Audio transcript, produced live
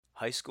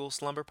High School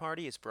Slumber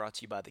Party is brought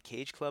to you by the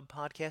Cage Club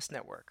Podcast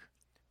Network.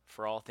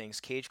 For all things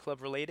Cage Club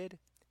related,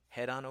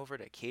 head on over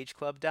to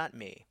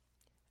cageclub.me.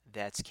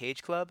 That's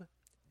cageclub.me.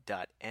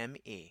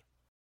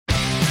 School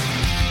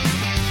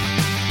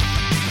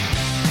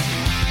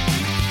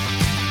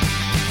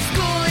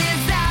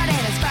is out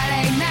and it's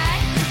Friday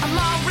night. I'm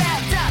all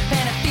wrapped up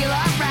and I feel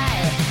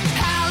alright.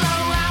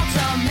 Palo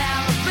Alto,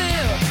 Malibu.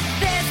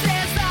 This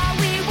is all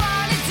we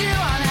wanna do.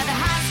 I'm at the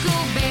high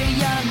school, baby,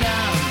 young,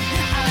 young.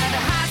 I'm at the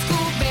high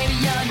school, baby,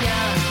 young,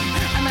 young.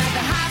 I'm at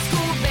the high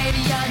school, baby,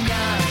 young,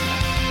 young.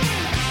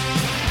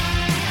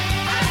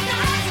 I'm at the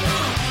high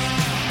school.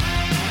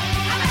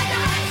 I'm at the high school. I'm at the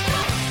high school.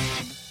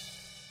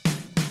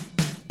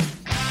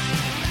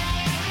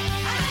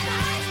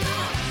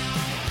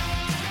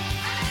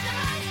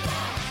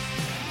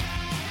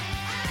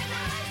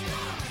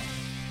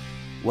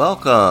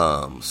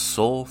 Welcome,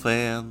 soul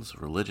fans,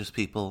 religious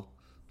people,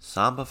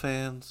 samba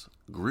fans,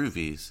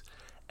 groovies,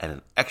 and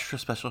an extra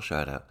special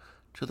shout out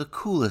to the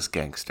coolest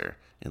gangster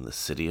in the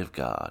city of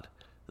God.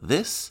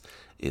 This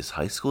is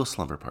High School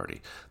Slumber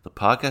Party, the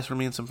podcast where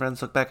me and some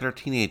friends look back at our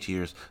teenage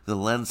years through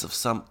the lens of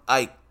some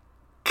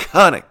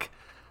iconic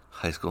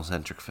high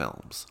school-centric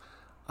films.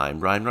 I'm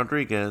Ryan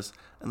Rodriguez,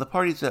 and the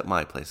party's at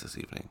my place this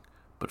evening.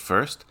 But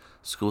first,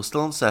 school's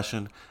still in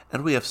session,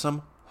 and we have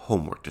some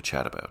homework to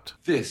chat about.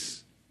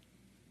 This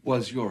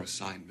was your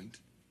assignment,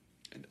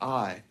 and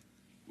I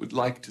would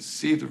like to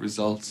see the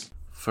results.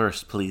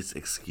 First, please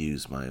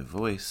excuse my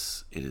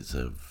voice. It is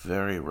a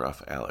very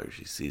rough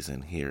allergy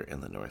season here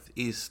in the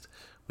Northeast.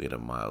 We had a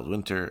mild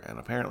winter, and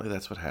apparently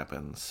that's what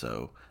happened,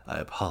 so I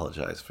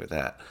apologize for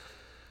that.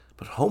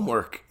 But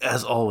homework,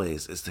 as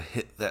always, is to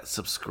hit that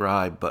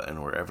subscribe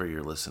button wherever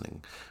you're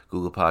listening.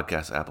 Google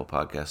Podcasts, Apple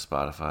Podcasts,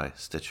 Spotify,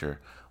 Stitcher.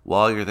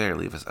 While you're there,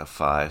 leave us a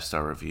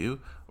 5-star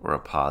review or a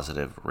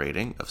positive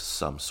rating of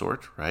some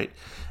sort, right?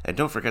 And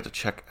don't forget to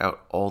check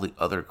out all the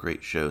other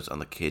great shows on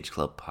the Cage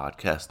Club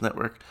Podcast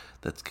Network.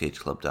 That's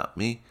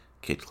cageclub.me,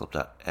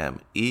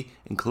 cageclub.me,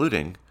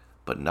 including,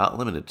 but not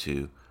limited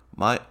to,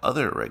 my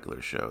other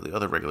regular show, the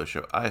other regular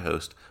show I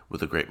host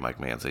with the great Mike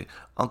Manzi,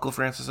 Uncle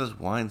Francis's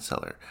Wine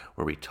Cellar,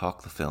 where we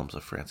talk the films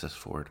of Francis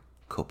Ford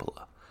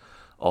Coppola.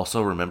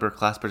 Also, remember,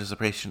 class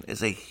participation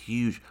is a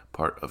huge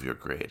part of your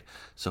grade.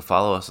 So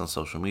follow us on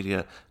social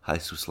media, High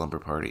School Slumber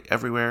Party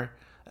everywhere,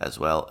 as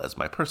well as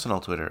my personal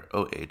Twitter,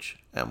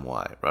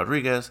 OHMY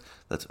Rodriguez.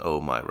 That's Oh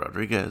My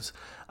Rodriguez.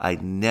 I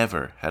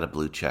never had a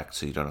blue check,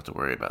 so you don't have to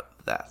worry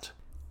about that.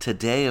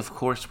 Today, of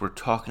course, we're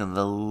talking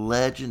the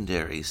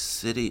legendary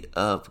City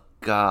of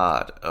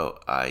God. Oh,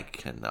 I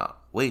cannot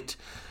wait.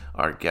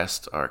 Our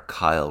guests are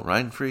Kyle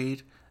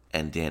Reinfried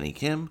and Danny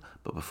Kim,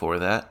 but before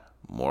that,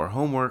 more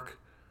homework.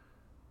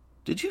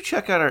 Did you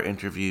check out our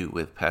interview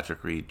with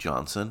Patrick Reed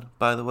Johnson,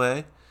 by the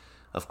way?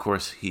 Of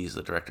course, he's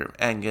the director of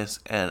Angus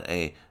and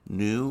a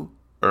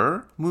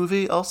newer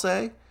movie, I'll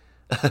say,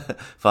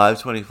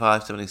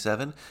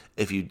 5/25/77.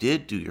 If you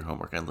did do your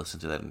homework and listen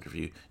to that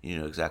interview, you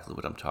know exactly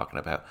what I'm talking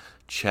about.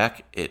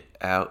 Check it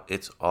out.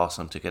 It's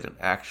awesome to get an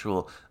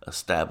actual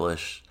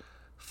established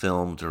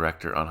film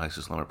director on High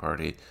School Slumber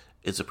Party.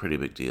 It's a pretty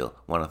big deal.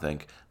 Want to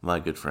thank my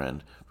good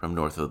friend from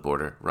north of the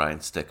border, Ryan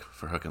Stick,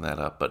 for hooking that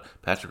up. But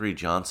Patrick Reed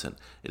Johnson,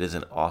 it is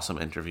an awesome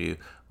interview.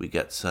 We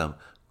get some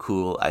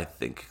cool, I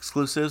think,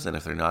 exclusives, and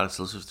if they're not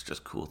exclusives, they're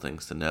just cool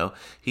things to know.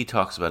 He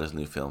talks about his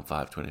new film,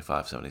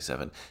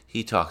 5/25/77.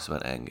 He talks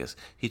about Angus.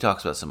 He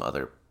talks about some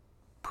other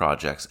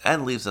projects,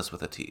 and leaves us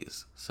with a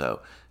tease.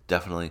 So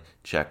definitely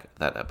check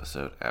that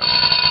episode out.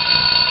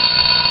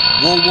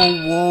 Whoa,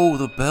 whoa, whoa,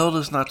 the bell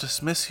does not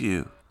dismiss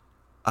you.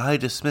 I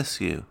dismiss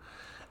you.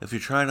 If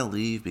you're trying to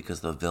leave because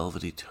the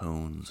velvety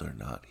tones are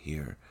not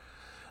here,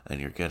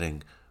 and you're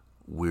getting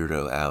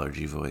weirdo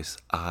allergy voice,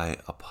 I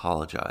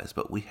apologize,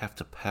 but we have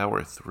to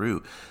power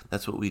through.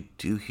 That's what we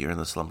do here in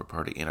the Slumber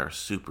Party in our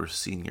super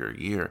senior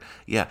year.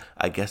 Yeah,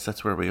 I guess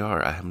that's where we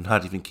are. I am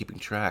not even keeping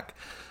track.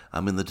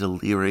 I'm in the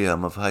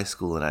delirium of high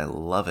school, and I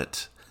love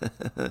it.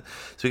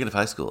 Speaking of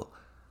high school,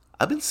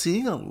 I've been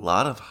seeing a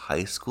lot of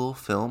high school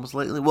films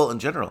lately. Well, in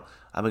general,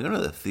 I've been going to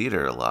the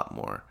theater a lot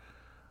more.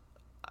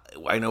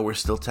 I know we're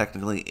still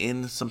technically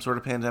in some sort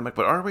of pandemic,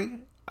 but are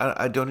we?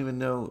 I don't even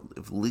know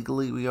if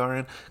legally we are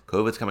in.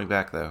 COVID's coming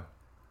back, though.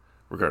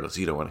 Regardless,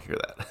 you don't want to hear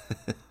that.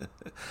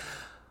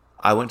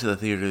 I went to the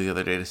theater the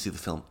other day to see the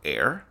film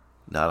Air.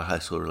 Not a high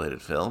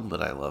school-related film,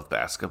 but I love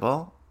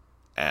basketball,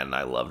 and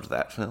I loved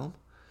that film.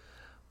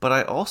 But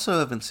I also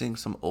have been seeing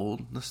some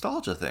old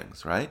nostalgia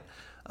things, right?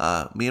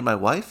 Me and my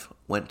wife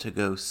went to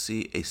go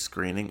see a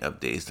screening of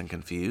Dazed and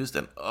Confused,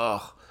 and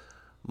oh,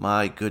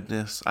 my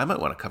goodness. I might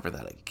want to cover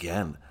that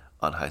again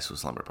on High School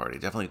Slumber Party.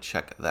 Definitely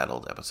check that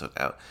old episode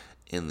out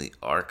in the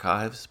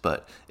archives,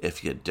 but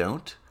if you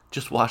don't,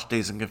 just watch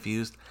Dazed and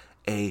Confused,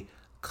 a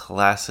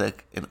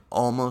classic, an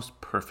almost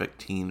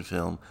perfect teen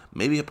film,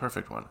 maybe a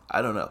perfect one.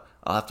 I don't know.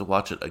 I'll have to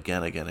watch it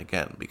again,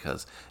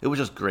 because it was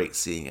just great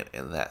seeing it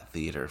in that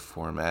theater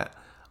format.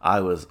 I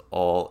was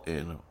all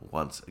in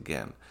once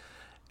again.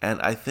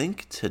 And I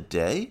think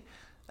today,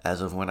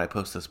 as of when I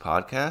post this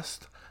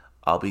podcast,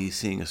 I'll be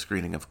seeing a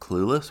screening of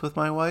Clueless with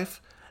my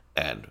wife,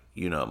 And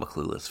you know I'm a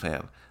Clueless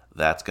fan.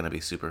 That's going to be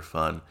super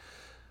fun.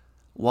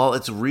 While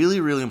it's really,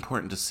 really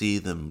important to see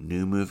the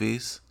new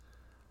movies,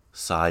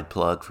 side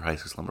plug for High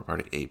School Slumber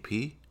Party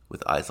AP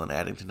with Island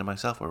Addington and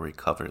myself, where we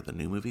cover the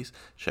new movies.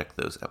 Check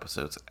those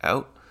episodes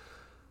out.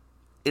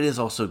 It is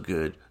also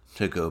good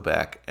to go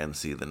back and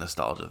see the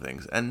nostalgia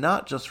things, and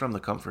not just from the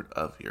comfort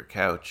of your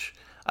couch.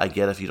 I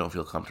get if you don't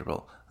feel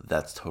comfortable,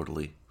 that's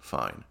totally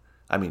fine.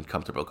 I mean,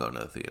 comfortable going to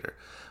the theater.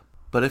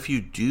 But if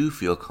you do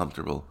feel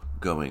comfortable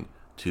going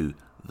to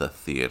the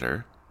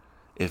theater,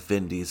 if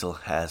Vin Diesel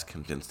has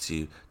convinced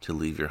you to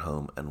leave your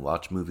home and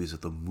watch movies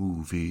at the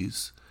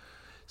movies,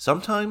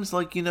 sometimes,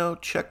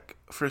 check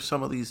for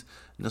some of these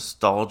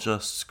nostalgia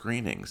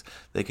screenings.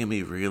 They can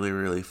be really,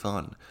 really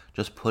fun.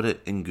 Just put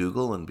it in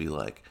Google and be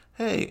like,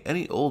 hey,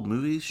 any old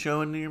movies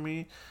showing near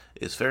me?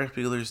 Is Ferris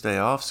Bueller's Day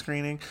Off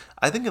screening?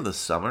 I think in the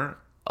summer,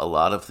 a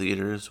lot of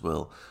theaters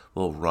will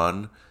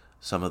run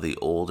some of the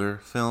older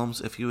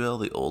films, if you will,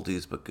 the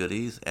oldies but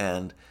goodies,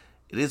 and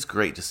it is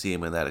great to see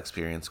them in that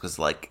experience, because,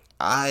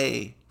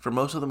 for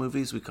most of the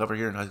movies we cover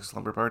here in High School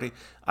Slumber Party,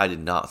 I did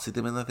not see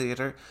them in the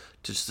theater.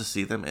 Just to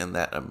see them in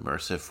that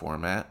immersive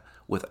format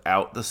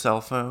without the cell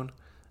phone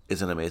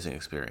is an amazing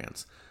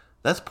experience.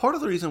 That's part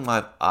of the reason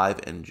why I've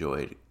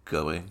enjoyed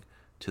going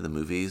to the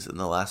movies in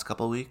the last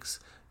couple of weeks,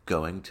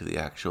 going to the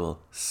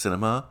actual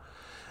cinema.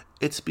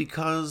 It's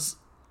because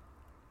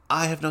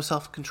I have no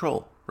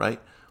self-control, right?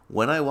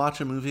 When I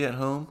watch a movie at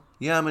home,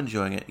 yeah, I'm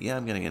enjoying it. Yeah,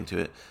 I'm getting into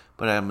it.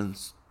 But I'm in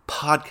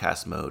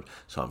podcast mode,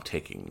 so I'm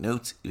taking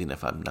notes, even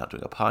if I'm not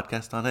doing a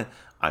podcast on it.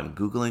 I'm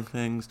Googling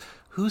things.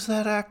 Who's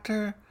that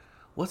actor?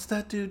 What's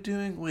that dude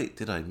doing? Wait,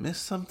 did I miss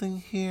something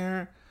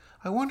here?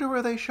 I wonder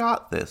where they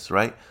shot this,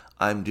 right?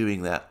 I'm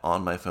doing that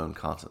on my phone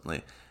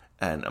constantly,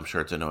 and I'm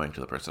sure it's annoying to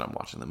the person I'm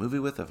watching the movie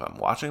with. If I'm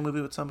watching a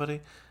movie with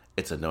somebody,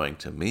 it's annoying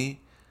to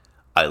me.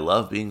 I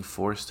love being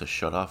forced to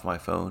shut off my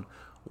phone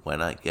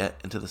when I get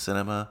into the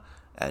cinema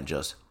and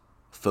just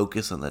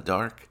focus in the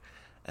dark.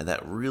 And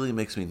that really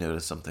makes me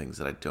notice some things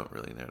that I don't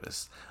really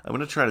notice. I'm going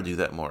to try to do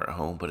that more at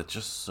home, but it's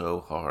just so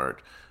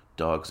hard.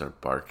 Dogs are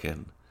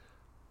barking.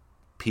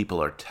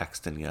 People are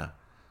texting you.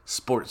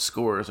 Sports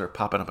scores are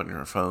popping up on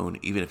your phone,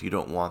 even if you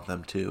don't want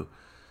them to.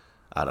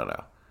 I don't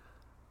know.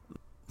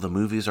 The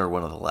movies are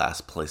one of the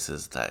last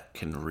places that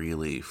can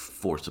really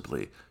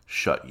forcibly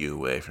shut you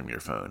away from your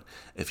phone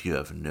if you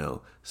have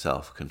no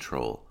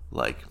self-control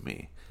like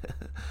me.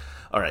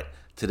 All right.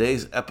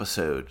 Today's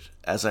episode,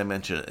 as I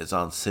mentioned, is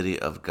on City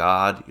of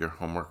God. Your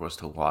homework was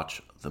to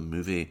watch the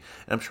movie.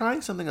 And I'm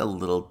trying something a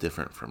little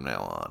different from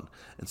now on.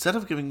 Instead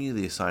of giving you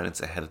the assignments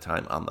ahead of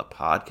time on the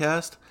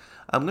podcast,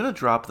 I'm going to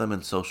drop them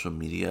in social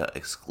media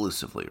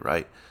exclusively,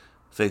 right?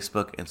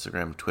 Facebook,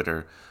 Instagram,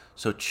 Twitter.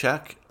 So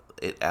check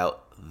it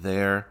out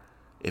there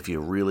if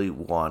you really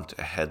want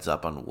a heads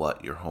up on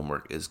what your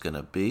homework is going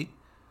to be.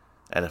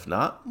 And if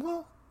not,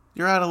 well,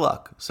 you're out of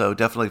luck. So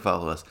definitely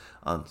follow us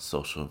on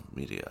social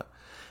media.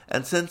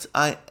 And since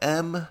I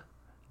am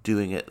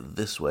doing it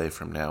this way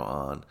from now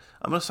on,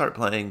 I'm going to start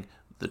playing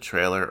the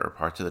trailer or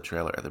parts of the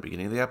trailer at the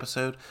beginning of the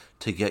episode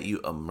to get you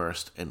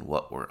immersed in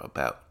what we're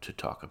about to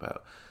talk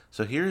about.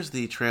 So here's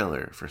the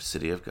trailer for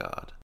City of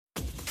God.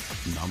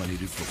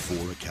 Nominated for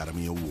 4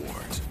 Academy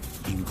Awards,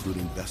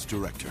 including Best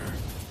Director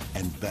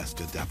and Best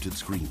Adapted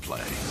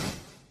Screenplay.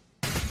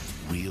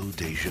 Rio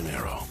de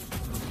Janeiro,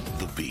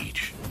 the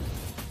beach,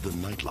 the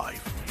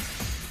nightlife,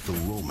 the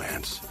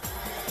romance.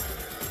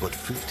 But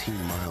 15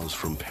 miles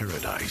from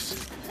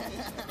paradise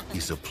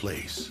is a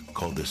place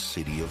called the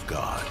City of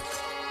God.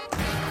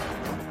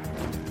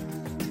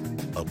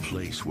 A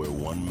place where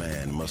one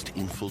man must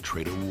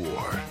infiltrate a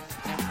war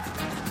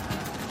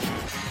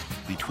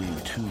between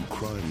 2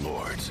 crime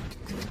lords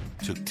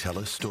to tell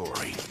a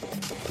story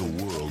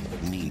the world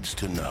needs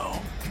to know.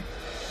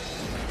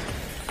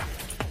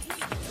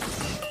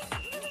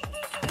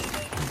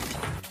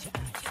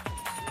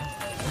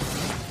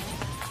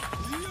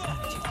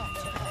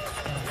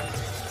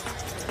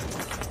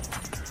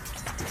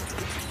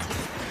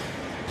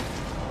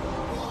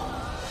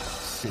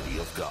 City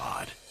of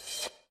God.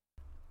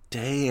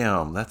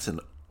 Damn, that's an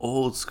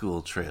old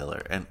school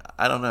trailer. And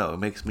I don't know, it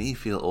makes me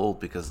feel old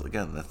because,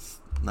 again, that's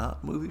not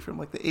a movie from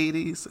like the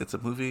 80s. It's a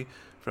movie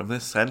from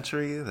this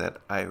century that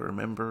I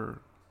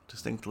remember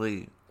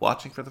distinctly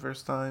watching for the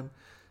first time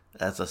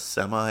as a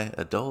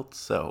semi-adult.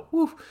 So,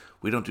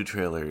 we don't do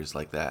trailers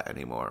like that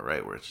anymore,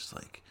 right? Where it's just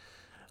like,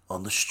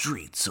 on the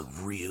streets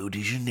of Rio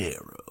de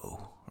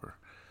Janeiro, or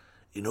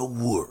in a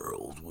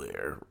world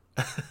where...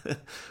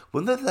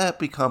 When did that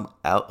become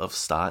out of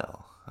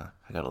style?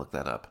 I gotta look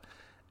that up.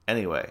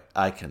 Anyway,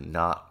 I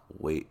cannot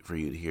wait for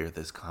you to hear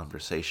this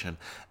conversation.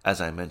 As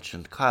I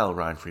mentioned, Kyle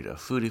Reinfried of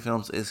Foodie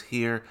Films is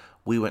here.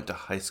 We went to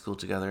high school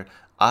together.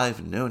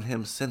 I've known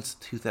him since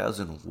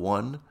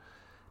 2001.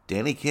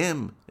 Danny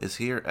Kim is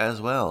here as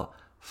well.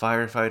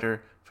 Firefighter,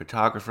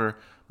 photographer,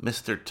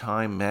 Mr.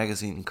 Time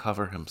magazine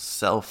cover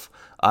himself.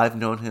 I've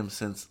known him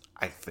since,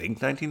 I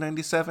think,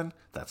 1997?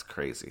 That's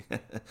crazy.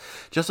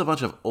 Just a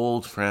bunch of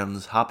old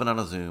friends hopping on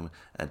a Zoom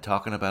and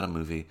talking about a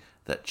movie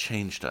that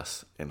changed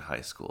us in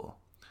high school.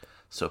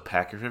 So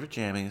pack your favorite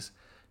jammies,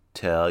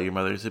 tell your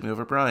mother to send me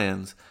over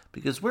Brian's,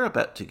 because we're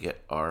about to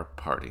get our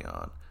party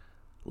on.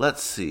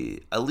 Let's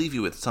see. I'll leave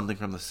you with something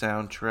from the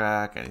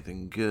soundtrack,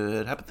 anything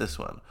good. How about this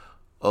one?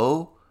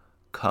 O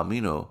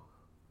Caminho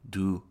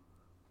do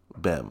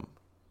Bem.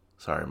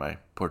 Sorry, my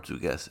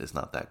Portuguese is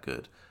not that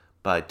good.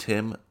 By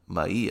Tim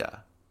Maia.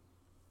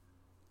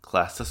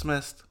 Class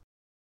dismissed.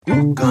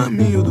 O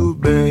caminho do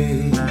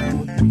bem.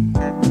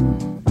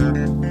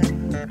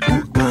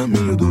 O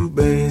caminho do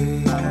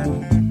bem.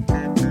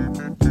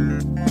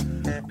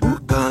 O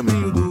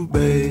caminho do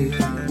bem.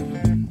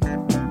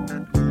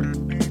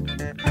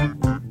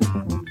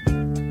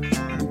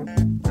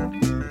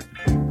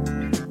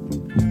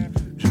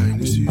 Já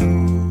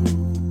iniciou.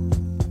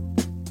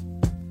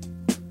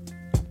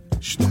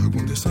 Está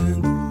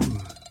acontecendo.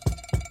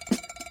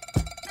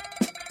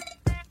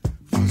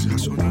 Fase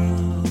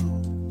racional.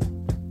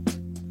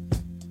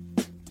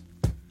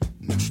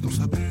 Não estão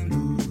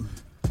sabendo.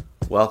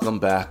 Welcome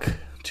back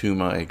to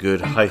my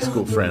good high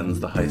school friends,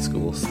 the high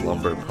school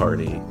slumber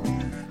party.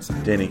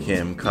 Danny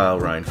Kim, Kyle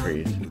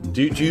Reinfried.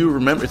 Do you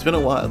remember? It's been a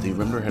while. Do you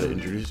remember how to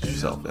introduce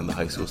yourself in the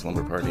high school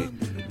slumber party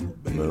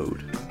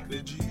mode?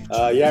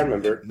 Yeah, I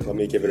remember. Let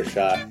me give it a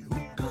shot.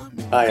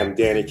 Hi, I'm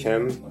Danny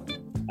Kim.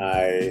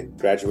 I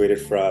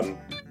graduated from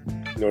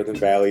Northern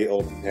Valley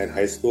Old Penn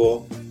High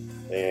School,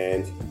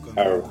 and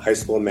our high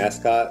school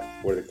mascot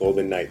were the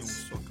Golden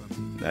Knights.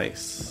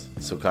 Nice.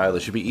 So Kyle,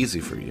 this should be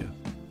easy for you.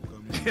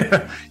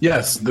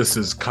 Yes, this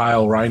is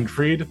Kyle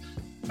Reinfried.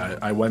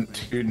 I went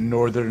to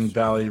Northern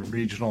Valley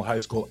Regional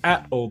High School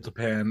at Old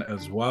Tapan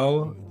as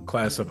well,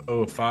 class of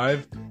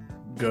 05.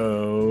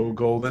 Go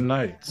Golden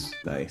Knights.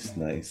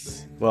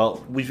 Nice.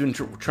 Well, we've been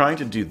trying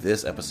to do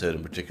this episode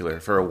in particular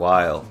for a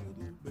while.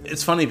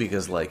 It's funny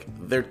because, like,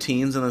 they're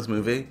teens in this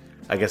movie.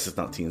 I guess it's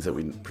not teens that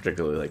we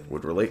particularly, like,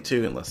 would relate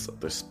to, unless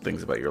there's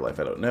things about your life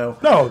I don't know.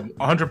 No,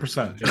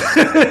 100%.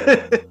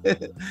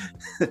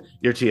 Yeah.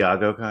 You're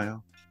Tiago,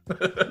 Kyle?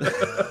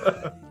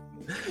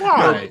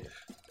 Why?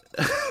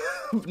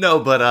 No,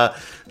 but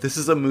this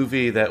is a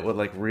movie that would,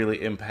 like,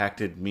 really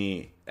impacted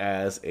me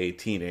as a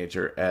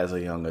teenager, as a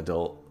young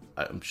adult.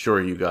 I'm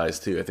sure you guys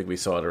too. I think we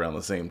saw it around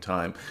the same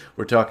time.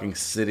 We're talking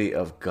City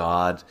of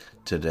God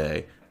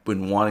today.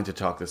 Been wanting to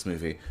talk this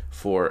movie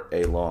for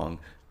a long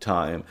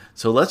time.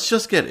 So let's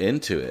just get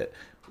into it.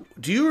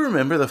 Do you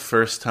remember the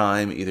first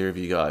time either of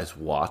you guys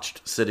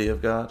watched City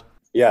of God?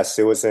 Yes,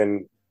 it was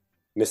in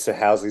Mr.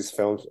 Housley's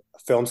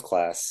films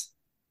class.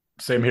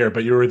 Same here,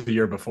 but you were the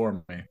year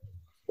before me.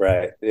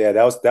 Right. Yeah,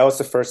 that was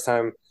the first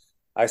time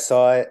I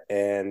saw it,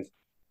 and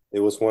it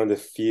was one of the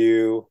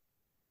few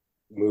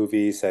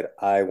movies that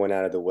I went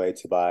out of the way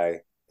to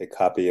buy a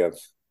copy of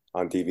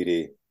on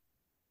DVD.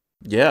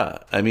 Yeah,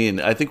 I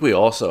mean, I think we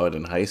all saw it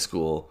in high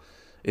school.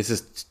 It's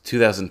just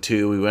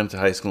 2002. We went to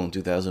high school in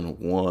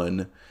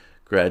 2001,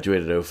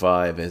 graduated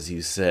 05, as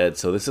you said.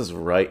 So this is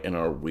right in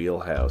our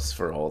wheelhouse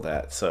for all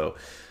that. So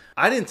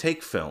I didn't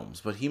take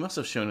films, but he must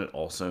have shown it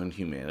also in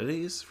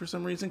humanities for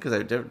some reason, because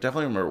I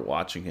definitely remember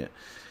watching it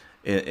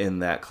in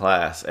that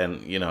class.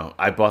 And, you know,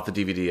 I bought the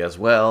DVD as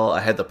well.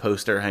 I had the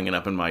poster hanging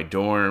up in my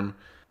dorm.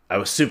 I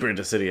was super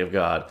into City of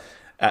God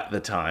at the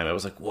time. I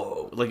was like,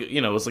 whoa, like,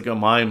 you know, it was like a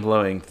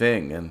mind-blowing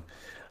thing. And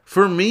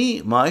for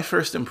me, my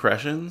first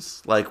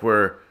impressions, like,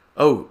 were,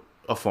 oh,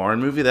 a foreign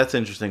movie? That's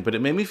interesting. But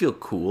it made me feel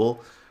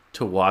cool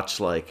to watch,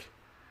 like,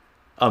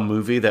 a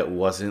movie that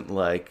wasn't,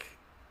 like,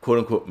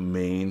 quote-unquote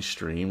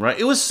mainstream, right?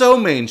 It was so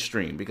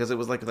mainstream because it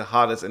was, like, the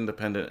hottest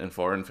independent and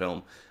foreign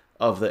film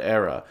of the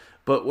era.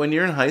 But when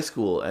you're in high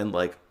school and,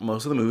 like,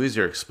 most of the movies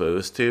you're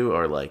exposed to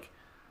are, like,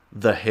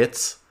 the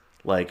hits,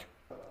 like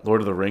Lord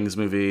of the Rings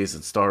movies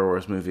and Star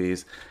Wars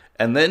movies,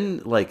 and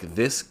then, like,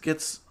 this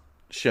gets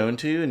shown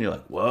to you and you're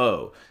like,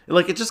 whoa.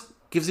 Like, it just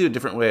gives you a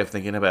different way of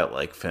thinking about,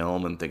 like,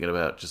 film and thinking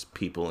about just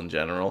people in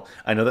general.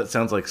 I know that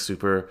sounds like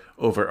super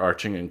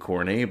overarching and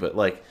corny, but,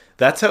 like,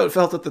 that's how it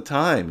felt at the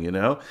time, you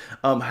know?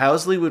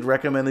 Housley would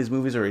recommend these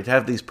movies, or he'd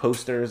have these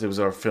posters. It was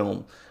our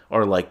film,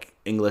 or, like,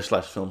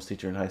 English/films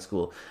teacher in high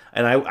school.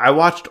 And I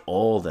watched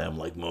all of them,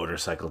 like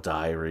Motorcycle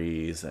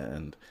Diaries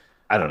and,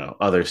 I don't know,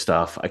 other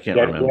stuff. I can't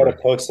remember. You had a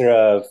poster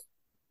of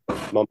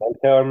Memento,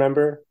 I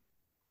remember,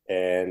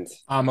 and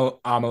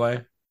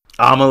Amelie.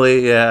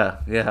 Amelie, yeah.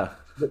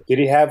 Did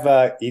he have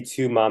Y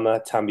Tu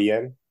Mama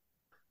Tambien?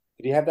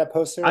 Did he have that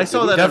poster? I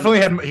saw that.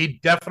 He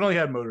definitely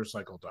had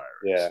Motorcycle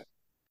Diaries.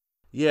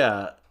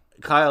 Yeah.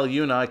 Kyle,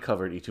 you and I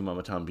covered Y Tu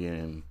Mama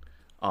Tambien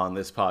on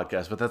this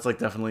podcast, but that's, like,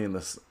 definitely in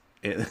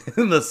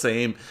the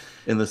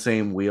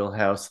same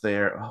wheelhouse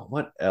there. Oh,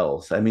 what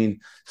else? I mean,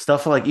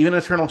 stuff like even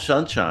Eternal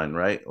Sunshine,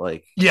 right?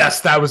 Like,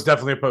 yes, that was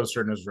definitely a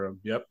poster in his room.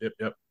 Yep.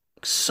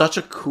 Such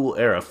a cool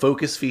era.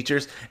 Focus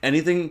Features,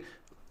 anything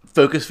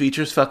Focus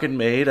Features fucking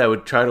made, I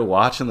would try to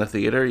watch in the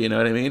theater. You know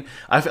what I mean?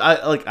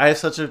 I have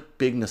such a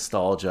big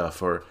nostalgia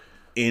for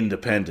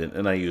independent,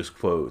 and I use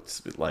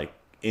quotes, like,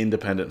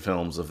 independent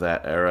films of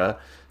that era.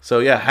 So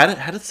yeah,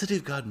 how did City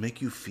of God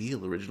make you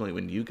feel originally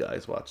when you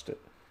guys watched it?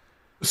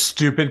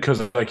 Stupid,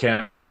 because I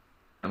can't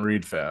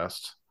read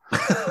fast.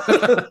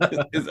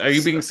 Are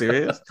you being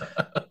serious?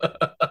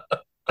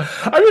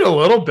 I mean, a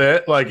little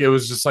bit. Like, it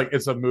was just like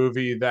it's a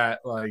movie that,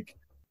 like,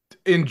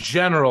 in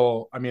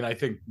general, I mean, I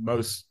think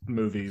most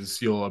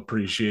movies you'll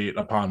appreciate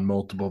upon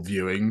multiple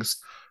viewings,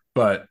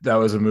 but that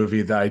was a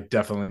movie that I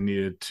definitely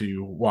needed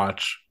to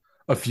watch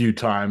a few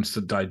times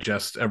to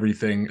digest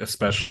everything,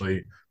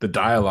 especially the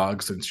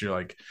dialogue, since you're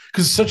like,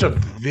 because it's such a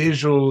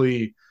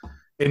visually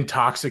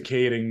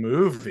intoxicating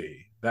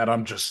movie that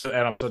I'm such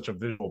a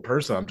visual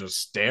person. I'm just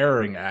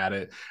staring at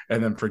it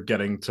and then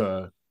forgetting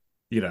to,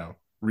 you know,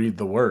 read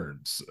the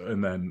words.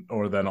 And then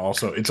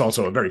also, it's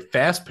also a very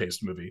fast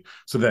paced movie.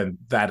 So then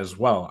that as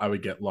well, I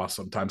would get lost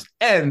sometimes.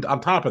 And on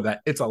top of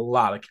that, it's a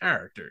lot of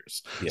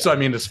characters. Yeah. So, I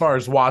mean, as far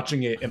as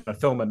watching it in a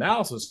film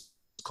analysis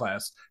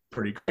class,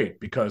 pretty great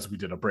because we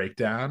did a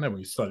breakdown and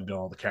we studied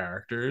all the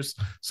characters,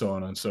 so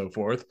on and so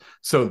forth.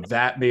 So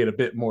that made a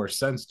bit more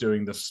sense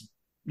doing this,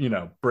 you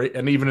know, break.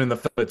 And even in the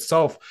film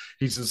itself,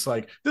 he's just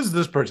like, this is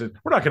this person,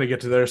 we're not going to get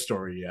to their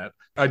story yet.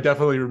 I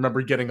definitely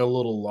remember getting a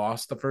little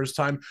lost the first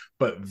time,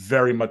 but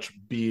very much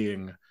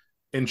being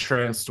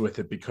entranced with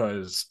it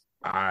because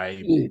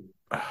I mean,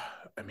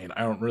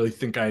 I don't really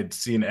think I had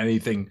seen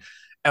anything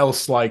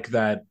else like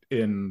that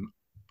in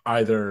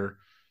either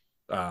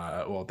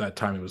well, at that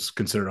time it was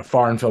considered a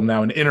foreign film,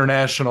 now an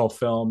international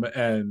film,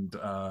 and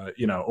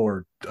you know,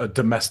 or a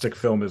domestic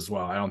film as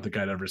well. I don't think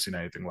I'd ever seen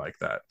anything like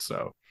that.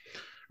 So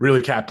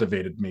really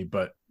captivated me,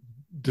 but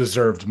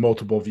deserved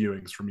multiple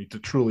viewings for me to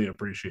truly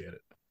appreciate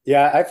it.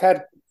 Yeah, I've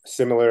had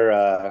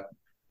similar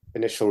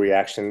initial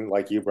reaction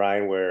like you,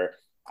 Brian, where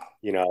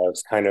it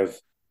was kind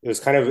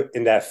of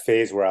in that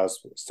phase where I was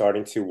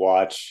starting to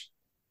watch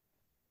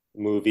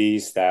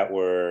movies that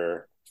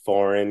were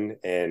foreign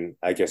and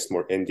I guess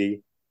more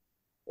indie,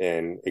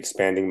 and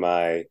expanding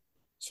my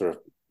sort of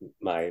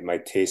my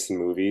taste in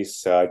movies.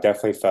 So I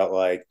definitely felt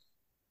like,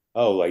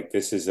 oh, like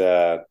this is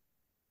this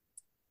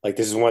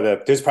is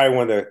probably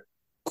one of the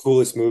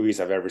coolest movies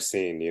I've ever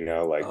seen, you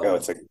know, like, oh,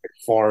 it's like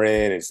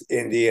foreign, it's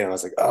indie. And I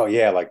was like, oh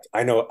yeah, like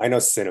I know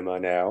cinema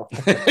now.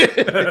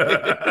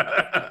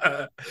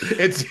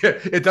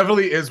 It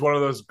definitely is one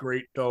of those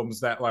great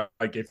films that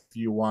like if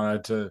you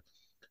wanted to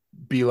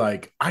be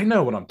like, I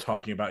know what I'm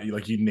talking about,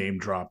 you name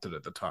dropped it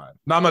at the time.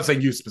 No, I'm not saying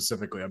you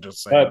specifically, I'm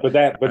just saying But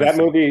that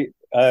movie,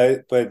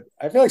 but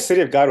I feel like City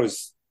of God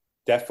was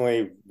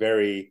definitely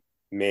very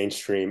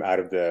mainstream out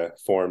of the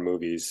foreign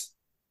movies,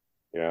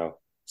 you know.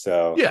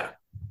 So yeah.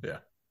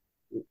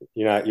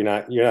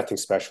 you're nothing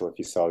special if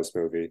you saw this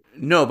movie.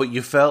 No, but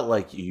you felt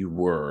like you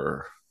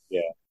were.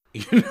 Yeah.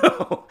 You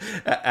know,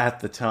 at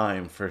the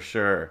time, for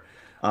sure.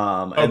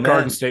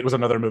 Garden State was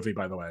another movie,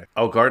 by the way.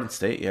 Oh, Garden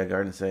State. Yeah,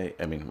 Garden State.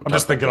 I mean, I'm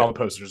just thinking all the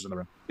posters in the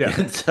room. Yeah.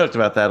 Talked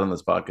about that on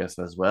this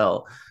podcast as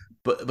well.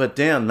 But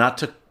Dan, not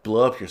to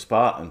blow up your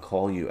spot and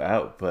call you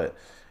out, but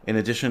in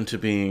addition to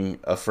being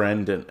a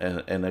friend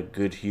and a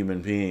good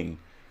human being,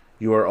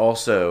 you are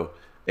also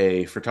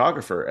a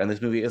photographer, and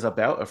this movie is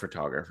about a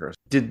photographer.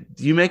 Did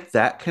you make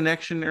that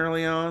connection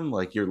early on,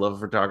 like your love of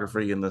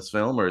photography in this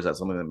film, or is that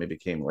something that maybe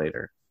came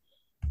later?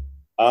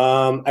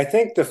 I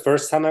think the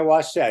first time I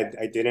watched it,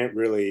 I didn't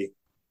really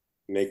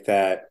make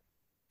that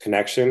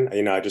connection.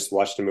 You know, I just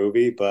watched the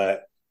movie,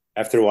 but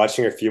after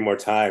watching it a few more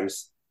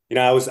times, you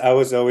know, I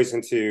was always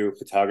into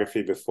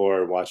photography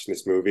before watching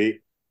this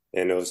movie,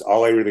 and it was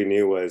all I really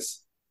knew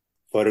was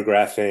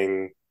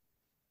photographing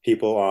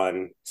people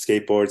on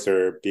skateboards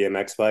or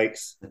BMX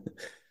bikes.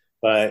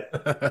 But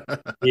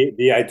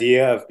the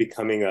idea of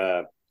becoming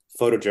a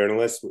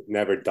photojournalist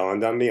never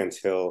dawned on me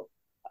until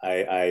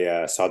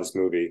I saw this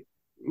movie.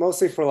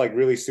 Mostly for like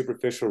really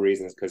superficial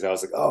reasons, because I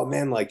was like, oh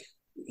man, like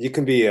you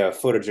can be a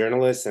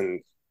photojournalist and,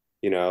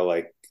 you know,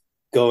 like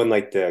go in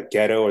like the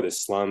ghetto or the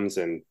slums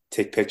and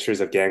take pictures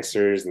of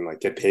gangsters and like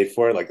get paid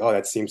for it. Like, oh,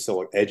 that seems so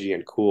like, edgy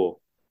and cool.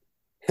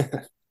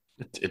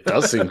 It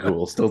does seem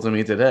cool still to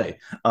me today.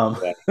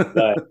 Yeah,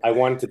 but I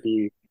wanted to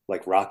be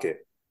like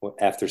Rocket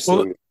after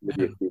seeing the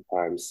movie a few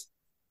times.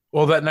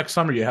 Well, that next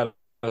summer you had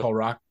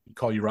to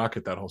call you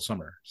Rocket that whole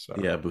summer. So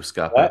yeah,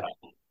 Buscapa.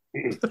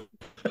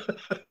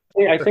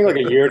 I think like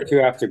a year or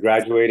two after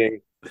graduating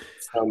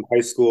from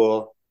high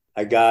school,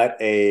 I got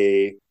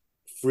a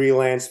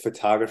freelance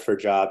photographer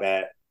job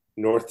at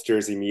North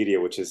Jersey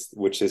Media, which is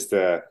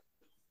the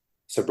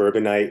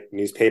suburbanite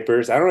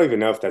newspapers. I don't even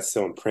know if that's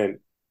still in print.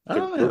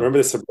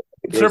 Remember the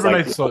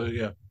suburbanite? Like,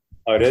 yeah.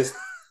 Oh, it is.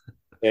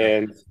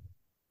 And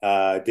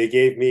they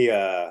gave me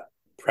a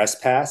press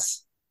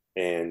pass,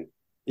 and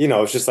you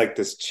know, it's just like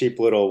this cheap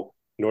little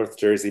North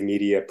Jersey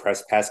Media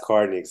press pass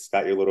card, and it's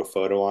got your little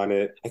photo on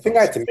it. I think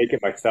I had to make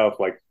it myself,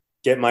 like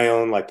get my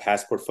own like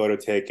passport photo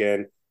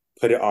taken,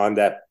 put it on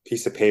that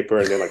piece of paper,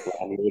 and then like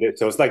laminate it.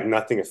 So it's like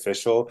nothing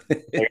official.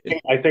 Like,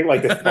 I think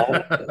like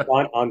the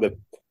font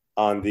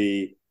on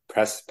the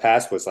press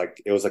pass was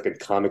like, it was like a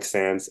Comic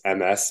Sans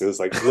MS. It was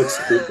like, it looked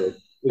stupid.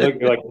 It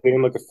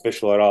didn't look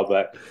official at all,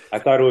 but I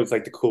thought it was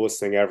like the coolest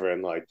thing ever.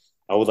 And like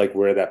I would like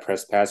wear that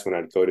press pass when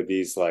I'd go to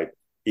these like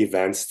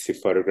events to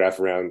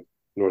photograph around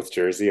North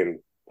Jersey, and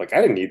like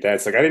I didn't need that.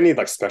 It's like I didn't need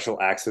like special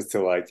access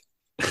to like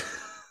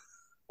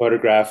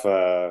photograph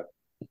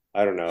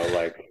I don't know,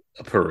 like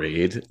A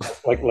parade.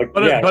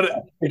 yeah, but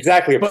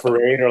exactly, a but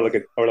parade or like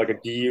a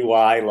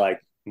DUI, like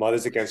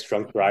Mothers Against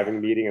Drunk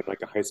Driving meeting in like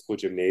a high school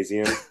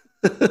gymnasium.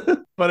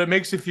 but it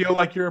makes you feel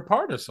like you're a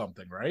part of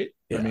something, right?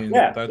 I Yeah. mean,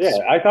 Yeah, yeah. that's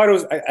I thought it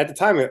was at the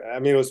time. I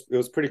mean, it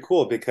was pretty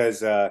cool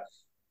because I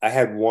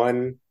had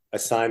one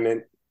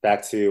assignment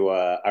back to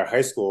our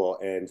high school,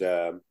 and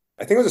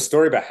I think it was a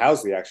story about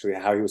Housley actually,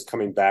 how he was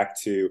coming back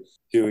to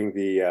doing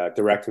the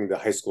directing the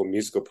high school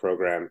musical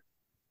program,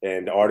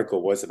 and the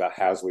article was about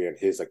Housley and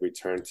his like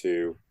return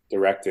to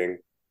directing,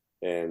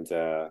 and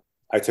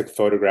I took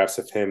photographs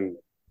of him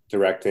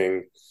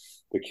directing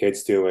the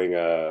kids doing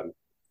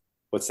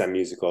what's that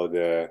musical?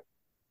 The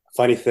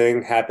Funny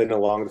Thing Happened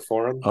Along the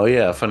Forum. Oh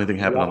yeah, a funny thing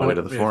happened on the way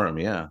to the Yeah. forum.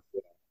 Yeah.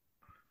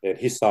 And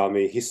he saw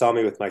me. He saw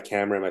me with my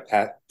camera and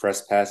my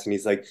press pass, and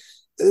he's like,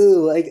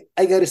 "Ooh, I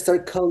got to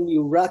start calling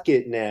you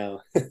Rocket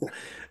now."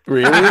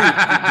 Really?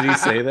 Did he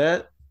say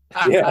that?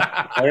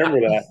 Yeah, I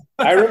remember that.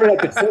 I remember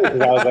that the scene because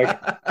I was like,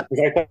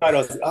 because I thought I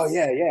was like, "Oh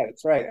yeah,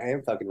 that's right. I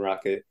am fucking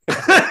Rocket."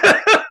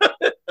 I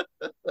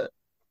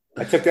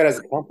took that as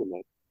a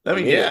compliment. I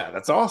mean, Yeah. yeah,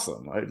 that's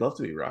awesome. I'd love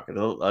to be Rocket.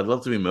 I'd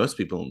love to be most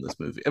people in this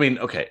movie. I mean,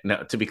 okay, now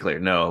to be clear,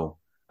 no,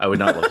 I would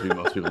not love to be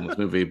most people in this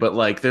movie, but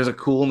like there's a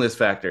coolness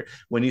factor.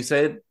 When you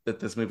said that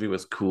this movie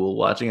was cool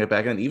watching it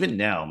back then, even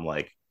now I'm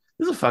like,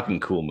 this is a fucking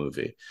cool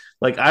movie.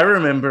 Like I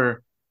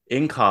remember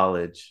in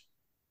college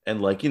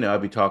and like,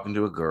 I'd be talking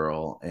to a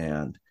girl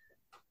and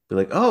be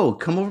like, "Oh,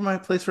 come over to my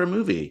place for a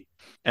movie."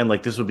 And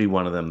like this would be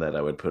one of them that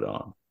I would put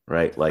on,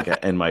 right? Like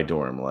in my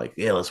dorm, like,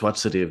 "Yeah, let's watch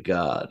City of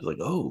God." Like,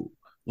 "Oh,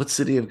 what's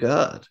City of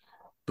God?"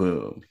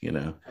 Boom,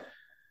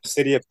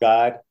 City of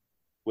God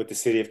with the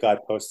City of God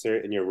poster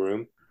in your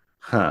room.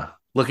 Huh.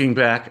 Looking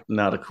back,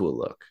 not a cool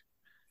look.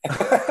 It's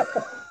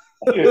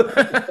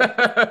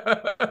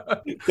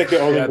like the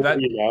only Yeah, movie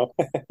that- you know.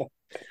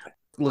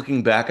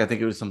 Looking back, I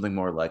think it was something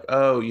more like,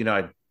 oh,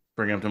 I'd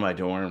bring him to my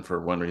dorm for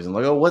one reason.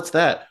 Like, oh, what's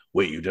that?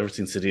 Wait, you've never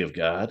seen City of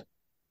God?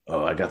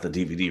 Oh, I got the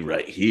DVD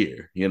right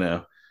here.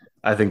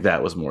 I think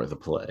that was more the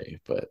play,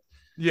 but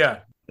yeah.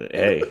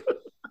 hey,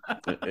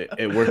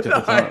 it worked at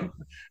the time.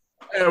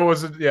 It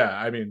wasn't. Yeah,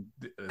 I mean,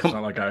 it's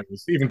not like I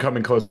was even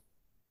coming close to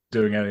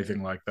doing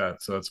anything like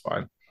that, so it's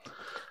fine.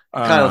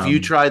 Kyle, if you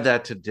tried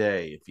that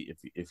today,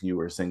 if you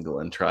were single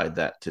and tried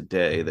that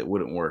today, that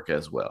wouldn't work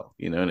as well.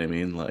 You know what I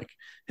mean? Like,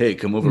 hey,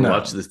 come over and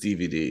watch this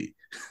DVD.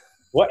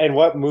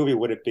 What movie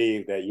would it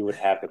be that you would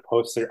have the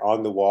poster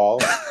on the wall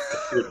to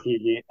your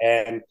TV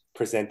and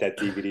present that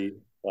DVD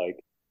like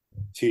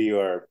to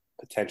your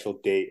potential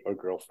date or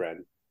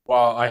girlfriend?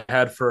 Well, I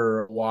had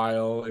for a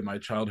while in my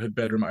childhood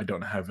bedroom. I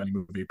don't have any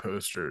movie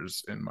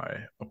posters in my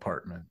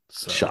apartment.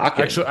 So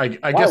Shocking. Actually,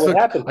 I Wow, guess what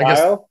happened,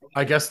 Kyle?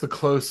 I guess the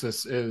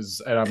closest is,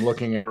 and I'm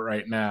looking at it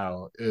right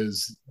now,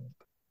 is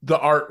the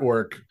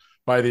artwork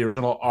by the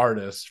original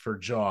artist for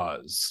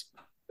Jaws,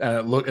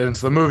 and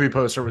it's the movie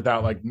poster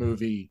without like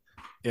movie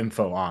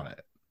info on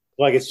it.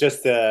 Like it's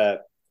just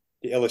the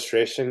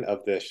illustration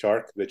of the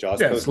shark, the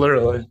Jaws. Yeah, poster? it's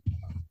literally.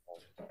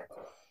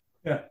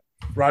 Yeah,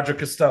 Roger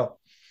Castell.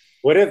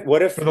 What if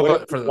For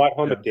you the brought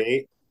home a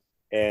date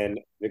and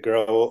the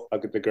girl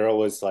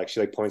was like, she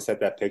like points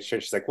at that picture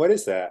and she's like, "What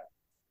is that?"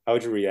 How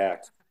would you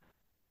react?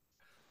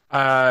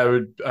 I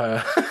would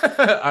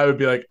I would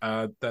be like,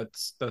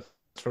 that's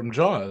from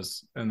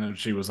Jaws. And then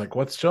she was like,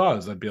 "What's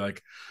Jaws?" I'd be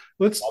like,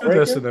 "Let's do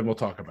this and then we'll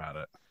talk about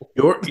it."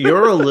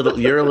 You're a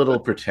little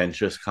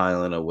pretentious,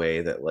 Kyle, in a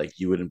way that like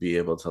you wouldn't be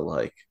able to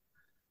like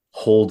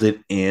hold it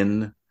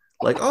in.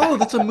 Like, oh,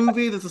 that's a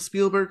movie, that's a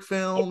Spielberg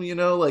film,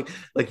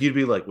 like you'd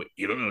be like, wait,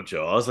 you don't know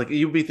Jaws? Like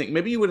you'd be thinking,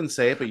 maybe you wouldn't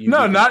say it, but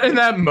not in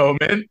that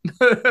moment.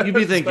 You'd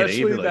be thinking, Especially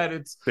you'd be like, that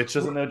it's bitch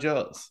doesn't know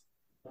Jaws.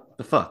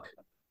 The fuck?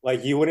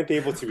 Like you wouldn't be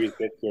able to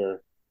resist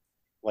your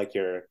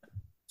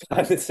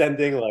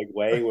condescending like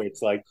way where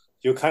it's like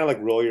you'll kind of like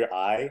roll your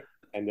eye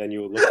and then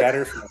you would look at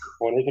her from the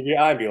corners of your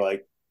eye and be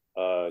like,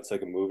 it's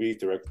like a movie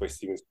directed by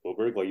Steven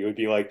Spielberg. Like your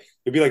voice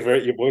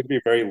would be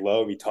very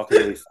low, be talking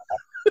really fast.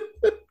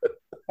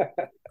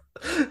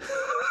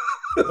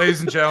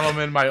 ladies and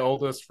gentlemen, my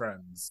oldest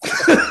friends.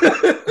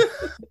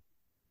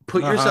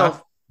 Put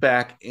yourself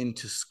back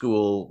into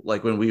school,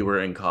 like when we were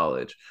in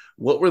college.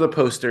 What were the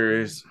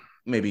posters,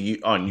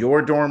 maybe on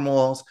your dorm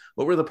walls?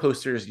 What were the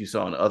posters you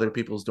saw on other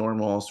people's dorm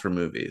walls for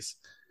movies?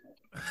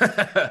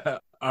 All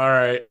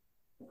right.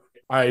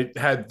 I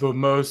had the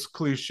most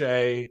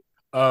cliche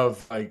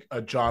of like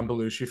a John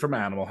Belushi from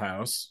Animal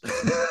House.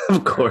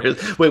 Of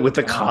course. Wait, with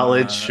the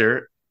college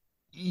shirt?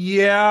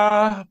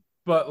 Yeah,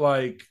 but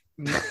like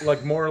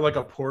more like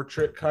a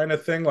portrait kind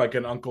of thing, like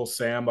an Uncle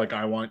Sam, like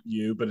I want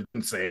you, but it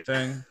didn't say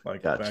anything.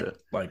 Like Gotcha.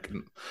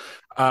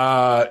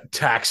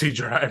 Taxi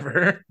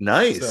Driver.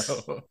 Nice. So,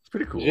 it's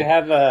pretty cool. Did you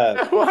have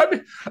a well, I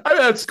mean,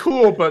 that's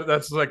cool, but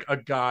that's like a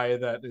guy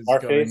that is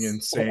Scarface? going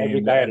insane.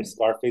 Every guy had a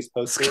Scarface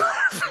poster.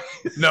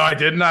 No, I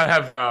did not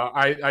have.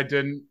 I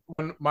didn't.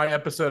 When my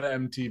episode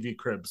of MTV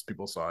Cribs,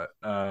 people saw it.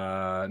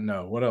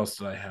 No, what else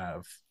did I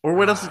have? Or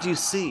what else did you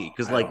see?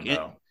 Because like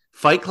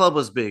Fight Club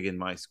was big in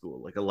my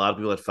school. Like a lot of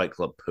people had Fight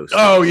Club posters.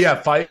 Oh yeah,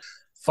 Fight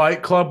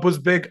Fight Club was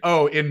big.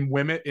 Oh,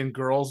 in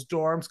girls'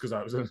 dorms, because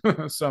I was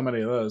in so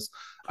many of those.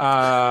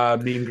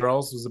 Mean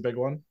Girls was a big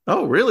one.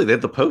 Oh, really? They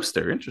had the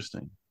poster.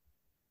 Interesting.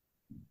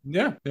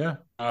 Yeah, yeah.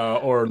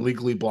 Or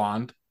Legally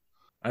Blonde.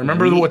 I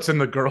remember We what's in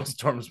the girls'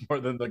 dorms more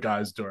than the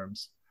guys'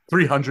 dorms.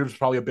 300 was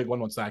probably a big one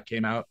once that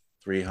came out.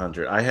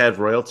 300. I had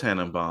Royal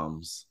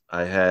Tenenbaums.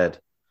 I had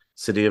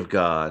City of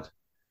God.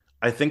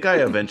 I think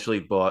I eventually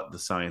bought The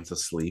Science of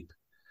Sleep.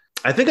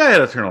 I think I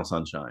had Eternal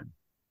Sunshine.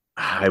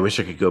 I wish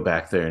I could go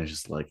back there and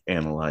just like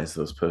analyze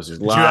those posters.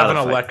 Did you have an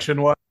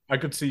election one? I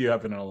could see you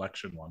having an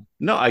election one.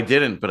 No, I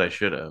didn't, but I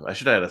should have. I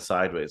should have had a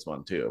sideways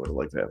one too. I would have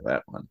liked to have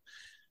that one.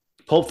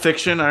 Pulp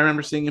Fiction, I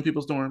remember seeing in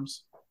people's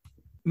dorms.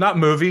 Not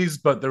movies,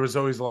 but there was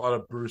always a lot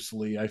of Bruce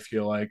Lee, I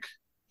feel like.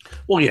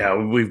 Well, yeah,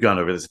 we've gone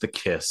over this. The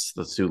kiss,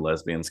 the two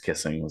lesbians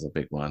kissing was a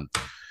big one.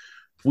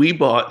 We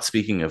bought,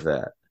 speaking of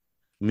that,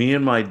 me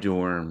and my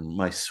dorm,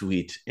 my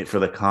suite for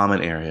the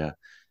common area,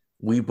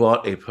 we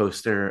bought a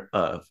poster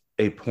of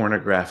a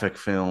pornographic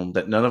film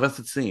that none of us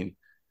had seen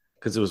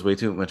because it was way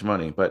too much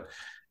money, but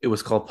it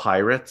was called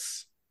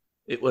Pirates.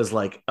 It was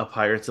like a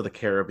Pirates of the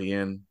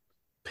Caribbean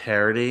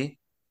parody,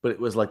 but it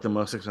was like the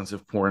most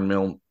expensive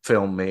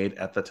film made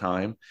at the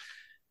time.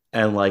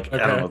 And like, okay.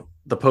 I don't know,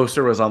 the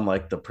poster was on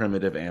like the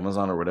primitive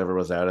Amazon or whatever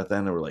was out at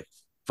then. And we're like,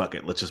 fuck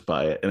it, let's just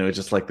buy it. And it was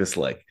just like this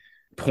like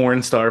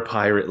porn star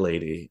pirate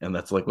lady. And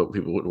that's like what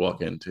people would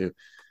walk into.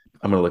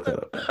 I'm going to look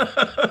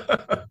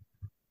that up.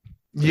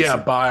 Yeah,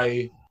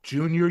 by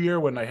junior year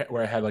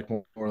where I had like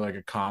more like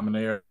a common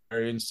area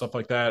and stuff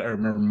like that, I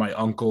remember my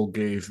uncle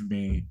gave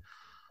me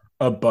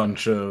a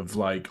bunch of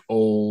like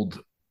old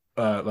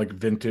like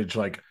vintage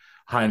like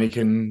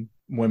Heineken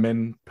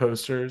women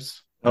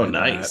posters. Oh,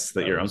 nice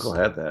that your uncle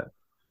had that.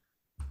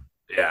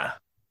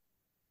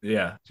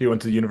 Yeah, he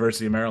went to the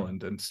University of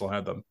Maryland and still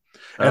had them.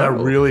 And a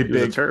really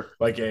big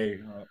like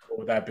what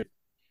would that be?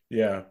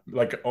 Yeah,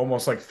 like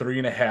almost like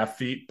 3.5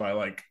 feet by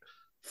like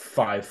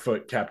 5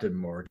 foot Captain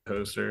Morgan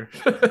poster.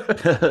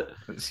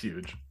 It's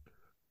huge.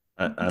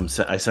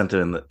 I sent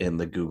it in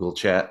the Google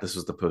chat. This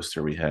was the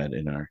poster we had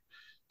in our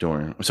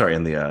dorm. I'm sorry,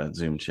 in the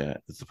Zoom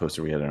chat. That's the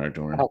poster we had in our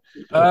dorm.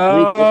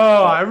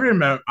 Oh, I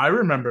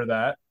remember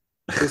that.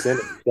 Who's in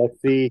it?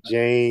 Jesse,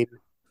 Jane.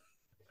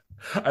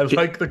 I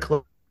like the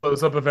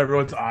close up of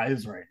everyone's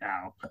eyes right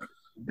now.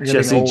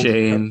 Jesse,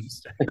 Jane,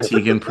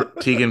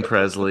 Tegan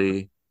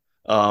Presley.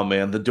 Oh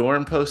man, the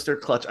dorm poster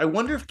clutch. I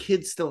wonder if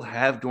kids still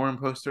have dorm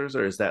posters,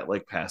 or is that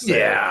like past?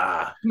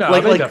 Yeah,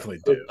 no, they definitely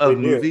do. Of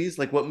movies,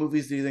 like what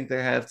movies do you think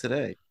they have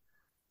today?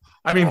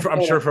 I mean,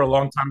 I'm sure for a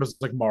long time it was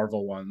like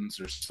Marvel ones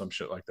or some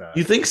shit like that.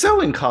 You think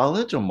so? In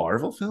college, a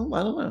Marvel film?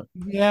 I don't know.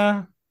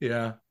 Yeah.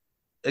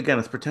 Again,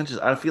 it's pretentious.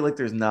 I feel like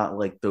there's not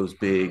like those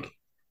big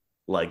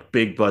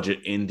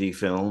budget indie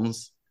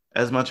films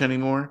as much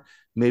anymore.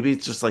 Maybe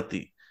it's just like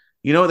they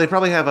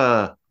probably have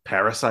a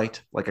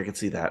Parasite. Like I could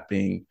see that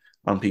being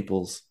on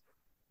people's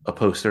a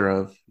poster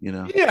of,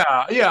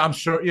 Yeah, I'm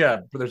sure. Yeah,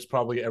 but there's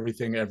probably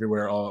Everything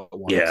Everywhere All at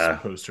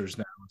Once posters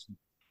now.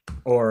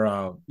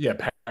 Or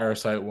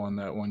Parasite won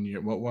that one year.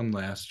 What won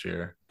last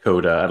year?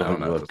 Coda. I don't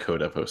know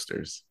Coda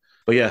posters.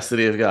 But yeah,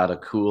 City of God, a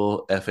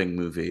cool effing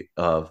movie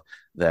of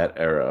that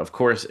era. Of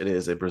course, it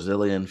is a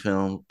Brazilian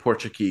film,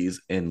 Portuguese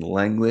in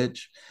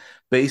language,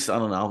 based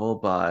on a novel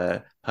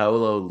by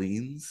Paulo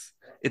Lins.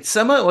 It's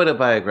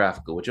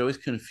semi-autobiographical, which always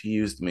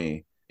confused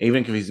me.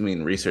 Even confused me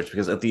in research,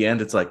 because at the end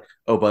it's like,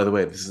 oh, by the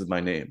way, this is my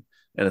name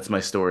and it's my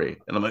story.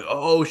 And I'm like,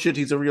 oh shit,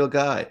 he's a real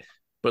guy.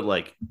 But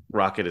like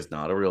Rocket is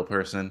not a real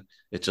person.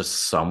 It's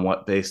just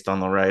somewhat based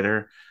on the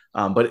writer.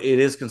 But it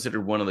is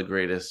considered one of the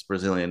greatest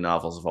Brazilian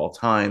novels of all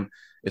time.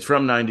 It's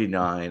from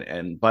 1999.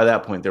 And by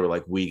that point, they were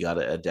like, we got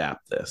to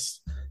adapt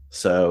this.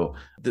 So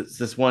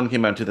this one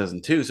came out in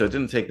 2002. So it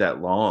didn't take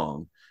that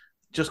long.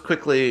 Just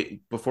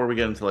quickly, before we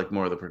get into like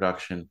more of the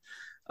production,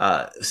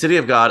 City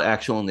of God,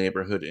 actual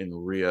neighborhood in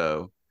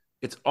Rio.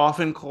 It's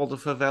often called a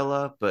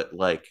favela, but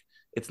like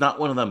it's not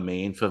one of the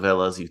main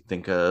favelas you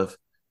think of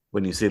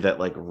when you see that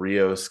like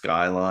Rio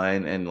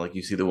skyline and like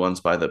you see the ones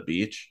by the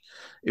beach.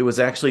 It was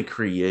actually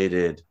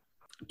created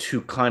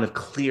to kind of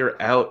clear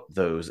out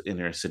those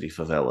inner city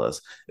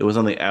favelas. It was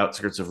on the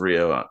outskirts of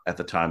Rio at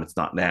the time. It's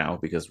not now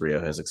because Rio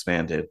has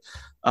expanded.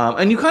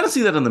 And you kind of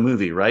see that in the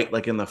movie, right?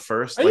 Like in the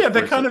first.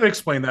 They kind of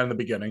explain that in the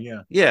beginning.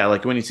 Yeah. Yeah.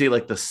 Like when you see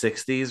like the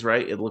 60s,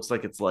 right? It looks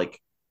like it's like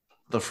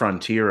the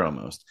frontier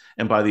almost.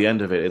 And by the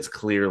end of it, it's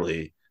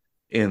clearly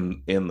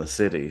in the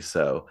city.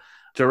 So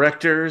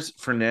directors,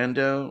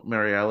 Fernando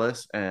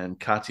Meirelles and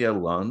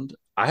Kátia Lund.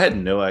 I had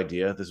no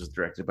idea this was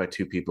directed by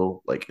two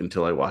people, like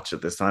until I watched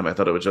it this time. I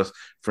thought it was just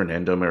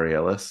Fernando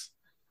Meirelles.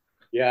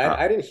 Yeah,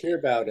 I didn't hear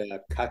about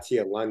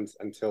Kátia Lund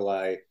until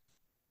I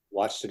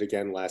watched it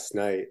again last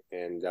night,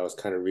 and I was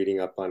kind of reading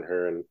up on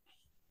her, and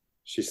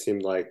she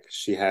seemed like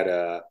she had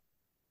a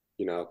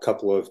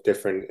couple of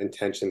different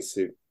intentions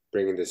to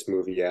bringing this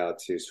movie out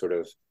to sort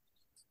of,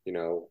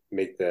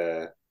 make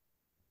the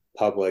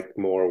public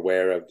more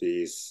aware of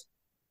these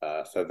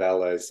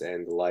favelas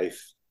and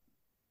life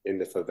in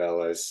the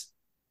favelas.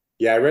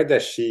 Yeah, I read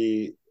that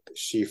she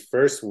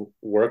first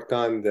worked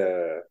on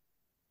the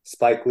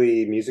Spike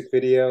Lee music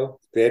video,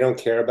 They Don't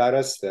Care About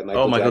Us, that Oh,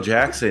 Michael Michael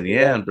Jackson. Jackson.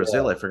 Yeah, in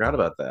Brazil. I forgot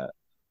about that.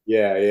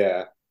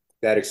 Yeah.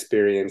 That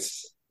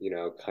experience,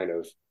 kind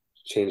of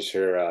changed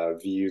her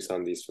views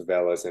on these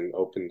favelas and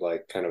opened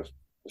like kind of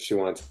she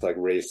wanted to like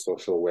raise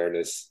social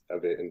awareness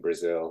of it in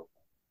Brazil.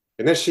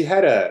 And then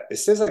it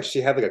says like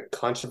she had like a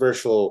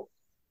controversial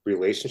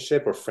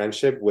relationship or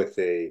friendship with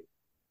a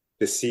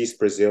deceased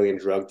Brazilian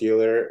drug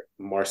dealer,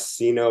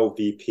 Marcino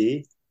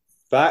VP.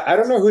 But I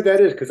don't know who that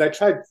is because I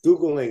tried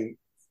Googling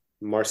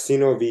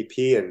Marcino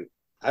VP and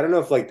I don't know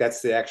if like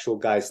that's the actual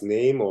guy's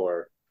name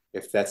or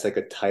if that's like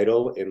a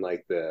title in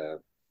like I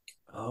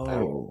don't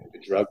know, the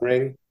drug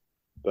ring.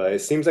 But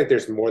it seems like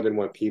there's more than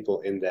one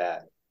people in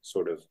that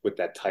sort of with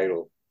that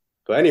title.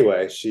 But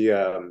anyway,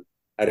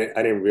 I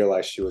didn't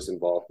realize she was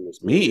involved in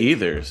this Me movie.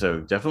 either. So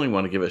definitely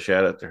want to give a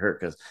shout out to her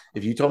because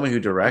if you told me who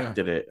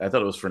directed it, I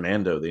thought it was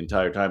Fernando the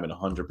entire time and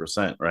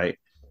 100%, right?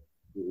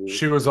 Mhm.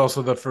 She was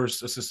also the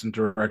first assistant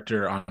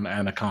director on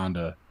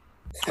Anaconda.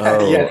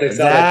 Oh, Yes, I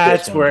saw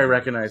that's that. where I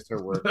recognized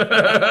her work.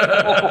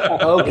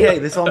 Okay,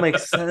 this all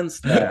makes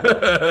sense now.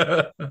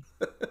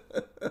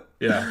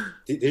 Yeah.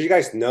 Did you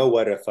guys know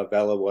what a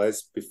favela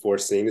was before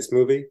seeing this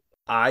movie?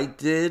 I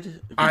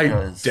did.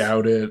 I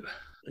doubt it.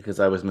 Because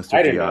I was Mr.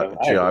 I didn't know.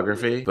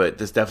 Geography, but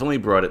this definitely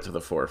brought it to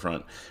the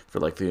forefront for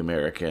like the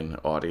American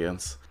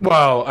audience.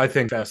 Well, I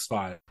think that's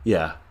fine.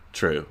 Yeah,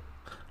 true.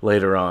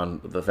 Later on,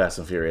 the Fast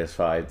and Furious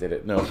 5 did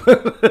it. No.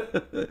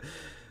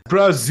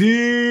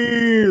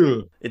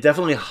 Brazil! It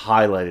definitely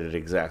highlighted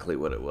exactly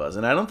what it was.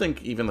 And I don't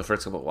think even the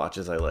first couple of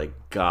watches I like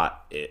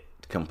got it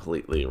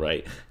completely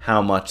right.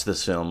 How much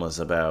this film was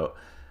about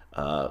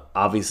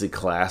obviously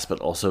class, but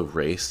also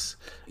race.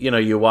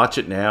 You watch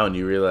it now and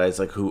you realize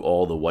like who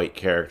all the white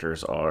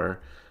characters are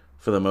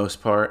for the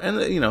most part.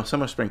 And,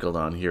 some are sprinkled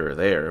on here or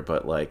there,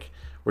 but like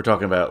we're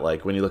talking about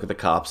like when you look at the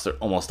cops, they're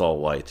almost all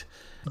white.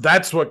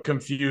 That's what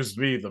confused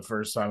me the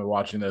first time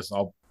watching this.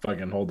 I'll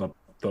fucking hold up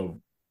the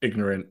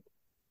ignorant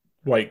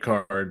white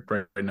card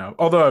right now.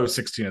 Although I was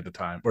 16 at the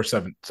time, or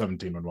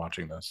 17 when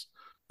watching this.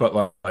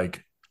 But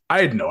like,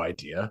 I had no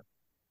idea.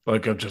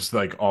 Like, of just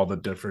like all the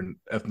different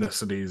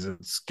ethnicities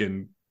and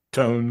skin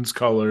tones,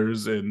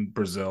 colors in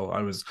Brazil.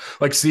 I was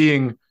like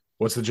seeing,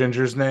 what's the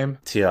ginger's name?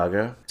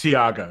 Tiago,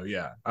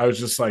 yeah. I was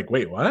just like,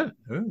 wait, what?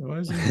 Why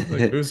is he?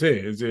 Like, who's he?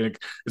 Is he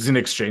an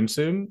exchange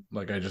student?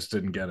 Like, I just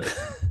didn't get it.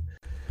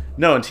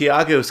 No, and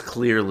Tiago's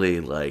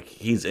clearly like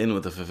he's in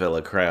with the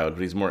favela crowd,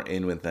 but he's more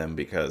in with them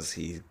because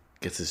he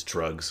gets his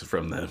drugs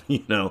from them,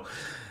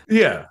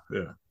 Yeah.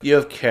 You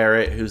have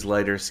Carrot, who's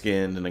lighter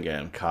skinned, and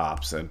again,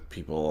 cops and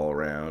people all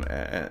around,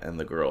 and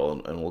the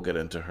girl, and we'll get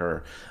into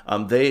her.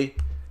 They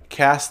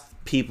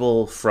cast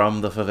people from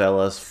the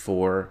favelas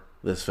for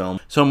this film.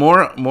 So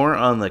more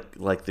on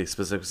the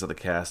specifics of the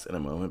cast in a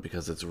moment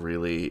because it's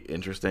really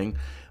interesting.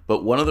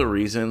 But one of the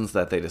reasons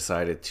that they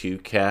decided to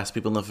cast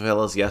people in the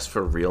favelas, yes,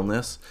 for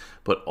realness,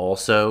 but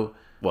also,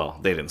 well,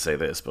 they didn't say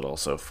this, but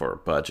also for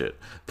budget.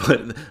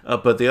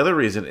 But the other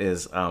reason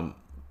is,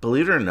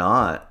 believe it or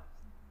not,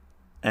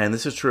 and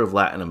this is true of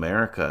Latin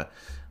America,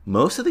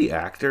 most of the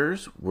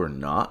actors were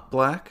not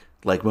black.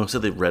 Like most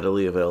of the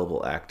readily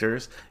available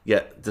actors.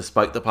 Yet,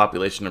 despite the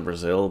population of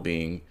Brazil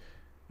being,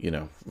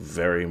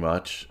 very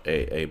much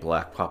a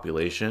black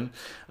population.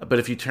 But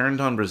if you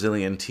turned on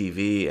Brazilian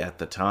TV at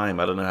the time,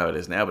 I don't know how it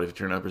is now, but if you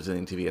turned on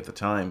Brazilian TV at the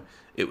time,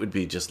 it would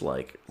be just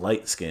like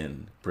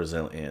light-skinned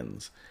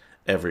Brazilians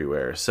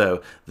everywhere.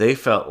 So they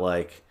felt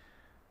like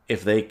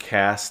if they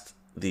cast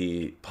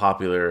the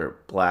popular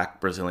black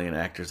Brazilian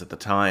actors at the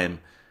time,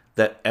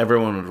 that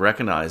everyone would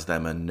recognize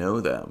them and know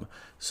them.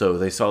 So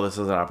they saw this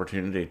as an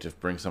opportunity to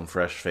bring some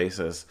fresh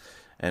faces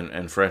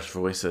and fresh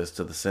voices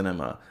to the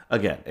cinema.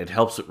 Again, it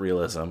helps with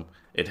realism.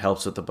 It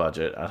helps with the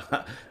budget.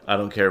 I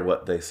don't care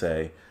what they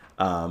say.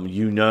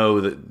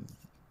 That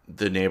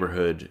the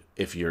neighborhood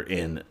if you're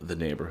in the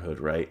neighborhood,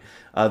 right?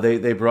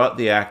 They brought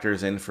the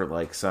actors in for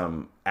like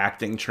some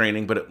acting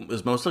training, but it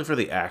was mostly for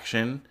the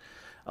action.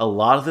 A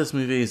lot of this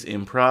movie is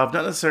improv,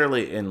 not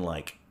necessarily in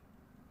like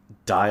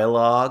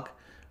dialogue,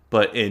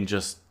 but in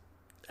just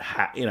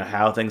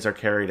how things are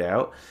carried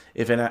out.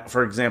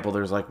 For example,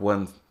 there's like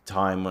one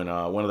time when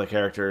one of the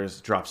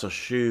characters drops a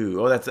shoe.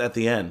 Oh, that's at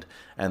the end,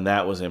 and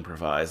that was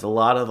improvised. A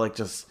lot of like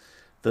just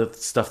the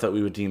stuff that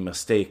we would deem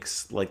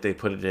mistakes, like they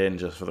put it in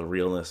just for the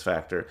realness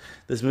factor.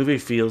 This movie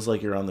feels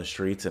like you're on the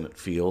streets, and it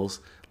feels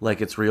like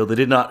it's real. They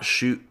did not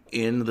shoot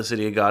in the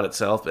city of God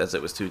itself, as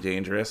it was too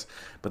dangerous,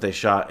 but they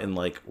shot in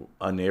like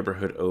a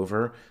neighborhood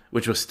over,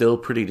 which was still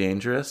pretty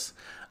dangerous.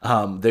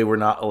 They were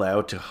not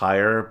allowed to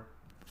hire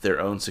their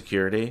own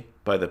security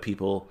by the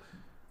people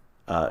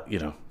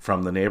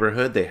from the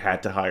neighborhood. They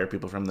had to hire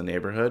people from the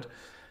neighborhood.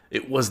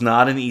 It was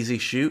not an easy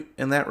shoot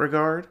in that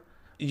regard.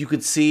 You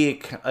could see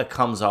it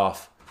comes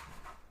off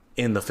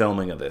in the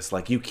filming of this.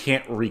 Like, you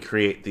can't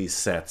recreate these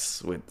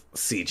sets with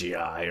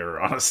CGI or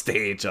on a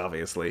stage,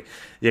 obviously.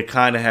 You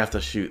kind of have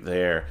to shoot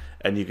there,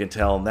 and you can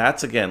tell. And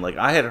that's, again, like,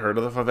 I had heard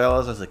of the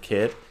favelas as a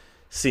kid.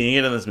 Seeing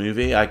it in this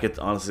movie,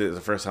 honestly, it was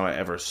the first time I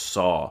ever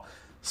saw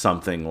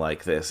something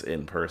like this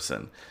in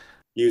person.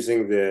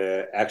 using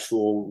the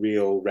actual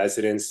real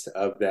residents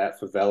of that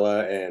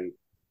favela and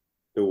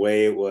the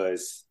way it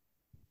was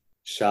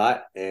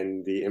shot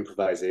and the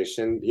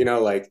improvisation.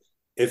 Like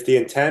if the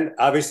intent,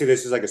 obviously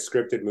this is like a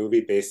scripted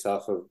movie based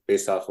off of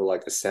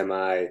like a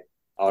semi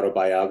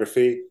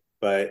autobiography,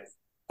 but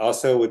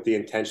also with the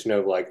intention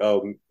of like,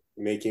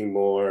 making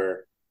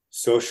more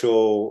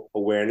social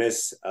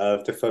awareness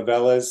of the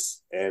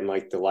favelas and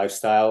like the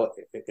lifestyle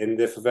in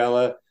the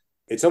favela.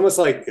 It's almost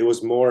like it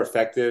was more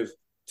effective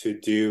to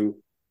do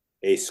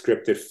a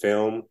scripted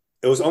film.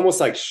 It was almost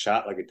like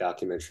shot like a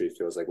documentary, it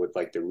feels like, with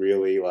like the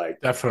really like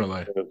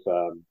Definitely. sort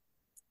of,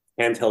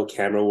 handheld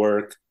camera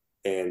work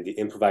and the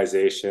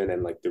improvisation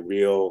and like the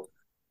real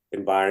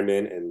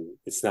environment, and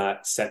it's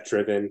not set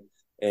driven.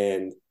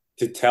 And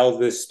to tell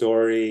this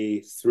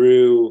story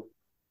through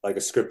like a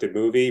scripted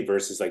movie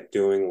versus like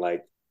doing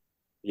like,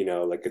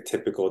 like a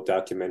typical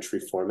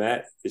documentary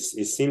format,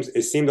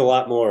 it seemed a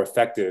lot more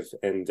effective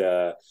and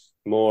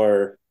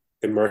more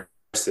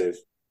immersive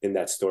in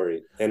that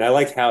story. And I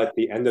like how at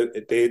the end of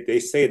it, they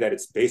say that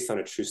it's based on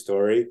a true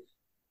story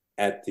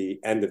at the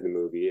end of the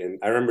movie. And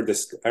I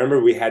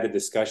remember we had a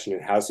discussion in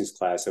Housley's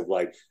class of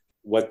like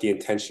what the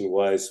intention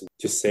was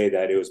to say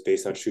that it was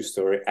based on true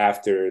story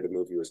after the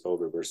movie was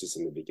over versus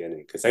in the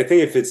beginning. Because I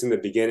think if it's in the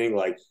beginning,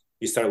 like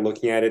you start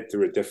looking at it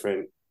through a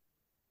different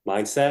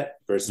mindset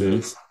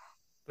versus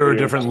through a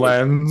different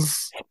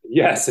lens.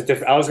 Yes,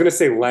 I was gonna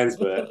say lens,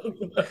 but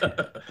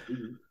I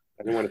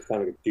didn't want to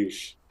sound like a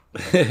douche.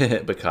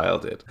 But Kyle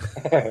did.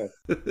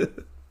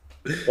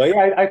 Well,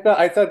 yeah,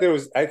 I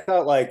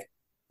thought like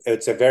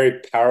it's a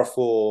very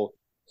powerful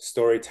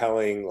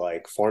storytelling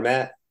like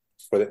format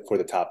for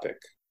the topic.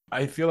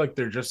 I feel like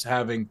they're just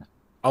having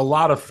a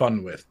lot of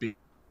fun with,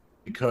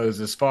 because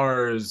as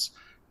far as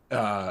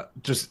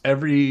just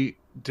every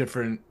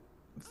different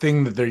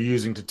thing that they're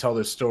using to tell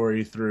this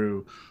story,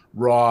 through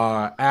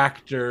raw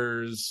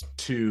actors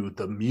to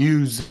the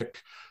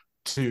music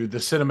to the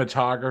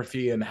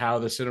cinematography, and how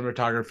the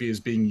cinematography is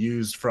being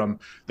used from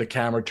the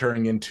camera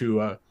turning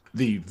into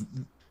the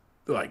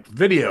like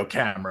video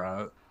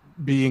camera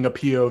being a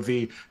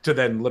POV to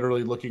then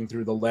literally looking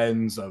through the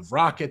lens of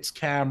Rocket's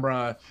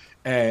camera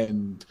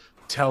and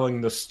telling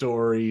the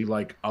story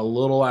like a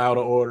little out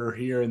of order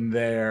here and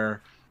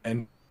there,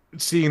 and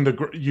seeing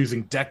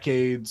using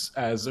decades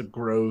as a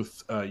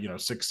growth,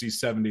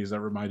 60s, 70s. That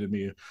reminded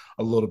me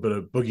a little bit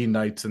of Boogie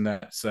Nights in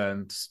that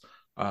sense.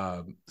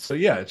 So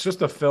yeah, it's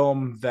just a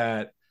film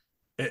that,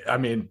 I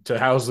mean, to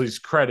Housley's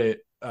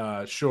credit,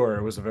 sure,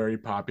 it was a very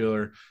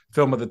popular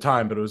film at the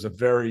time, but it was a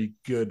very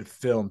good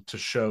film to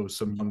show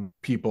some young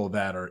people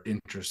that are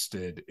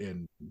interested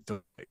in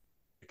filmmaking.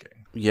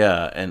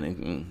 Yeah,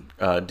 and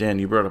Dan,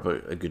 you brought up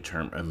a good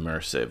term,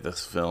 immersive.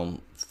 This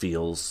film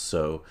feels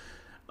so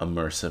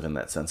immersive in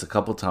that sense. A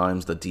couple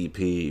times the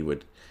DP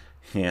would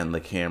hand the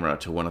camera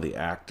to one of the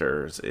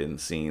actors in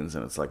scenes,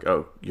 and it's like,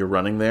 oh, you're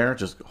running there?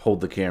 Just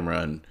hold the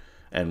camera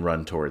and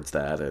run towards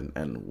that,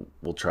 and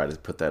we'll try to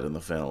put that in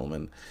the film.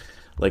 And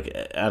like,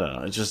 I don't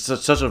know, it's just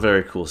such a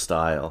very cool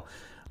style.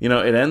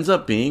 It ends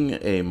up being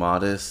a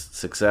modest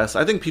success.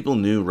 I think people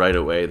knew right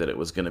away that it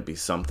was going to be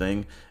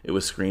something. It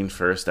was screened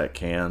first at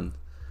Cannes.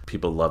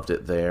 People loved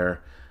it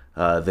there.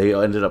 They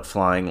ended up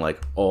flying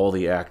like all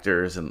the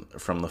actors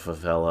from the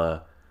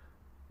favela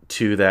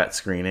to that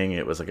screening.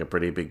 It was like a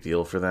pretty big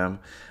deal for them.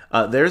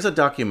 There's a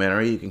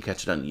documentary, you can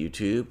catch it on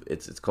YouTube.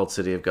 It's called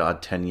City of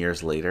God 10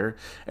 Years Later.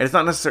 And it's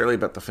not necessarily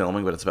about the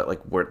filming, but it's about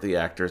like what the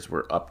actors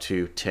were up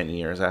to 10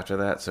 years after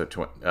that, so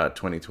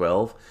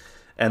 2012.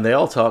 And they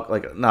all talk,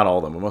 like, not all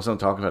of them, but most of them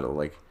talk about it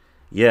like,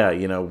 yeah,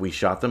 we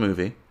shot the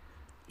movie.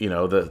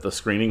 The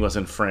screening was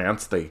in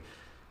France. They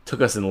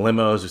took us in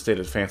limos, we stayed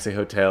at fancy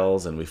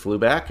hotels, and we flew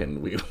back,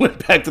 and we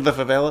went back to the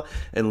favela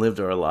and lived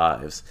our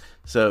lives.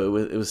 So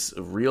it was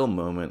a real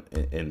moment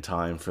in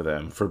time for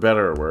them, for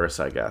better or worse,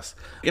 I guess.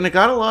 And it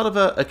got a lot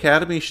of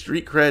Academy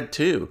street cred,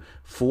 too.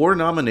 4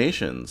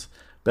 nominations: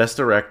 Best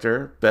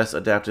Director, Best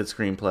Adapted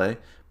Screenplay,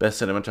 Best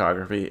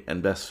Cinematography,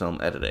 and Best Film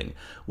Editing.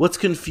 What's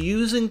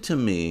confusing to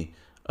me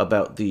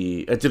about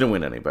it didn't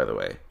win any, by the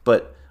way,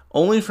 but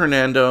only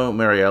Fernando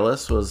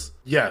Meirelles was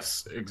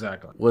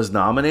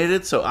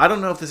nominated. So I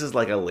don't know if this is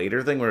like a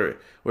later thing where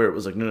it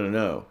was like,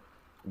 no,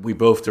 we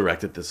both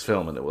directed this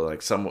film, and it was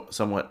like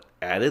somewhat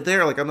added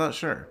there. Like, I'm not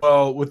sure.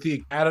 Well, with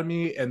the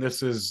Academy, and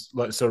this is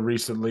so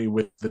recently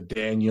with the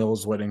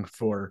Daniels winning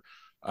for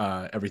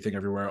Everything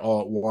Everywhere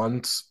All at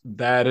Once,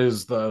 that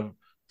is the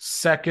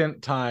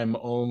second time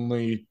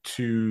only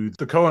to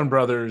the Coen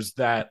brothers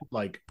that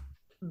like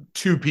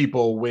 2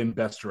 people win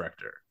Best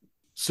Director.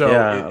 So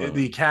yeah.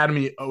 The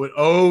Academy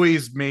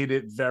always made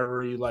it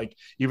very like,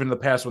 even in the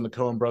past when the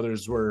Coen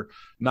brothers were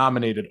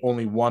nominated,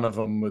 only one of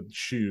them would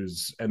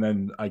choose. And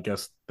then I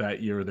guess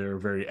that year they were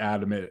very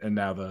adamant, and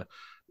now the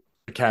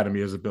Academy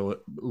is a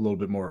little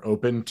bit more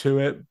open to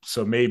it.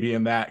 So maybe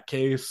in that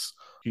case,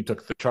 he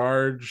took the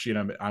charge. I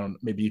don't.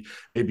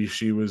 Maybe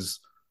she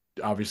was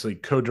obviously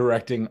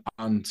co-directing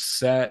on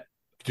set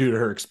due to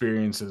her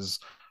experiences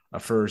a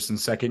first and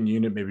second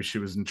unit. Maybe she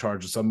was in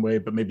charge of some way,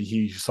 but maybe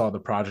he saw the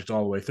project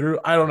all the way through.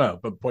 I don't know.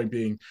 But point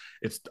being,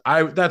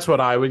 that's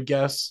what I would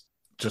guess,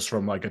 just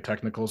from like a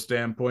technical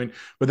standpoint.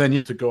 But then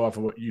you to go off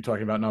of what you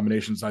talking about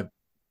nominations, I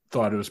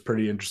thought it was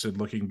pretty interesting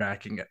looking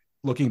back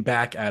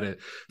at it,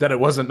 that it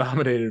wasn't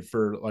nominated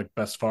for like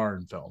best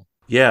foreign film.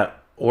 Yeah,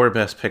 or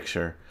best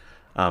picture,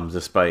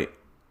 despite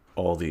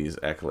all these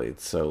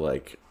accolades. So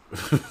like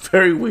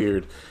very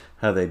weird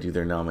how they do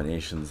their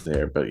nominations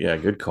there. But yeah,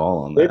 good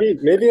call on that.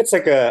 Maybe it's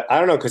like I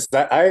don't know, because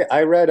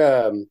I read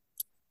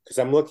because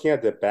I'm looking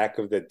at the back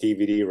of the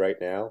DVD right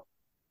now.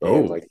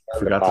 Oh, like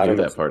forgot to do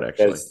that part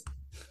actually.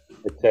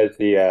 It says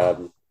the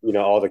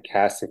all the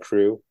cast and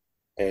crew,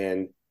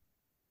 and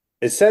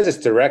it says it's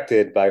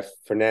directed by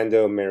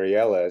Fernando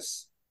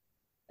Meirelles,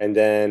 and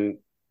then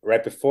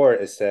right before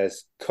it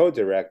says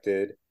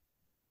co-directed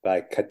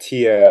by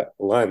Kátia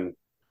Lund.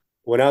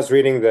 When I was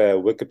reading the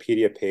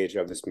Wikipedia page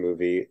of this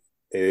movie,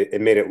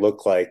 it made it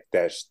look like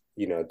that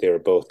they were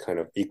both kind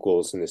of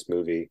equals in this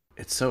movie.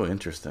 It's so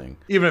interesting.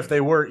 Even if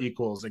they were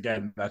equals,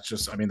 again, that's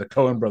just, I mean, the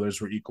Coen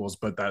brothers were equals,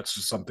 but that's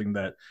just something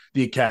that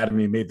the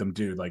Academy made them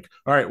do. Like,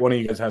 all right, one of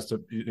you guys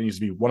it needs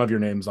to be one of your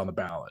names on the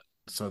ballot.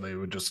 So they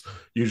would just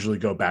usually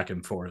go back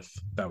and forth.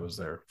 That was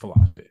their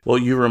philosophy. Well,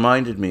 you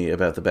reminded me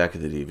about the back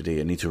of the DVD.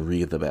 I need to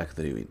read the back of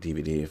the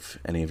DVD if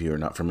any of you are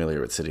not familiar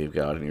with City of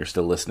God and you're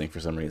still listening for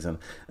some reason.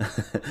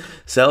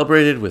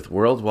 Celebrated with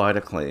worldwide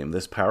acclaim,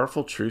 this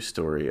powerful true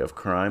story of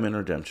crime and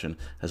redemption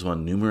has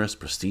won numerous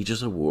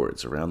prestigious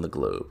awards around the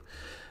globe.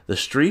 The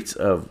streets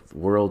of the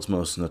world's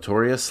most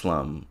notorious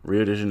slum,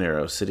 Rio de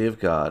Janeiro, City of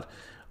God,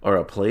 are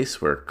a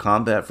place where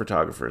combat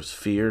photographers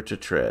fear to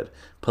tread,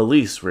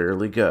 police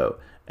rarely go,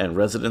 and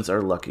residents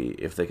are lucky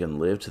if they can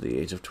live to the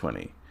age of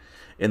 20.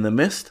 In the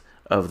midst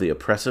of the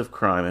oppressive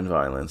crime and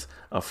violence,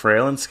 a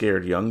frail and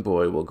scared young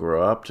boy will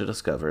grow up to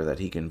discover that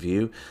he can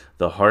view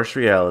the harsh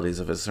realities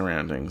of his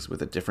surroundings with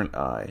a different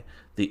eye,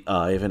 the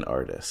eye of an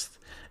artist.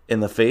 In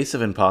the face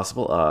of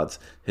impossible odds,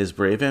 his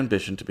brave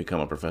ambition to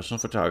become a professional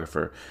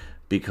photographer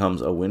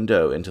becomes a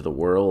window into the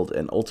world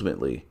and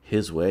ultimately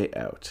his way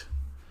out.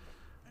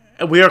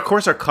 And we, of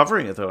course, are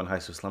covering it, though, in High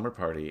School Slumber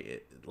Party.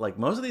 Like,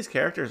 most of these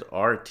characters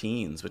are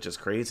teens, which is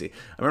crazy.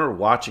 I remember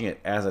watching it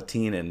as a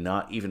teen and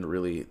not even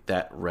really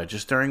that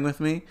registering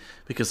with me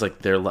because,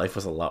 like, their life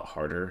was a lot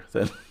harder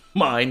than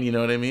mine, you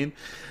know what I mean?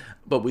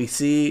 But we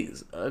see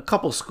a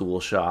couple school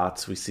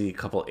shots. We see a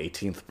couple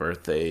 18th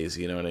birthdays,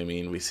 you know what I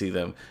mean? We see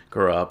them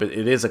grow up.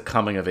 It is a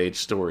coming-of-age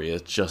story.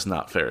 It's just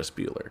not Ferris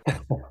Bueller.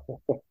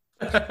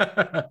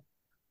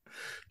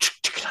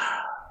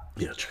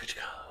 Yeah,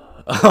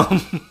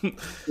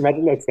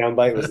 imagine that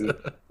soundbite was in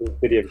the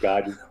City of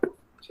God.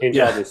 Change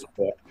all this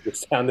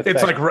sound effect.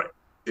 It's like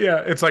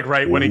it's like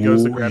right when he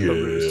goes to grab the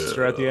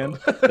rooster at the end,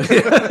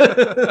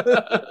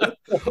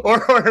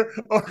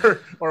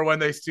 or when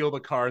they steal the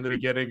car in the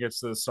beginning.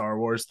 It's the Star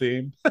Wars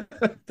theme.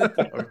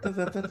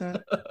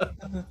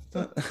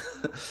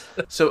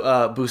 So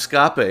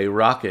Buscape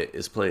Rocket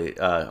is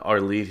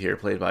our lead here,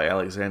 played by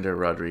Alexander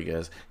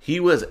Rodriguez.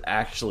 He was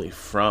actually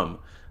from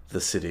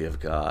the City of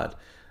God.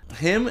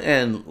 Him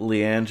and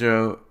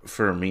Leandro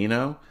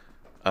Firmino,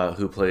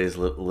 who plays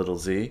Little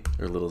Z,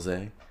 or Little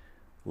Zay,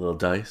 Little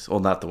Dice.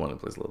 Well, not the one who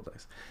plays Little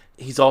Dice.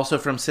 He's also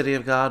from City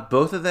of God.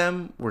 Both of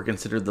them were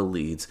considered the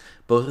leads.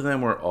 Both of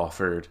them were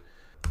offered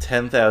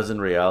 10,000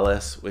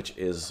 reales, which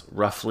is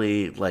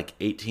roughly like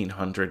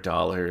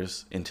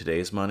 $1,800 in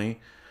today's money,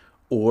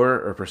 or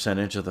a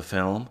percentage of the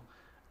film,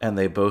 and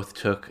they both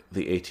took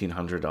the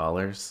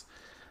 $1,800.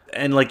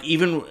 And like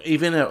even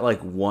at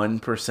like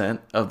 1%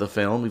 of the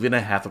film, even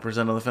a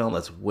 0.5% of the film,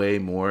 that's way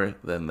more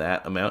than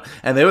that amount.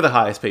 And they were the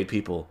highest paid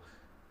people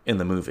in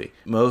the movie.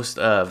 Most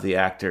of the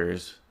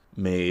actors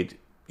made,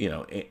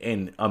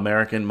 in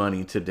American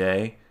money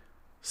today,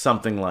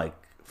 something like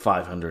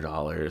 $500,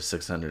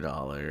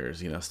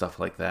 $600, stuff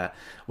like that.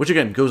 Which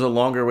again goes a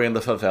longer way in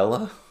the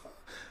favela,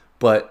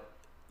 but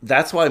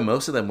that's why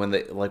most of them, when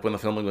the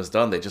filming was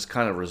done, they just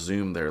kind of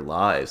resumed their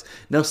lives.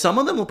 Now, some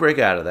of them will break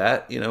out of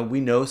that. We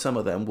know some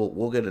of them.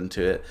 We'll get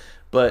into it.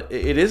 But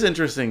it is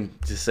interesting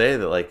to say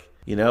that,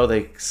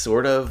 they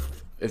sort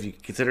of, if you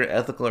consider it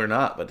ethical or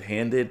not, but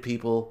handed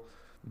people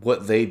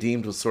what they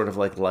deemed was sort of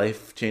like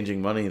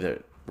life-changing money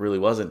that really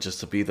wasn't, just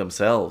to be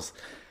themselves.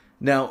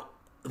 Now,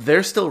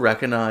 they're still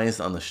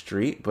recognized on the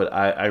street, but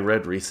I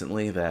read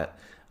recently that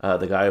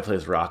the guy who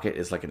plays Rocket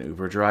is like an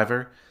Uber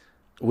driver.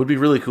 Would be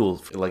really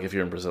cool, if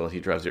you're in Brazil, he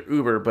drives your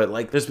Uber.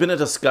 But, there's been a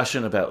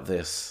discussion about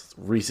this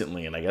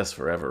recently, and I guess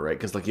forever, right?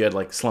 Because, you had,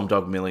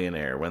 Slumdog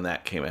Millionaire when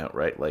that came out,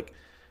 right?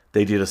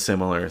 They did a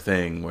similar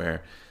thing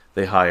where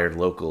they hired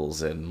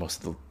locals, and most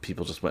of the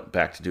people just went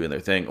back to doing their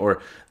thing.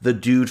 Or the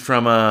dude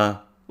from, I'm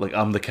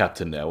the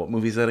Captain Now. What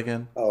movie is that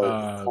again? Oh,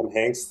 Tom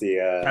Hanks,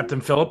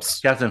 Captain Phillips?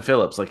 Captain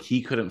Phillips.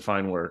 He couldn't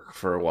find work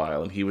for a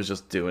while, and he was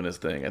just doing his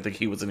thing. I think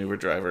he was an Uber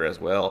driver as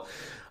well.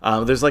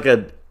 There's,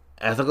 a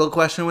ethical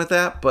question with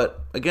that,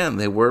 but again,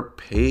 they were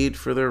paid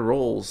for their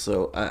roles,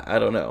 so I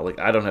don't know.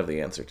 I don't have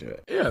the answer to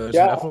it. Yeah,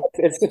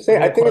 it's the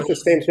same. I think it's the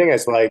same thing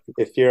as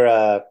if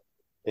you're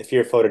if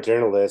you're a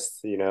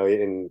photojournalist,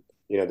 and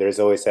there's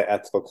always that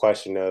ethical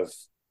question of,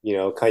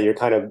 you're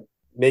kind of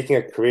making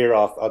a career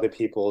off other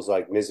people's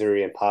like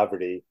misery and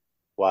poverty,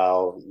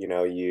 while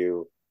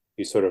you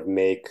sort of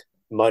make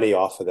money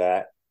off of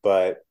that.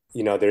 But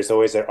there's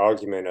always that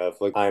argument of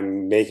like,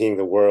 I'm making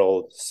the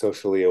world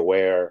socially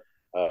aware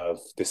of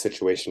the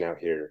situation out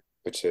here,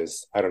 which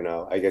is, I don't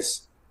know, I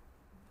guess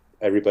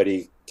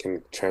everybody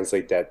can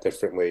translate that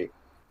differently.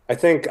 I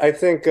think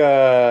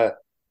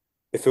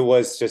if it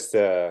was just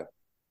a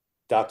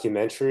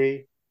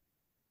documentary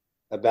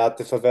about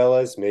the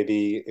favelas,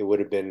 maybe it would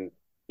have been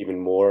even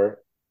more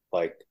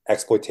like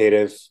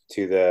exploitative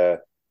to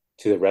the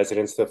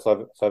residents of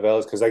the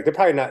favelas, because like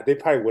they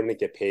probably wouldn't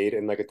get paid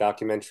in like a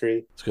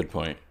documentary. That's a good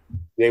point.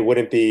 They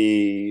wouldn't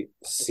be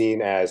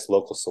seen as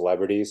local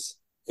celebrities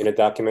in a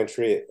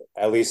documentary.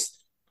 At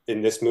least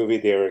in this movie,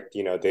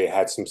 they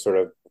had some sort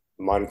of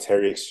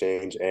monetary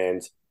exchange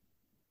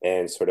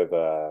and sort of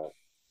a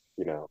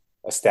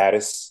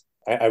status.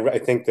 I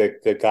think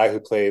the guy who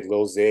played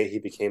Lil Zay, he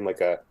became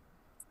like a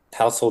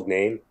household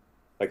name,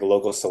 like a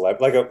local celeb.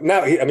 Like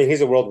I mean,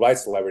 he's a worldwide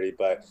celebrity,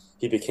 but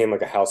he became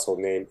like a household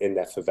name in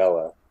that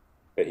favela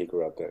that he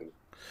grew up in.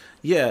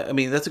 Yeah, I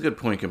mean, that's a good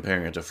point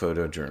comparing it to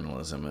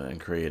photojournalism and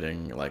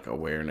creating like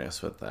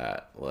awareness with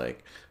that.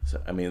 Like,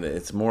 so, I mean,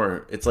 it's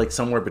like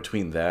somewhere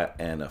between that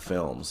and a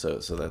film. So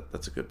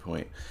that's a good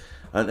point.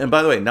 And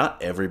by the way,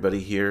 not everybody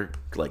here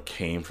like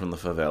came from the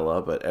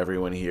favela, but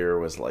everyone here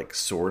was like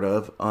sort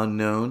of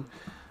unknown.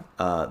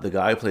 The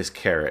guy who plays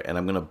Carrot, and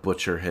I'm gonna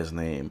butcher his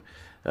name,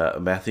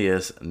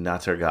 Matthias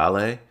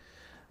Nattergale.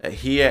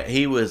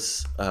 He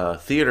was a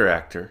theater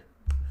actor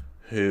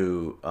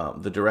who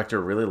the director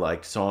really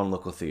liked, saw in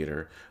local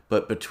theater.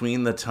 But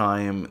between the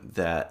time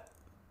that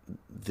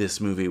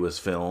this movie was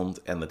filmed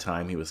and the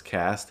time he was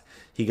cast,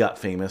 he got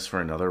famous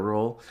for another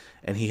role,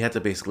 and he had to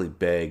basically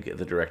beg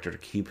the director to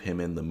keep him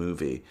in the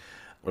movie,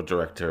 or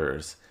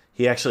directors.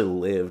 He actually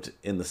lived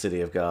in the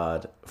City of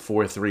God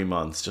for 3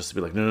 months just to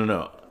be like,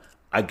 no,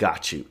 I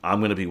got you. I'm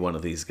going to be one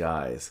of these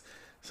guys.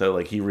 So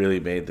like he really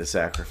made the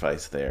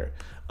sacrifice there.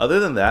 Other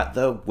than that,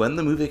 though, when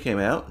the movie came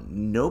out,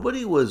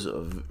 nobody was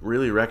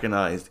really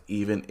recognized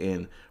even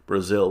in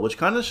Brazil, which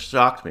kind of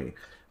shocked me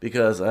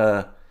because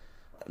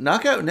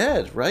Knockout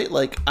Ned, right?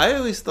 Like I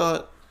always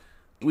thought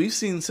we've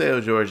seen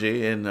Seu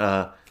Jorge in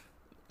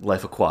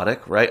Life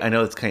Aquatic, right? I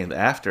know it's kind of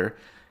after.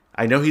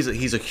 I know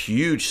he's a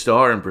huge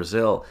star in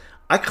Brazil.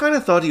 I kind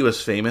of thought he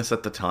was famous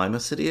at the time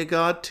of City of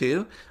God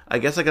too. I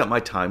guess I got my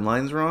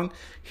timelines wrong.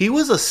 He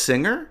was a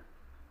singer,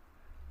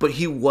 but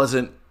he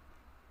wasn't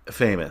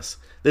famous.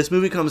 This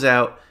movie comes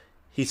out,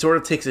 he sort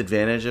of takes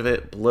advantage of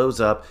it, blows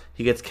up.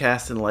 He gets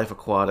cast in Life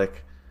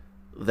Aquatic,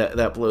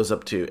 that blows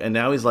up too, and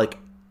now he's like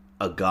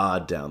a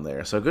god down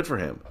there. So good for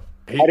him.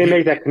 I didn't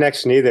make that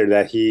connection either.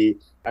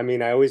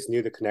 I always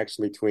knew the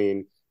connection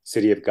between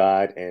City of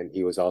God and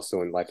he was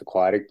also in Life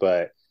Aquatic,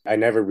 but I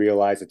never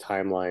realized the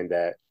timeline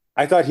that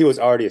I thought he was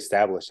already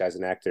established as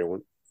an actor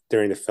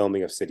during the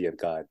filming of City of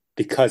God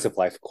because of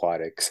Life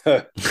Aquatic.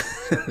 So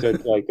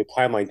like the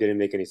timeline didn't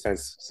make any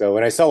sense. So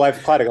when I saw Life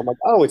Aquatic, I'm like,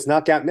 oh, it's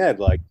Knockout Ned.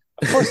 Like,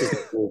 of course it's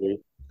this movie.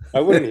 Why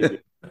wouldn't he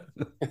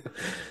be?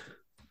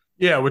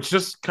 Yeah, which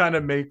just kind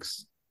of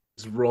makes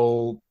his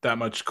role that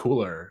much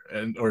cooler,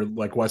 or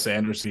like Wes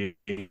Anderson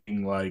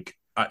being like,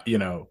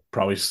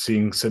 probably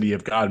seeing City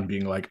of God and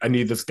being like, I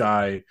need this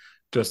guy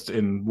just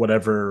in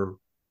whatever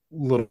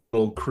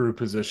little crew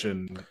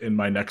position in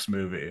my next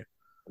movie.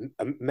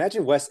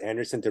 Imagine Wes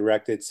Anderson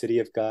directed City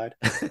of God.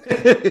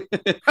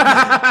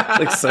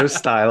 Like so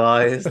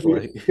stylized.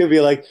 Like he'll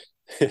be like,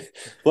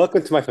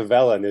 welcome to my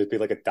favela, and there'd be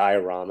like a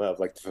diorama of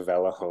like the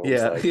favela homes.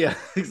 Yeah, like, yeah,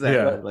 exactly.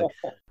 Yeah. Like,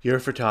 you're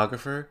a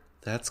photographer?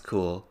 That's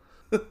cool.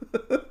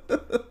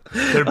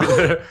 There'd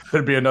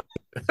be another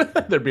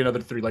there'd be another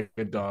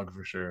three-legged dog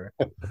for sure.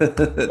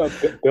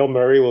 Bill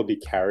Murray will be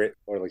Carrot,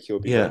 or like he'll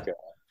be like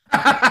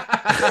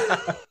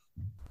a...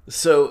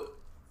 So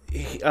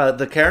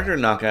the character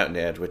Knockout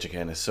Ned, which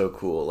again is so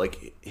cool,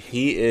 like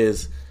he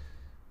is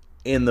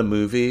in the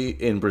movie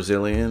in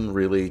Brazilian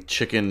really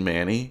Chicken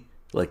Manny,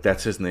 like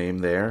that's his name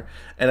there.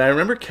 And I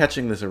remember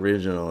catching this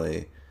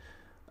originally.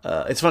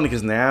 It's funny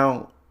because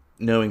now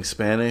knowing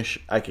Spanish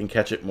I can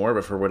catch it more,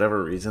 but for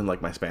whatever reason,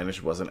 like my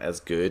Spanish wasn't as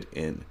good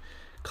in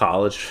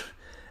college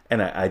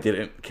and I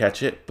didn't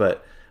catch it.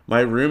 But my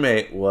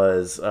roommate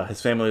was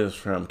his family was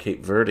from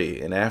Cape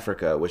Verde in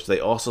Africa, which they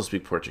also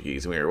speak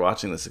Portuguese, and we were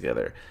watching this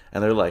together,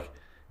 and they're like,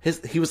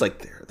 he was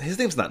like, his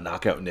name's not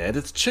Knockout Ned,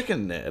 it's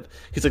Chicken Ned.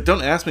 He's like,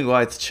 don't ask me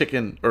why it's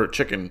Chicken or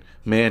Chicken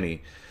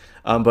Manny.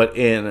 But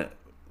in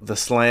the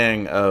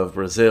slang of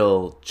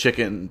Brazil,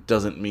 chicken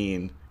doesn't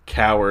mean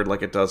coward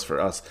like it does for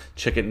us.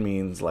 Chicken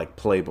means like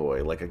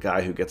playboy, like a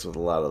guy who gets with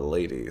a lot of the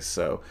ladies.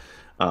 So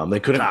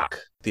they couldn't,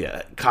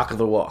 cock of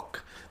the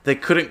walk. They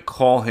couldn't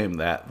call him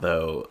that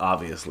though,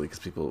 obviously, because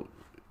people,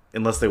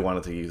 unless they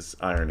wanted to use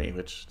irony,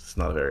 which is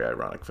not a very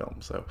ironic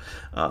film. So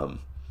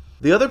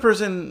the other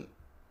person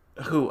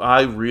who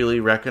I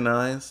really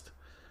recognized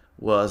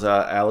was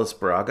Alice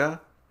Braga,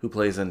 who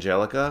plays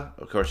Angelica.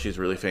 Of course, she's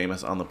really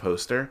famous on the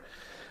poster.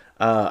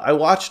 I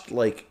watched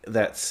like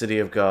that City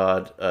of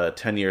God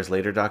 10 years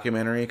later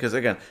documentary because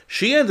again,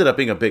 she ended up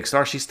being a big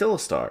star. She's still a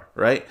star,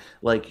 right?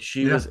 Like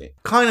she Yeah. was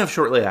kind of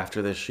shortly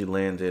after this she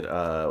landed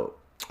I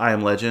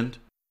Am Legend.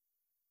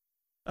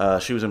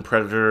 She was in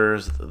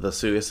Predators, The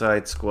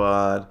Suicide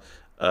Squad.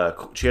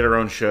 She had her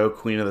own show,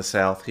 Queen of the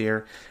South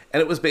here.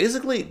 And it was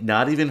basically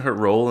not even her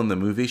role in the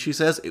movie, she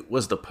says. It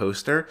was the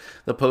poster.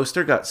 The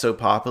poster got so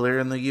popular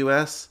in the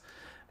US.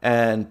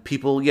 And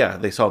people, yeah,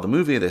 they saw the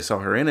movie, they saw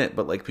her in it,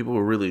 but like people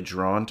were really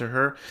drawn to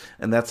her.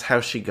 And that's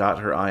how she got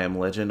her I Am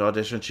Legend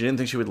audition. She didn't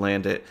think she would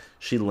land it.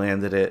 She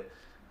landed it.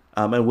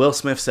 And Will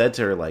Smith said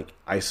to her, like,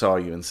 I saw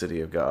you in City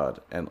of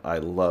God, and I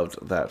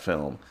loved that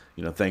film.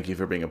 You know, thank you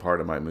for being a part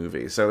of my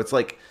movie. So it's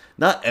like,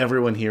 not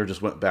everyone here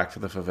just went back to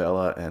the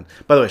favela. And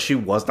by the way, she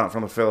was not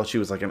from the favela. She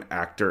was like an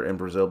actor in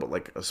Brazil, but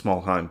like a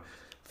small time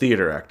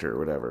theater actor or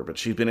whatever. But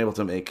she's been able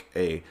to make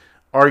a,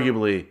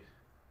 arguably,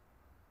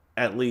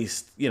 at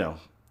least, you know,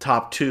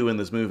 top 2 in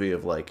this movie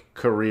of like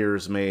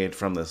careers made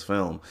from this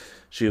film.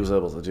 She was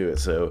able to do it.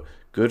 So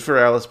good for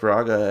Alice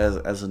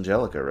Braga as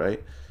Angelica,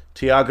 right?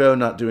 Tiago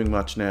not doing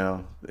much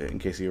now, in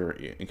case you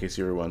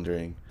were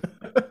wondering.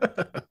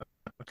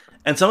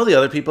 And some of the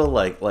other people,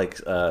 like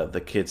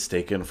the kids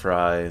Steak and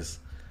Fries,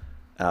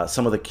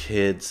 some of the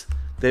kids,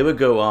 they would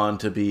go on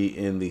to be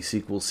in the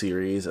sequel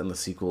series and the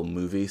sequel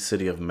movie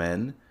City of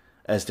Men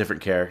as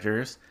different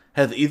characters.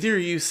 Have either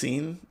of you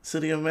seen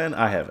City of Men?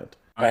 I haven't.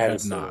 I haven't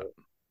have seen not. it.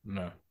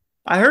 No.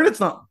 I heard it's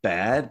not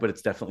bad, but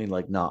it's definitely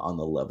like not on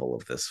the level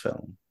of this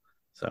film.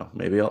 So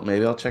maybe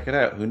I'll check it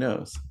out. Who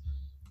knows?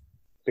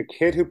 The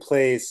kid who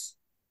plays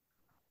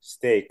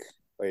Steak,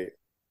 wait,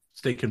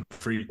 Steak and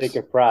frites. Steak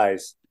and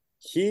Fries,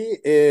 he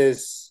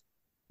was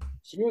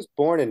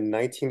born in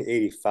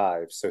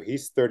 1985, so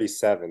he's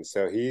 37,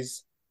 so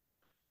he's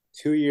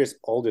 2 years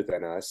older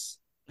than us.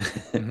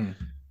 Mhm.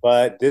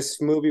 But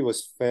this movie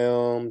was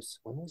filmed,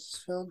 when was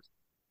this filmed?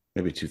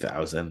 Maybe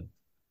 2000.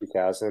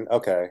 2000.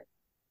 Okay.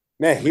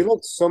 Man, he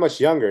looked so much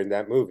younger in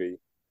that movie.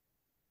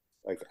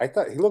 Like I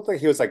thought he looked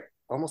like he was like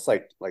almost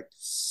like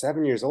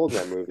 7 years old in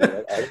that movie.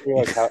 I didn't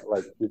realize how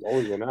like he's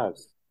older than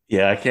us.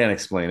 Yeah, I can't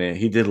explain it.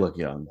 He did look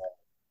young.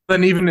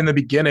 Then even in the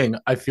beginning,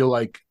 I feel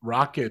like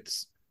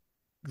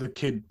the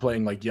kid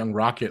playing like young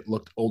Rocket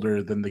looked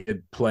older than the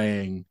kid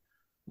playing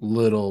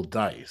Little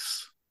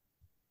Dice.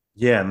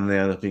 Yeah, and they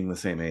end up being the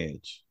same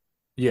age.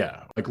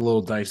 Yeah, like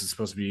Little Dice is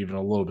supposed to be even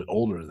a little bit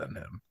older than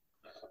him.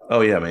 Oh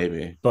yeah,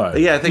 maybe. But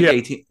Yeah, I think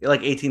yeah.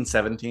 18,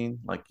 17,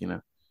 like, you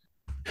know.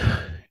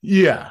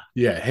 Yeah,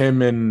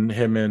 him and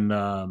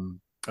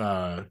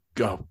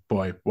oh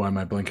boy, why am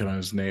I blanking on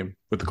his name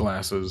with the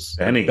glasses?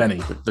 Benny.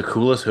 Benny. The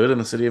coolest hood in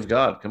the city of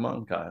God. Come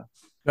on, Kyle.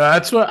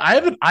 That's what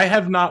I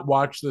have not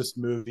watched this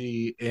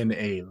movie in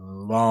a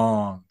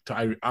long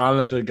time. I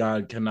honestly,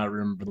 God, cannot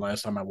remember the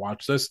last time I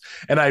watched this,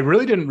 and I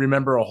really didn't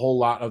remember a whole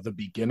lot of the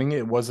beginning.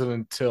 It wasn't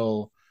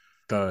until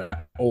the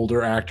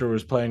older actor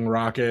was playing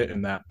Rocket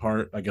in that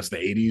part, I guess the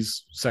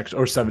 80s section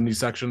or 70s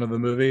section of the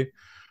movie.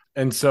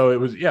 And so it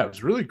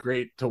was really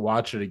great to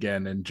watch it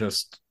again and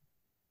just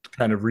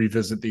kind of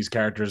revisit these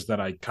characters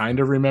that I kind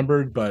of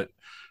remembered, but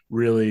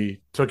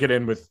really took it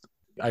in with.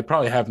 I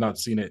probably have not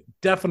seen it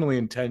definitely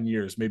in 10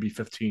 years, maybe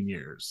 15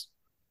 years.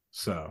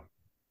 So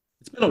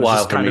It's been a was while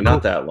just for me, kinda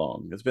not cool. that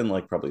long. It's been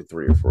like probably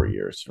 3 or 4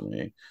 years for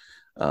me.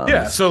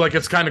 Yeah, so like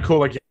it's kind of cool,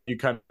 like you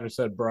kind of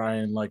said,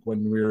 Brian, like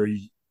when we were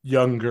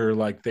younger,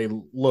 like they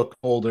look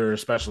older,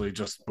 especially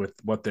just with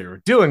what they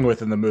were dealing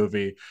with in the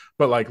movie.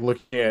 But like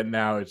looking at it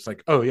now, it's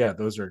like, oh yeah,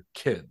 those are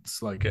kids.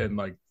 Like, and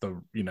like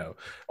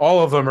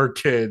all of them are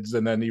kids,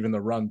 and then even the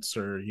runts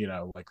are,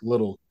 like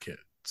little kids.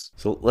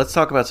 So let's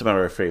talk about some of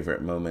our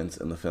favorite moments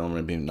in the film,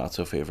 and maybe not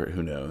so favorite,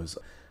 who knows.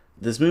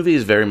 This movie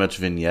is very much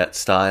vignette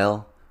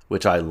style,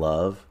 which I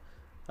love.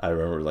 I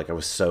remember like I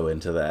was so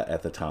into that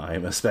at the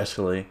time,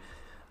 especially.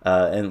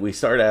 And we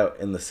start out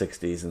in the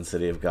 60s in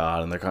City of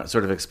God, and they're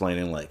sort of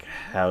explaining like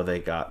how they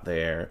got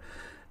there.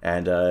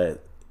 And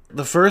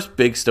the first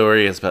big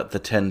story is about the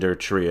Tender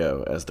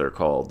Trio, as they're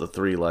called, the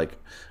 3 like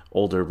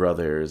older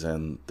brothers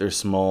and their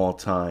small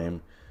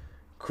time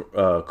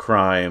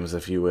crimes,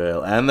 if you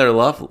will, and their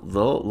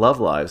love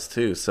lives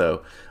too.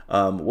 So,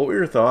 what were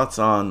your thoughts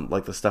on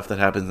like the stuff that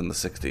happens in the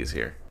 60s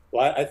here?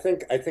 Well, I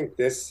think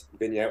this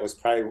vignette was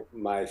probably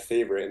my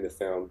favorite in the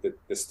film,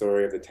 the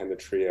story of the Tender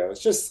Trio. It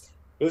was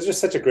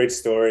just such a great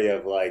story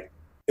of like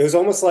it was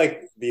almost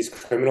like these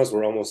criminals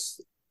were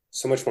almost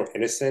so much more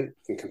innocent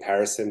in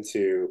comparison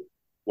to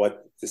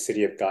what the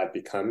city of God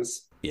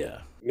becomes.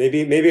 Yeah.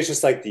 Maybe it's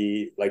just like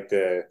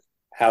the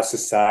how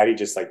society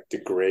just like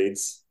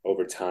degrades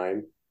over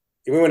time.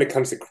 Even when it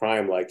comes to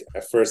crime, like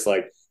at first,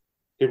 like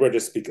people are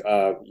just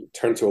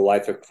turn to a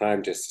life of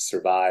crime just to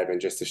survive and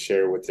just to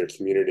share with their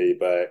community.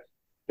 But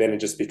then it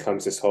just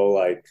becomes this whole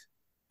like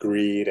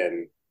greed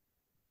and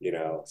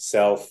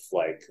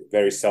like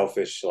very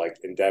selfish like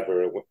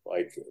endeavor,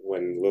 like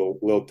when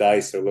Lil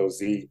Dice or Lil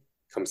Z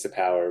comes to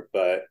power.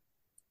 But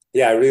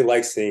yeah, I really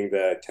like seeing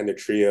the Tender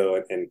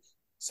Trio and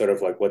sort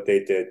of like what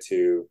they did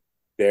to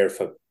their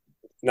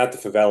not the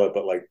favela,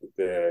 but like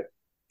the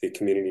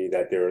community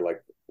that they were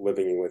like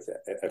living with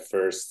at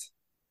first.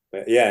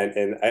 But yeah,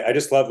 and I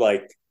just love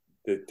like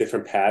the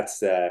different paths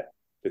that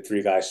the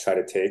three guys try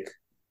to take.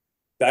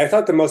 I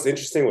thought the most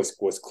interesting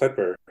was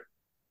Clipper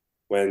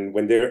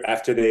when they're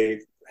after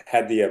they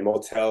had the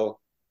motel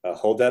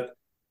holdup.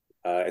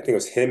 I think it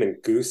was him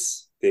and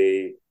Goose.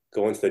 They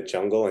go into the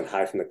jungle and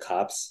hide from the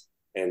cops,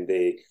 and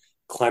they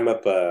climb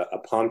up a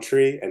palm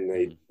tree,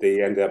 and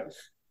they end up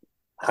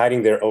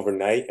hiding there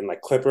overnight. And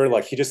like Clipper,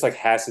 like he just like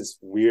has this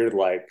weird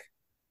like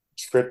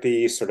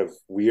trippy sort of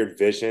weird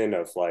vision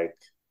of like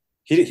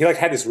he like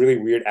had this really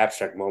weird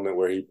abstract moment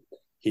where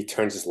he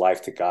turns his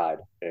life to God,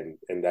 and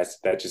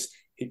that just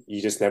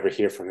you just never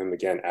hear from him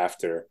again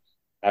after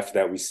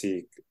that. We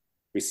see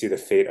the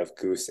fate of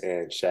Goose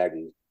and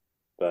Shaggy.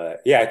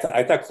 But yeah,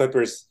 I thought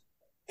Clippers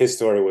his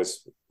story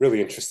was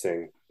really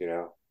interesting. You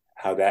know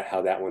how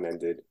that one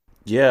ended.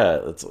 Yeah,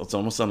 it's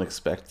almost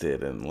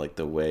unexpected, and like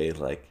the way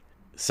like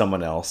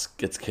someone else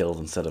gets killed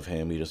instead of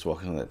him. You just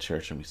walk into that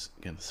church, and we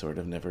again, sort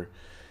of never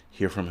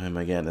hear from him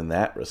again in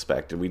that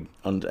respect, and we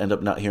end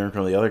up not hearing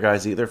from the other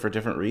guys either for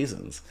different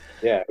reasons.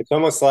 Yeah, it's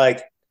almost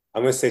like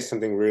I'm gonna say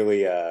something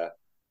really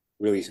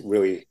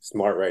really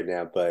smart right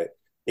now, but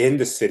in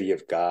the city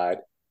of God,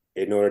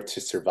 in order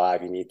to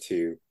survive, you need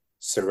to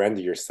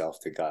surrender yourself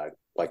to God,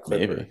 like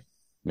Clipper.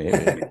 Maybe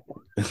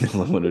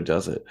the one who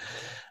does it.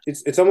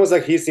 It's almost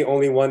like he's the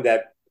only one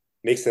that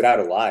makes it out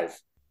alive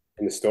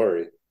in the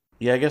story.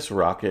 Yeah, I guess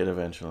Rocket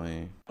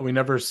eventually. We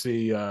never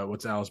see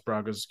what's Alice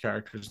Braga's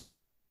character's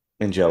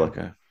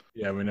Angelica.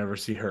 Yeah, we never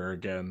see her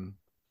again.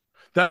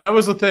 That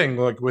was the thing,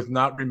 like with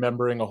not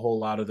remembering a whole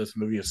lot of this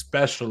movie,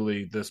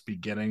 especially this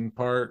beginning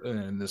part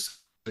and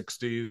this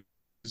 60s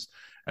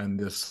and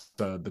this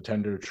the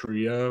Tender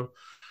Trio.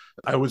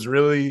 I was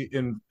really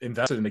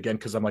invested in again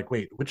because I'm like,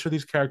 wait, which of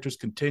these characters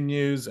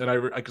continues?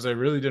 And because I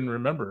really didn't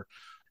remember,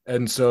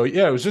 and so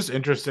yeah, it was just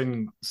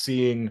interesting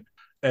seeing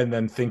and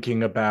then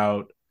thinking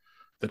about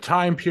the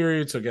time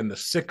period. So again, the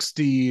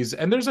 60s,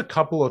 and there's a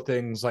couple of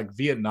things like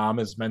Vietnam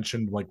is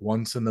mentioned like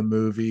once in the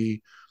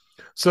movie.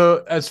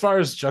 So as far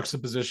as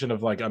juxtaposition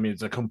of like, I mean,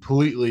 it's a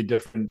completely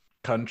different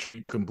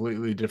country,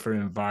 completely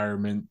different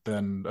environment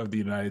than of the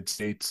United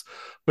States,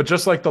 but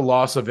just like the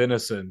loss of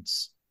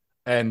innocence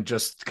and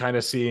just kind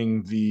of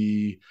seeing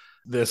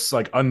this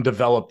like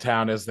undeveloped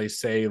town, as they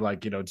say,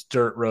 like, you know, it's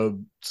dirt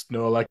roads,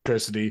 no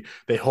electricity.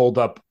 They hold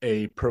up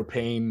a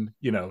propane,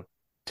 you know,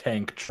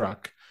 tank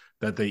truck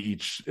that they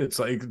each it's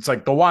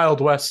like the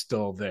Wild West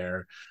still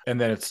there, and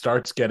then it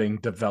starts getting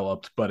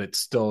developed, but it's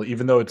still,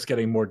 even though it's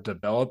getting more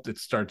developed, it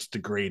starts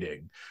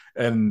degrading,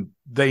 and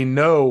they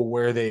know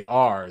where they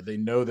are. They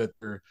know that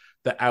they're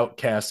the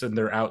outcasts and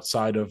they're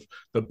outside of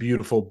the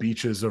beautiful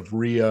beaches of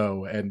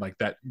Rio and like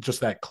that,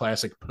 just that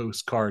classic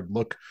postcard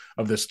look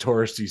of this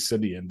touristy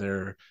city, and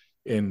they're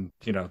in,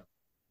 you know,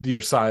 the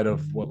side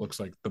of what looks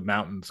like the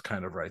mountains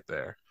kind of right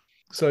there.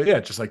 So yeah,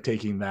 just like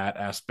taking that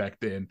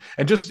aspect in,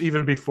 and just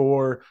even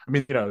before, I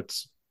mean, you know,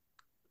 it's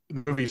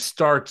the movie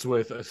starts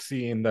with a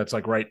scene that's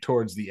like right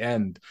towards the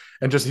end,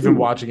 and just even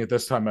watching it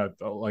this time, I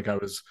felt like I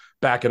was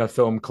back in a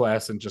film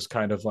class and just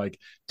kind of like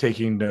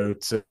taking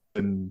notes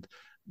and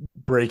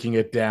breaking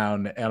it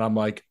down, and I'm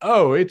like,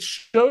 oh, it's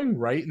showing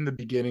right in the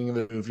beginning of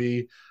the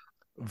movie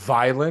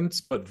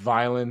violence, but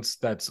violence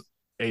that's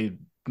a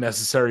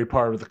necessary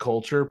part of the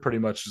culture, pretty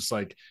much just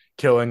like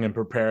killing and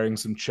preparing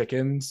some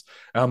chickens.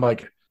 And I'm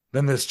like,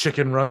 then this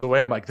chicken runs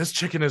away. I'm like, this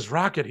chicken is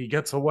Rocket. He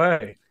gets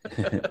away.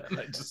 And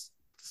I just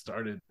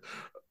started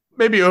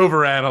maybe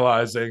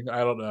overanalyzing. I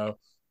don't know.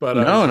 But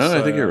No,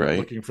 I think you're right.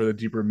 Looking for the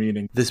deeper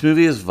meaning. This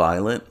movie is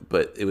violent,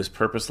 but it was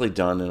purposely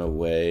done in a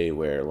way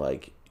where,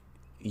 like,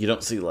 you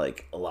don't see,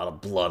 like, a lot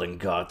of blood and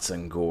guts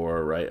and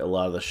gore, right? A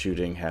lot of the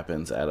shooting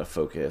happens out of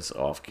focus,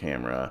 off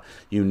camera.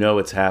 You know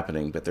it's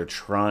happening, but they're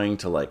trying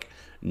to, like,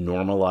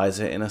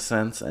 normalize it in a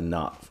sense and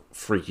not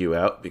freak you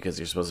out, because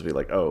you're supposed to be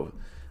like, oh,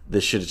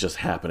 this shit is just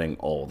happening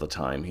all the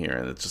time here,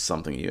 and it's just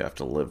something you have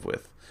to live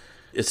with.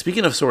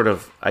 Speaking of sort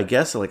of, I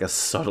guess, like a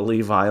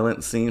subtly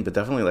violent scene, but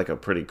definitely like a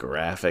pretty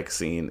graphic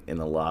scene in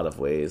a lot of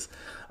ways,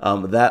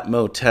 that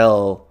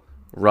motel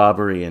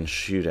robbery and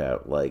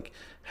shootout, like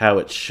how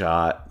it's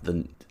shot,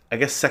 the, I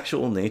guess,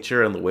 sexual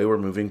nature and the way we're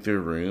moving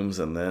through rooms,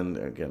 and then,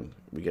 again,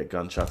 we get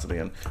gunshots at the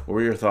end. What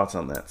were your thoughts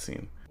on that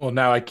scene? Well,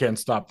 now I can't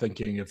stop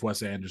thinking if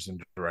Wes Anderson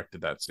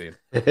directed that scene.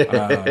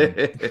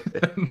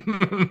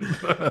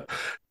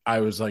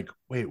 I was like,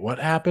 wait, what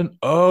happened?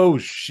 Oh,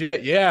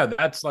 shit. Yeah,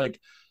 that's like,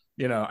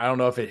 you know, I don't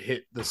know if it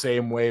hit the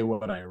same way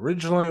when I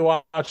originally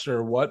watched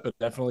or what, but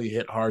definitely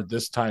hit hard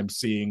this time,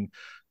 seeing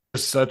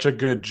such a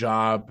good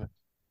job.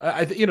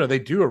 You know, they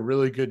do a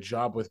really good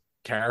job with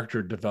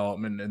character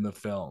development in the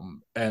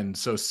film. And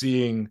so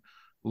seeing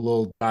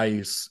Lil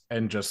Dice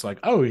and just like,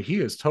 oh,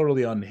 he is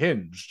totally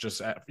unhinged,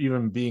 just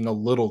even being a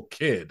little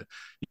kid.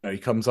 You know, he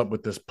comes up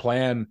with this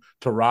plan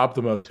to rob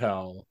the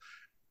motel,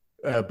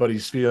 but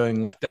he's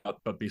feeling left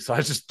out. But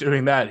besides just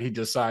doing that, he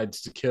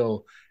decides to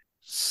kill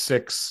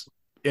 6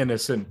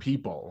 innocent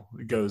people.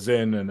 He goes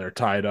in and they're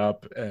tied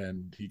up,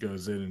 and he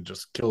goes in and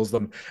just kills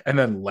them and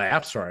then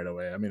laughs right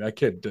away. I mean, that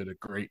kid did a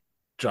great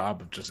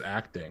job of just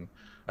acting.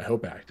 I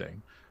hope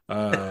acting.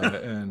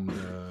 And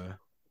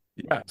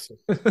yeah.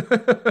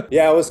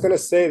 Yeah, I was gonna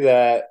say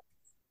that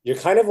you're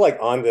kind of like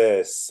on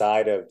the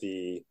side of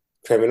the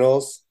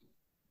criminals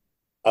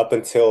up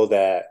until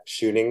that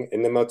shooting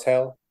in the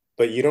motel,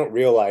 but you don't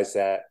realize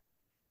that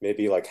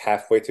maybe like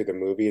halfway through the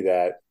movie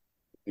that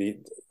the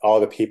all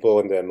the people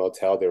in the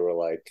motel they were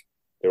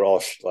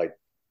all like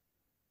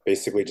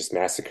basically just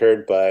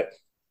massacred. But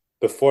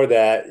before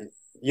that,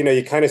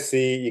 you kind of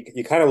see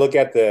you kind of look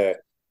at the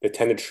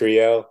tender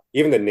trio,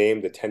 even the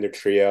name, the tender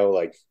trio,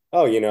 like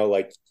oh,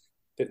 like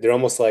they're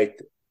almost like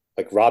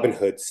Robin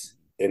Hoods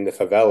in the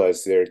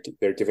favelas.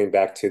 They're giving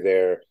back to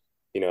their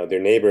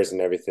neighbors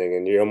and everything,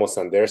 and you're almost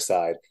on their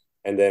side.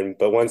 And then,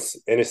 but once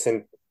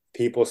innocent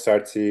people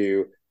start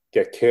to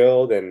get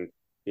killed and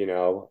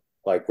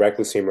like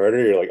recklessly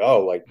murdered, you're like,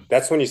 oh, like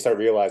that's when you start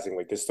realizing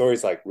like this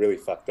story's like really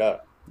fucked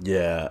up.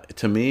 Yeah,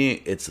 to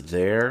me, it's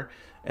there,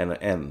 and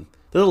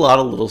there's a lot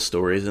of little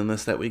stories in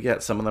this that we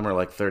get. Some of them are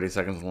like 30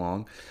 seconds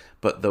long,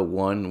 but the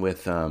one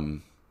with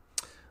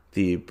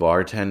the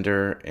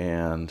bartender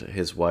and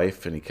his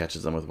wife, and he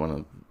catches them with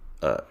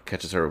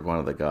catches her with one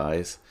of the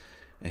guys,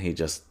 and he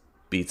just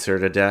beats her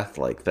to death.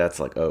 Like that's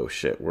like, oh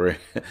shit, we're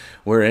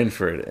in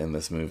for it in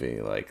this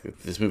movie. Like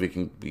this movie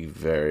can be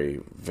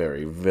very,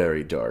 very,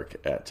 very dark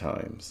at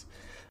times.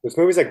 This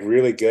movie's like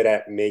really good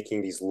at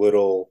making these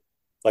little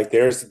like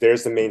there's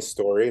the main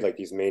story, like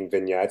these main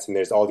vignettes, and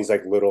there's all these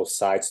like little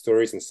side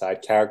stories and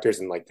side characters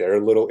and like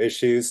their little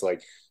issues. Like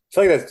I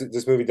feel like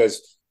this movie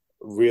does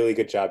a really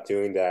good job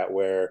doing that,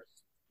 where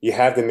you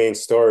have the main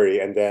story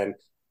and then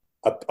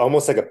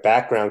almost like a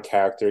background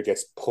character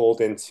gets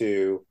pulled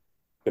into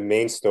the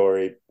main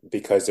story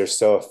because they're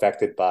so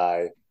affected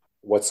by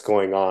what's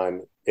going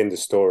on in the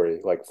story.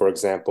 Like for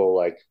example,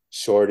 like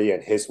Shorty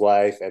and his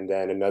wife, and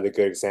then another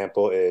good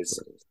example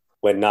is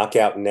when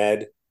Knockout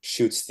Ned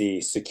shoots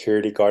the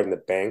security guard in the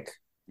bank.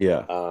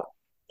 Yeah.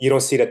 You don't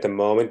see it at the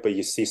moment, but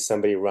you see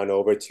somebody run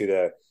over to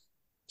the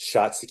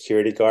shot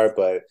security guard,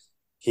 but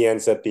he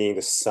ends up being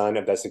the son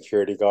of that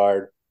security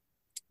guard,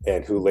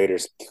 and who later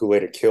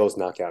kills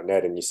Knockout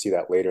Ned, and you see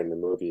that later in the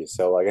movie.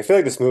 So like I feel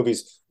like this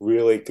movie's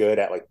really good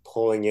at like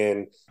pulling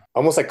in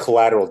almost like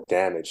collateral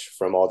damage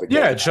from all the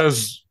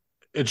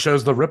it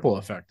shows the ripple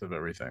effect of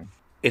everything.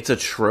 It's a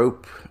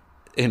trope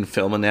in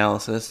film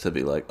analysis to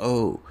be like,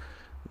 oh,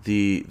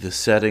 the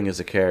setting is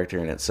a character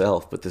in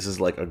itself, but this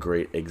is like a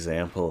great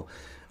example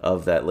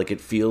of that. Like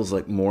it feels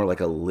like more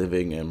like a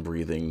living and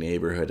breathing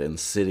neighborhood and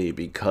city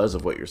because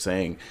of what you're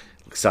saying.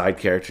 Side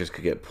characters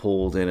could get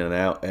pulled in and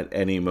out at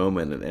any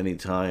moment, at any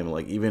time.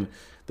 Like even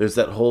there's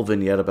that whole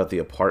vignette about the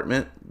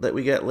apartment that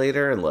we get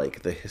later and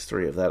like the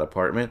history of that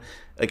apartment.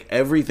 Like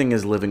everything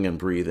is living and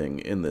breathing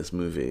in this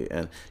movie,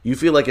 and you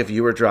feel like if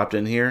you were dropped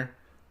in here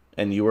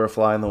and you were a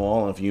fly on the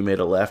wall, and if you made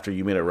a left or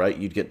you made a right,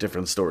 you'd get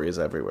different stories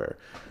everywhere.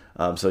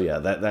 So yeah,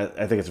 that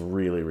I think it's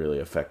really, really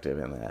effective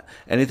in that.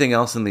 Anything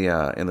else in the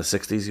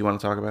 '60s you want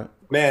to talk about?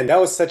 Man, that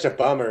was such a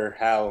bummer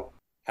how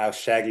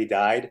Shaggy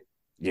died.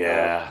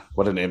 Yeah,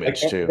 what an image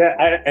too.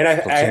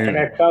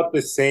 I felt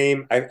the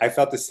same. I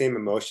felt the same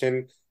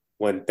emotion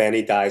when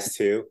Benny dies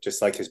too,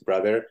 just like his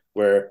brother,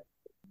 where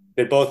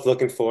they're both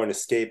looking for an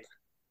escape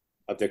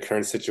of their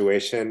current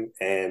situation,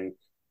 and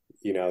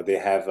they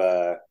have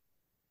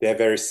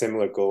very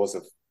similar goals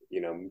of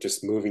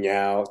just moving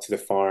out to the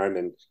farm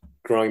and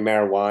growing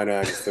marijuana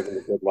and just living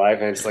a good life.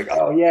 And it's like,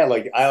 oh yeah,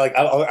 like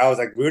I was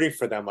like rooting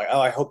for them, like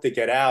oh I hope they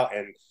get out,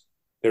 and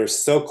they're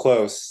so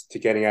close to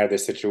getting out of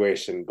this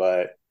situation,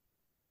 but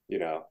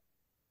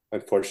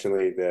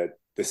unfortunately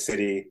the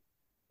city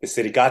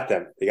got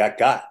them. They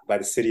got by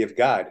the city of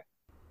God.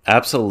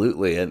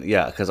 Absolutely. And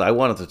yeah, because I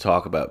wanted to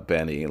talk about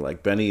Benny.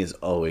 Like Benny has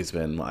always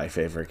been my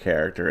favorite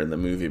character in the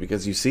movie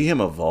because you see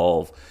him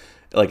evolve.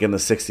 Like in the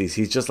 '60s,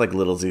 he's just like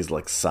Little Z's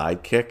like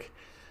sidekick.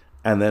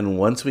 And then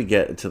once we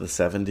get into the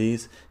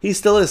 '70s, he's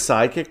still his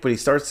sidekick, but he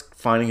starts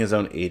finding his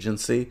own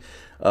agency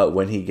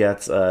when he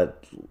gets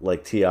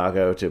like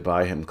Tiago to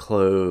buy him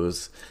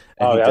clothes,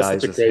 and he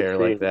dyes his hair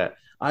like that.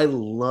 I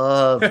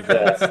love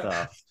that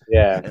stuff.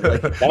 Yeah, and,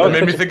 like, that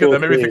made me think of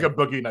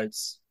Boogie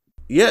Nights.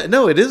 Yeah,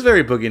 no, it is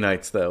very Boogie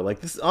Nights though. Like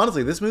this,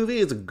 honestly, this movie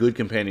is a good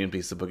companion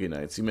piece to Boogie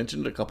Nights. You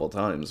mentioned it a couple of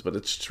times, but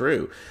it's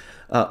true.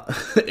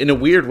 In a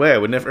weird way, I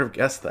would never have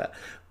guessed that.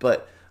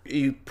 But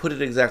you put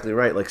it exactly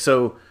right. Like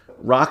so,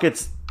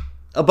 Rocket's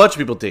a bunch of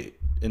people date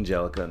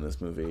Angelica in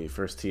this movie.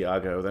 First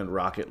Tiago, then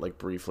Rocket, like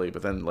briefly,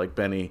 but then like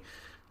Benny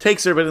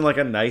takes her, but in like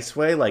a nice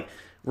way. Like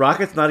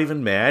Rocket's not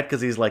even mad because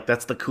he's like,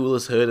 that's the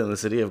coolest hood in the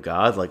city of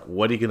God. Like,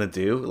 what are you gonna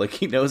do? Like,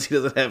 he knows he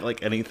doesn't have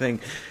like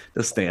anything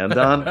to stand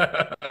on,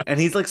 and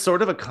he's like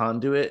sort of a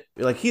conduit.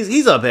 Like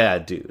he's a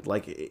bad dude.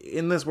 Like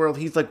in this world,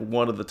 he's like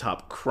one of the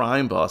top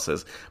crime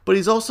bosses, but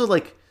he's also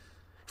like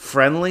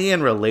friendly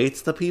and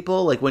relates to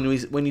people. Like when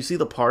you see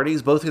the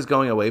parties, both his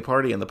going away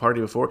party and the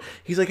party before,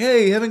 he's like,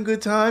 "Hey, having a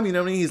good time?" You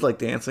know what I mean? He's like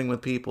dancing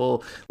with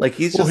people. Like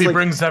he's Well, just he like,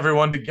 brings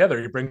everyone together.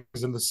 He brings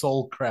in the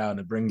soul crowd.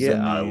 It brings yeah,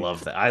 in I the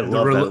love that. I the,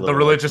 love that the little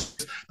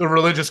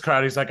religious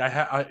crowd. He's like,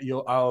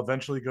 I'll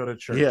eventually go to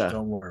church. yeah.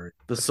 Don't worry.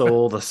 The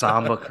soul, the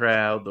samba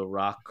crowd, the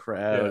rock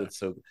crowd. Yeah. It's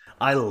so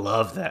I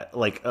love that.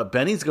 Like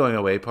Benny's going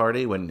away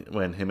party when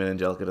him and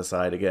Angelica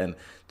decide again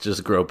to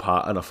just grow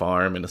pot on a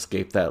farm and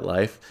escape that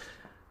life.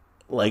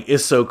 Like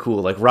is so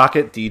cool. Like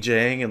Rocket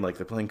DJing and like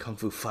they're playing kung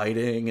fu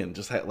fighting and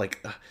just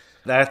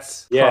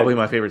that's probably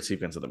my favorite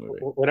sequence of the movie.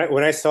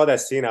 When I saw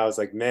that scene, I was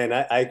like, man,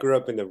 I grew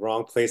up in the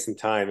wrong place and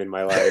time in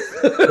my life.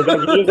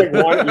 You just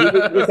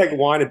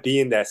want to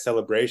be in that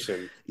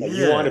celebration. Like,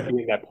 you want to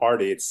be in that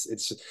party.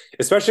 It's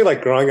especially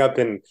like growing up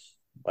in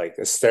like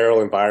a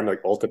sterile environment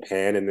like Old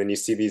Japan, and then you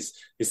see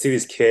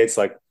these kids,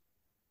 like,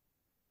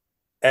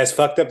 as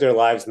fucked up their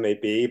lives may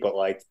be, but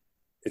like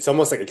it's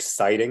almost like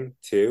exciting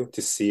too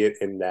to see it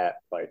in that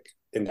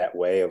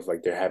way of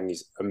like they're having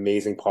these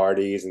amazing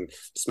parties and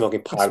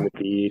smoking pot on the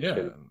beach. Yeah.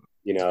 And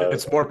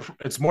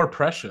It's more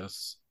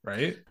precious,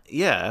 right?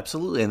 Yeah,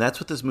 absolutely. And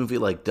that's what this movie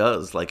like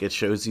does. Like it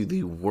shows you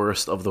the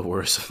worst of the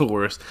worst of the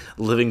worst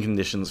living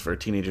conditions for a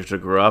teenager to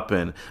grow up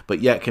in, but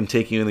yet can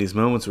take you in these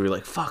moments where you're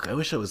like, fuck, I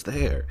wish I was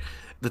there.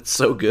 That's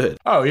so good.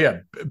 Oh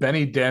yeah,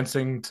 Benny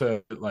dancing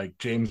to like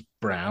James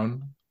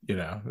Brown,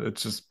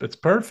 it's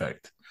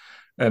perfect.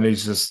 And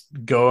he's just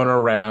going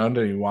around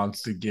and he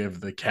wants to give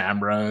the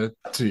camera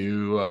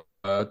to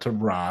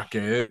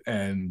Rocket.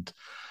 And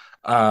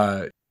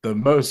the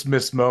most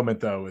missed moment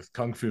though with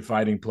Kung Fu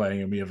Fighting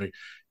playing, and we have a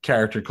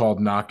character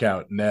called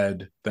Knockout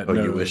Ned that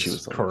knows you wish he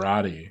was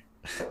karate.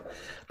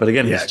 But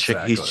again, Yeah,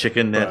 he's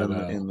Chicken Ned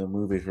in the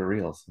movie for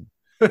real.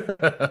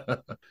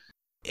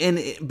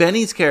 And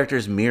Benny's character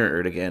is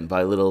mirrored again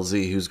by Little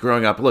Z, who's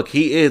growing up. Look,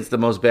 he is the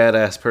most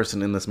badass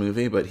person in this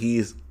movie, but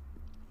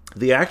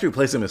the actor who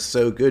plays him is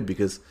so good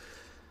because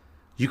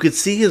you could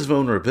see his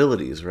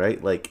vulnerabilities,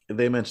 right? Like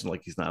they mentioned,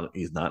 like he's not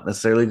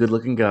necessarily a good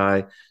looking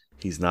guy.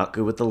 He's not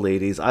good with the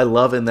ladies. I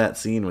love in that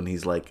scene when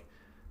he's like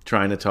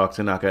trying to talk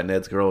to Knockout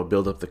Ned's girl and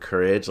build up the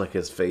courage, like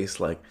his face,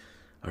 like,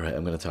 all right,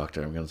 I'm going to talk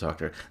to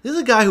her. This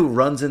is a guy who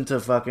runs into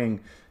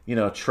fucking,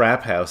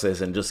 trap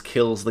houses and just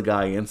kills the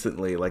guy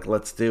instantly. Like,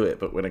 let's do it.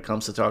 But when it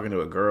comes to talking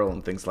to a girl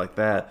and things like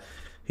that,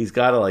 he's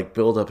got to like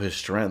build up his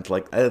strength.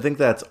 Like, I think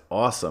that's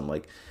awesome.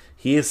 Like,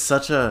 he is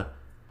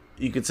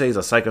you could say he's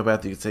a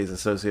psychopath, you could say he's a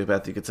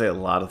sociopath, you could say a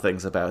lot of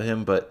things about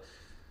him, but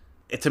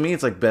to me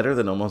it's like better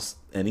than almost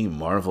any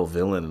Marvel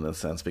villain in a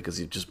sense, because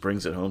he just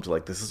brings it home to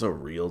like, this is a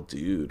real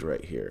dude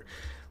right here.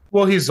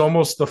 Well, he's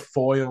almost the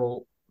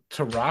foil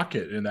to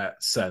Rocket in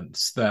that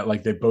sense, that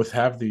like they both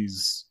have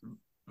these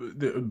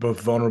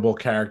both vulnerable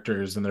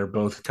characters, and they're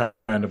both kind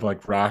of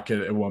like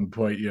Rocket at one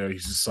point,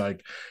 he's just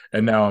like,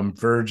 and now I'm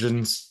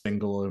virgin,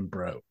 single, and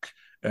broke.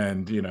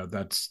 And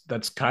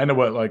that's kind of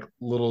what like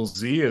Little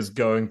Z is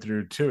going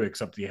through too,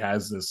 except he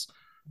has this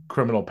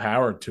criminal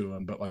power to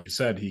him. But like you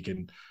said, he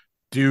can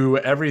do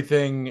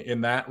everything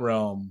in that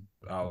realm,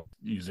 I'll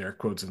use air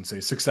quotes and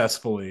say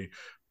successfully,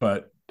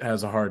 but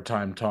has a hard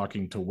time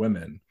talking to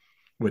women,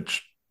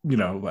 which,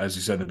 as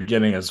you said in the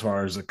beginning, as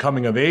far as a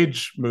coming of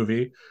age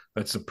movie,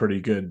 that's a pretty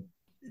good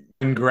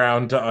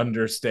ground to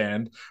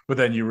understand. But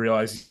then you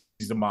realize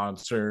he's a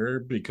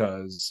monster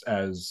because,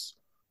 as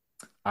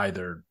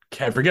either,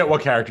 can't forget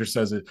what character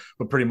says it,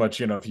 but pretty much,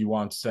 if he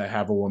wants to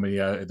have a woman, he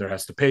either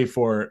has to pay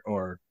for it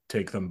or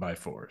take them by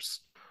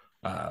force,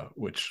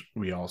 which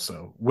we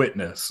also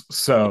witness.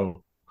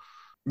 So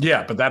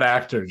yeah, but that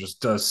actor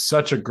just does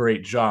such a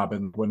great job.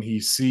 And when he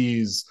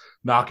sees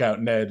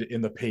Knockout Ned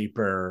in the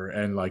paper,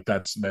 and like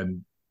that's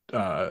then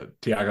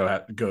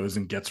Tiago goes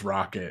and gets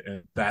Rocket,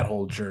 and that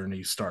whole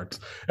journey starts.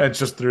 And it's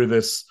just through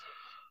this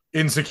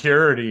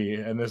insecurity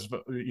and this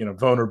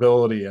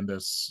vulnerability and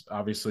this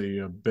obviously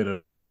a bit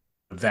of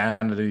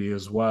vanity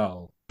as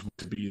well,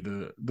 to be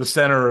the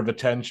center of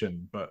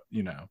attention. But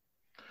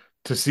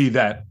to see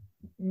that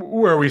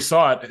where we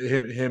saw it,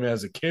 him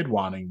as a kid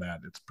wanting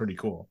that, it's pretty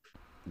cool.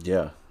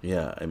 Yeah.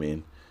 I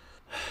mean,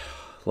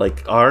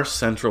 like our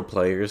central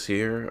players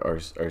here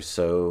are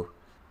so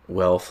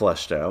well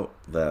fleshed out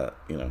that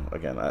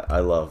again, I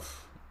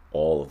love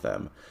all of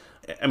them.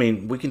 I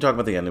mean, we can talk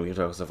about the ending, we can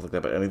talk about stuff like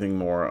that, but anything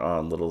more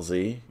on Little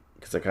Z?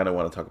 Because I kind of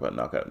want to talk about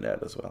Knockout Ned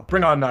as well.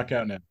 Bring on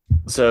Knockout Ned.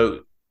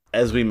 So,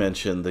 as we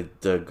mentioned,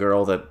 the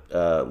girl that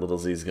Little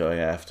Z's going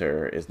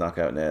after is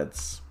Knockout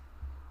Ned's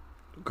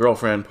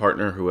girlfriend,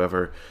 partner,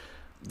 whoever.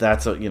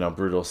 That's a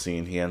brutal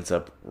scene. He ends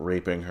up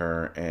raping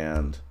her,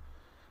 and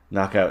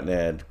Knockout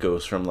Ned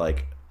goes from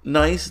like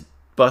nice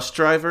bus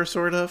driver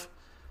sort of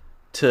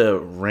to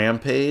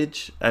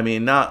rampage. I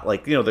mean, not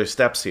like there's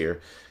steps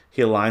here.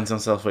 He aligns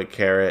himself with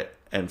Carrot,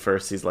 and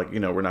first he's like,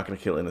 we're not going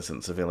to kill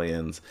innocent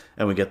civilians,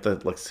 and we get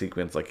the like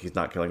sequence like he's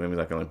not killing them. He's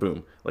not going to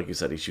boom, like you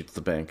said, he shoots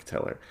the bank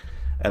teller.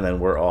 And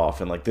then we're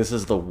off, and like this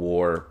is the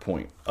war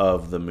point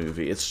of the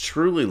movie. It's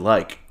truly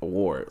like a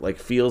war. Like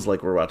feels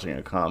like we're watching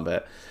a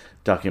combat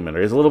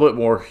documentary. There's a little bit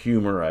more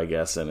humor, I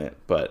guess, in it,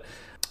 but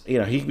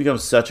he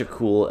becomes such a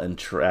cool and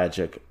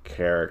tragic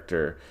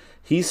character.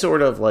 He's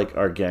sort of like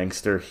our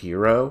gangster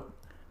hero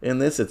in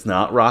this. It's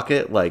not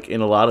Rocket. Like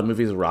in a lot of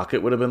movies,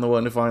 Rocket would have been the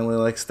one to finally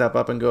like step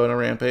up and go on a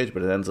rampage,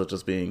 but it ends up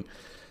just being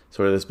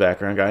sort of this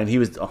background guy. And he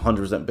was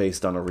 100%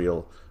 based on a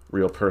real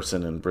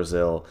person in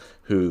Brazil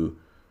who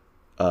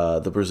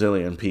the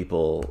Brazilian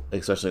people,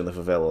 especially in the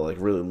favela, like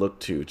really look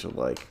to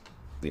like,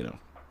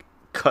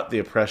 cut the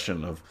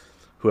oppression of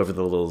whoever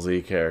the little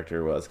Z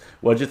character was.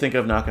 What did you think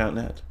of Knockout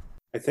Ned?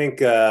 I think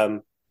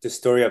the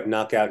story of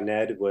Knockout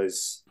Ned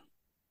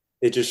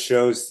it just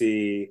shows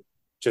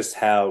just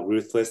how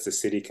ruthless the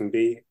city can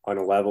be on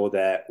a level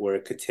where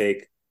it could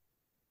take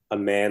a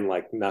man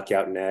like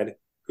Knockout Ned,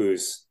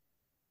 who's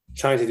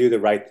trying to do the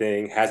right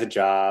thing, has a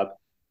job,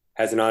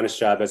 has an honest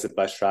job as a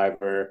bus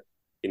driver,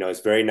 is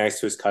very nice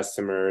to his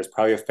customers,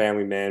 probably a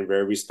family man,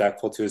 very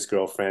respectful to his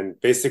girlfriend.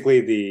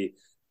 Basically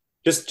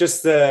just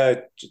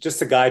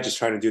the guy just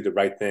trying to do the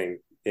right thing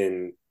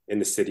in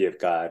the city of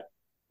God.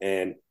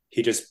 And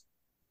he just,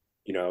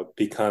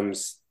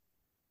 becomes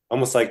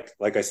almost like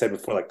I said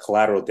before, like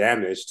collateral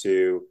damage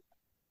to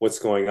what's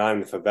going on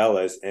in the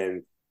favelas,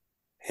 and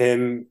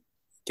him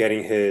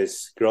getting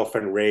his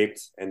girlfriend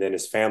raped, and then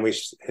his family,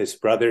 his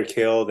brother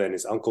killed, and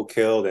his uncle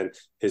killed, and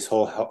his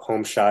whole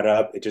home shot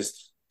up. It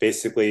just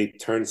basically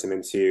turns him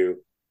into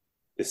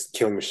this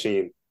killing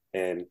machine,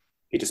 and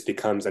he just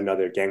becomes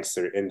another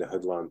gangster in the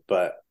hoodlum,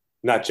 but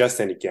not just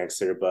any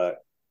gangster, but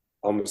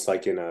almost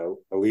like in a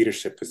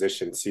leadership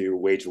position to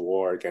wage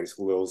war against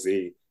Lil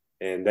Z.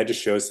 And that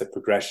just shows the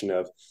progression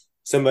of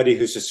somebody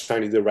who's just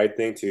trying to do the right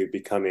thing to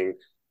becoming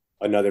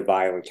another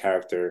violent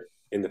character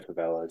in the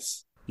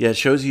favelas. Yeah, it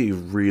shows you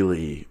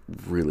really,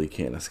 really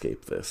can't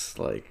escape this.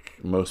 Like,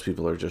 most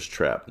people are just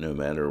trapped no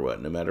matter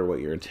what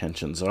your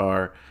intentions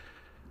are.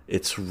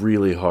 It's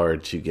really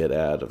hard to get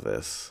out of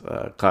this.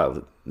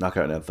 Kyle,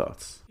 Knockout Ned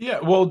thoughts. Yeah,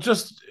 well,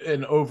 just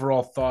an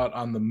overall thought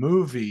on the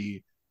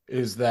movie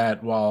is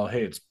that while,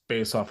 hey, it's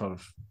based off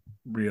of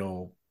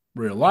real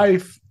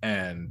life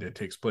and it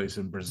takes place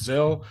in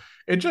Brazil,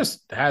 it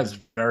just has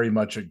very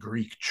much a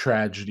Greek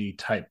tragedy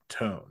type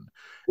tone.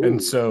 Ooh.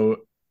 And so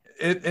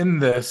in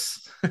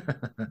this,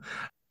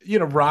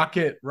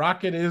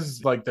 Rocket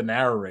is like the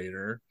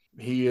narrator.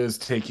 He is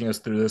taking us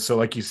through this. So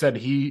like you said,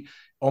 he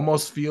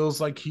almost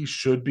feels like he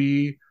should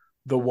be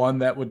the one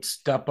that would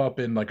step up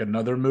in like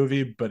another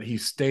movie, but he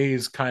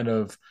stays kind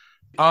of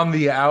on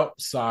the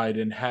outside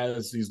and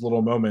has these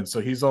little moments. So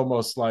he's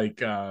almost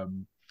like, I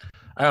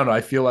don't know,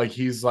 I feel like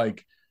he's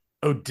like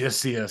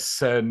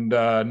Odysseus and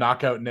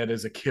Knockout Ned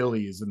is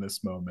Achilles in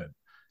this moment.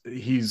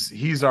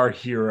 He's our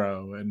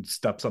hero and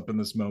steps up in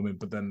this moment,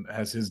 but then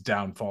has his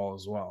downfall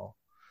as well.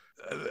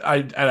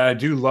 I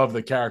do love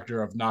the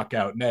character of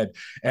Knockout Ned,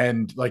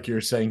 and like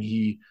you're saying,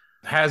 he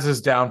has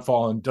his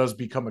downfall and does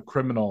become a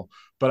criminal,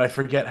 but I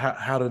forget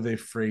how do they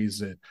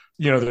phrase it.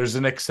 There's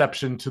an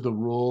exception to the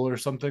rule or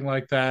something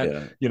like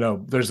that. Yeah.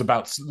 There's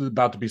about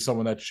to be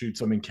someone that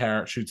shoots him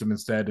and shoots him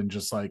instead and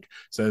just like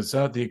says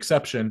the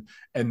exception,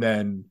 and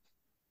then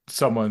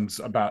and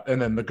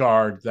then the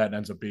guard that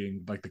ends up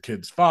being like the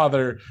kid's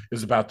father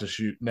is about to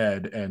shoot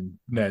Ned, and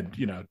Ned,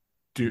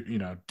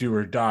 do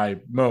or die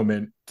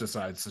moment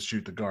decides to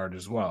shoot the guard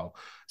as well.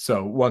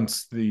 So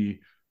once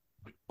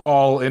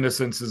all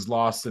innocence is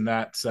lost in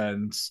that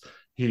sense,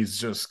 he's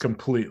just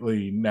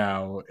completely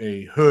now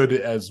a hood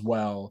as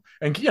well.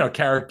 And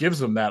Carrick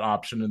gives him that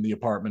option in the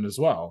apartment as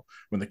well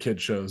when the kid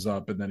shows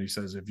up, and then he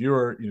says,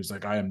 he's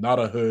like, I am not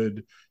a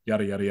hood,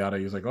 yada yada yada.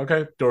 He's like,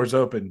 okay, door's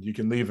open, you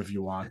can leave if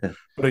you want.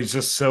 But he's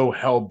just so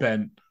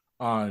hell-bent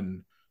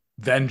on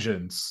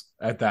vengeance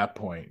at that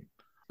point.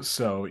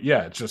 So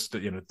yeah, it's just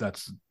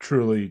that's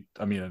truly,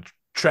 a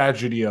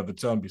tragedy of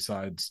its own,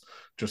 besides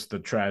just the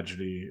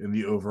tragedy in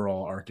the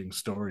overall arcing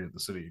story of the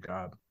City of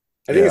God.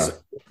 I think it's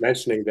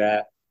mentioning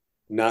that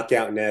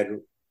Knockout Ned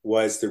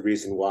was the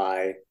reason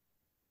why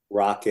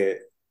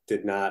Rocket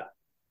did not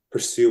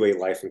pursue a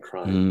life in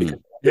crime. Because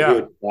he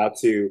was about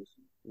to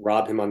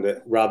rob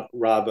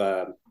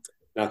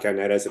Knockout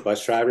Ned as a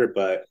bus driver,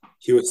 but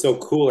he was so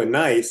cool and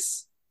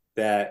nice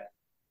that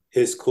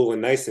his cool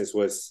and niceness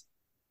was,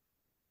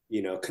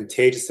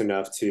 contagious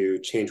enough to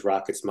change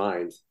Rocket's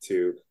mind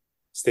to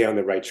stay on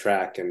the right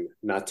track and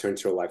not turn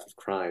to a life of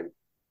crime.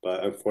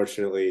 But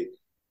unfortunately,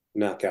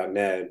 Knockout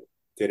Ned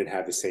didn't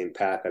have the same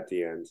path at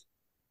the end.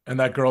 And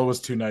that girl was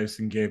too nice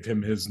and gave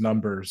him his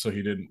number so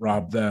he didn't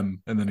rob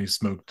them, and then he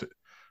smoked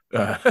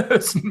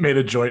made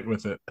a joint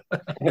with it.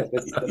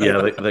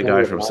 Yeah, the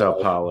guy from Sao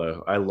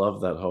Paulo. I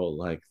love that whole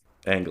like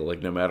angle.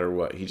 Like no matter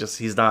what, he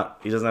doesn't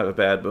have a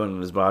bad bone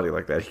in his body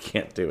like that. He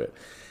can't do it.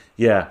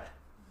 Yeah,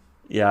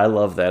 I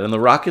love that. And the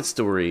Rocket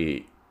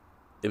story,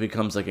 it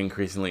becomes like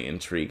increasingly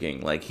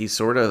intriguing. Like he's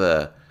sort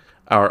of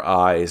our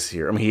eyes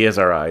here. He is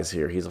our eyes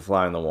here. He's a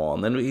fly on the wall,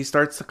 and then he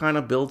starts to kind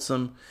of build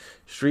some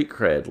street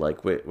cred,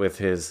 like with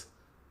his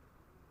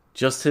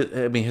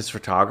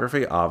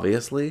photography,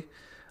 obviously.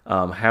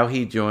 How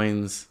he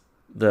joins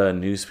the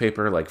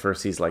newspaper, like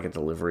first he's like a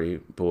delivery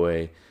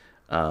boy,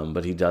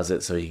 But he does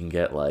it so he can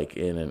get like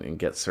in and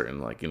get certain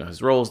like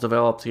his roles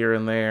developed here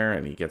and there,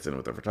 and he gets in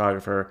with the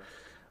photographer.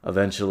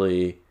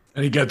 Eventually,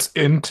 And he gets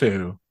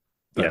into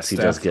that yes, stuff.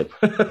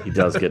 he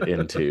does get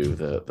into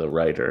the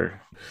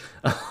writer,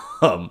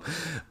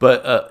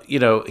 but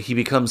he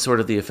becomes sort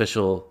of the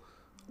official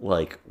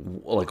like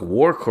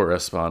war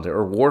correspondent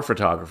or war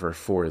photographer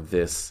for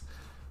this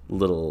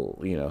little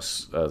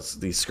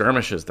these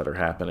skirmishes that are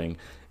happening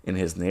in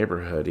his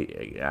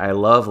neighborhood. I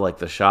love like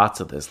the shots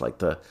of this, like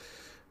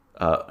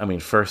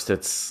first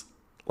it's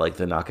like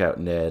the knockout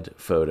Ned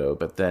photo,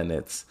 but then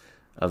it's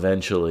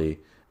eventually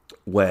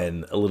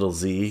when a little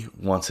Z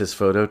wants his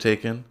photo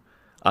taken.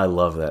 I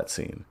love that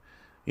scene,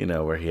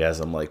 where he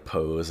has him like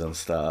pose and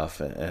stuff,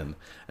 and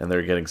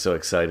they're getting so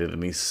excited,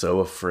 and he's so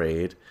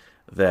afraid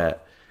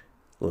that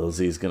Lil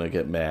Z's gonna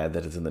get mad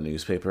that it's in the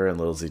newspaper, and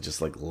Lil Z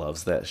just like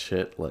loves that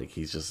shit. Like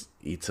he just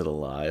eats it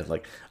alive.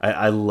 Like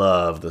I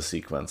love the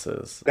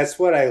sequences. That's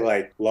what I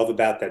like love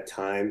about that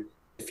time.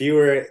 If you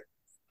were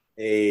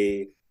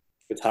a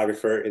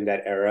photographer in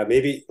that era,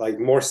 maybe like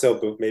more so,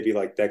 but maybe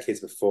like decades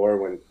before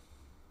when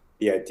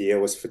the idea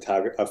was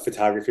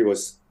photography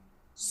was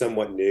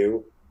somewhat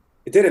new.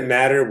 It didn't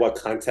matter what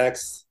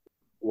context,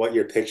 what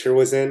your picture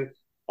was in.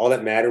 All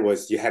that mattered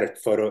was you had a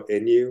photo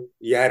in you.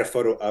 You had a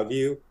photo of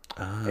you.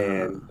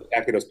 And the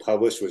fact that it was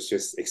published was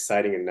just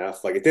exciting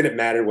enough. Like it didn't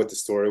matter what the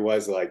story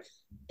was. Like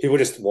people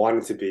just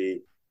wanted to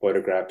be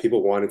photographed.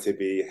 People wanted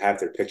to have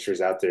their pictures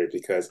out there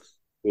because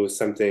it was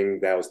something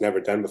that was never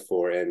done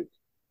before. And it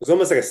was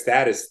almost like a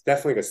status,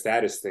 definitely a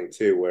status thing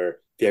too, where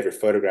if you have your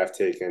photograph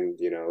taken,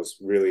 it's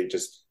really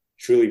just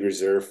truly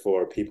reserved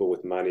for people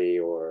with money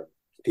or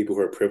people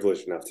who are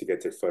privileged enough to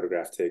get their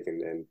photograph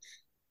taken. And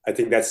I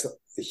think that's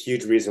a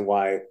huge reason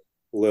why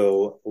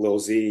Lil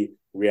Z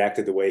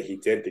reacted the way he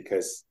did,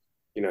 because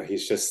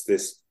he's just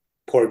this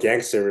poor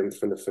gangster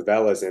from the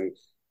favelas, and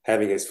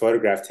having his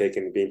photograph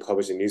taken and being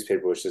published in the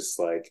newspaper was just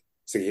like,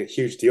 it's a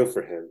huge deal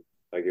for him.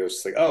 Like it was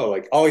just like, oh,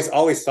 like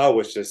all he saw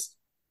was just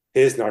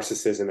his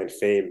narcissism and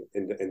fame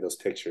in those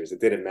pictures.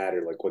 It didn't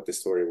matter like what the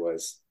story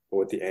was or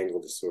what the angle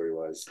of the story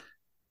was.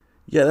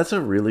 Yeah, that's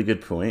a really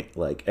good point.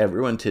 Like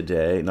everyone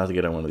today, not to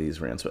get on one of these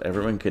rants, but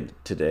everyone could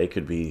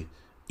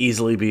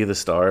easily be the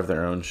star of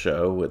their own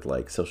show with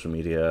like social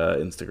media,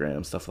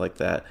 Instagram, stuff like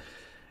that.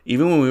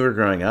 Even when we were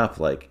growing up,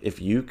 like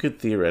if you could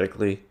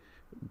theoretically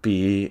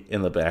be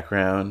in the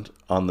background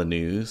on the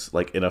news,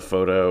 like in a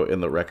photo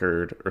in the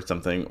Record or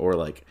something, or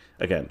like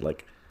again,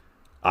 like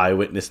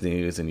Eyewitness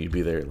News, and you'd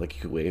be there, like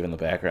you could wave in the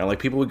background, like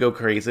people would go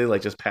crazy,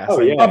 like just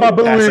passing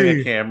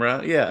a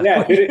camera. Yeah,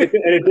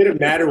 it didn't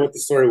matter what the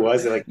story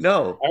was. Like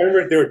no, I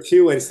remember there were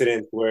two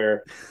incidents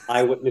where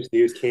Eyewitness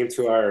News came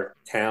to our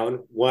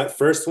town.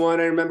 First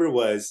one I remember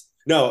was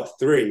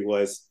three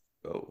was.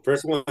 Oh.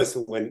 First one was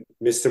when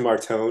Mr.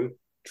 Martone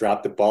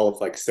dropped the ball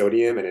of like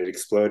sodium and it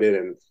exploded,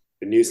 and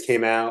the news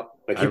came out.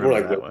 Like people were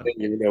like,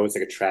 even though it was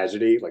like a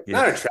tragedy, like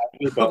not a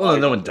tragedy, but well,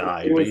 like, no one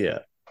died, but yeah,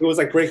 it was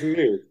like breaking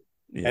news.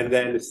 Yeah. And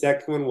then the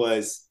second one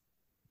was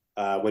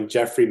when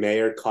Jeffrey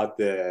Mayer caught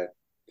the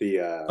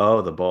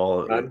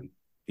ball, run.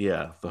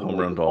 The home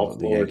run ball of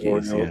the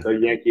Yankees, the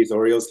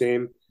Yankees-Orioles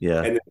game.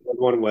 Yeah, and the third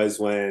one was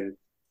when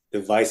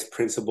the vice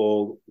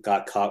principal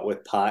got caught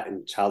with pot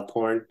and child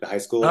porn, the high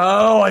school.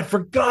 Oh, I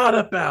forgot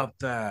about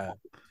that.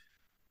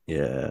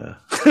 Yeah.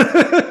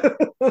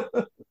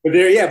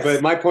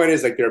 But my point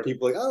is like there are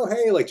people like, oh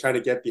hey, like trying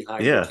to get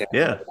behind the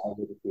camera.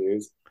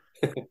 News.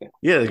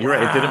 Yeah, you're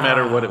right. It didn't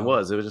matter what it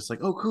was. It was just like,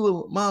 oh,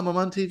 cool, Mom, I'm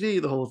on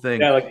TV, the whole thing.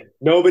 Yeah, like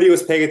nobody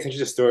was paying attention to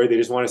the story. They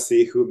just want to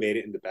see who made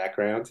it in the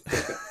background.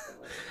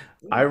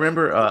 I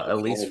remember, at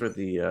least for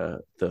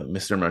the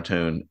Mr.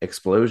 Martone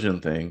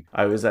explosion thing,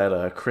 I was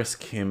at Chris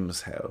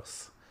Kim's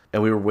house,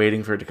 and we were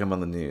waiting for it to come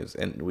on the news,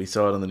 and we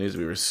saw it on the news.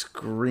 We were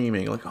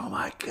screaming like, "Oh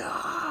my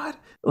god!"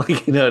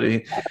 Like what I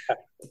mean?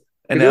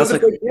 And now it's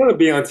like, you want to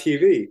be on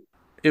TV.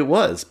 It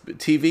was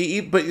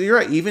TV, but you're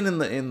right. Even in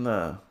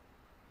the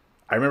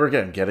I remember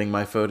getting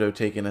my photo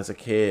taken as a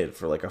kid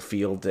for like a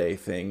field day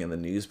thing in the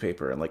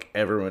newspaper, and like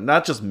everyone,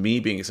 not just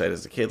me being excited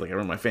as a kid, like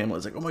everyone in my family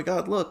was like, "Oh my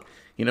god, look!"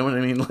 You know what I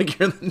mean? Like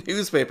you're in the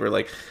newspaper.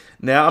 Like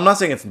now, I'm not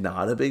saying it's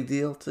not a big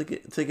deal to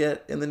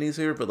get in the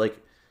newspaper, but like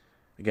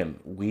again,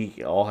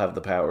 we all have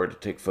the power to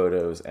take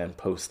photos and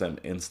post them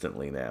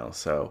instantly now.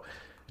 So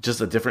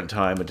just a different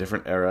time, a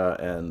different era,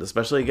 and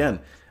especially again.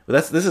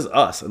 But this is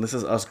us, and this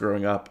is us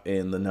growing up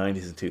in the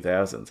 90s and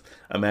 2000s.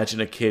 Imagine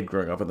a kid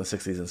growing up in the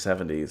 60s and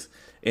 70s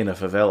in a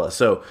favela.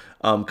 So,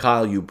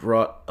 Kyle, you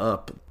brought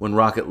up when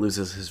Rocket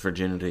loses his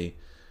virginity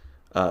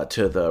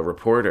to the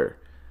reporter.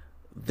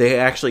 They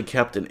actually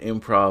kept an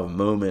improv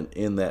moment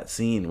in that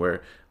scene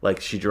where, like,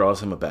 she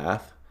draws him a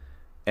bath,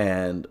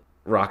 and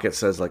Rocket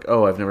says, like,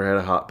 "Oh, I've never had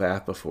a hot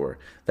bath before."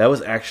 That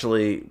was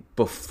actually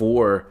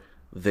before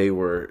they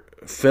were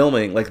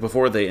filming, like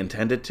before they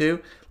intended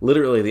to.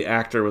 Literally the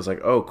actor was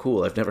like, "Oh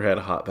cool, I've never had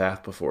a hot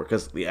bath before,"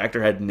 because the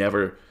actor had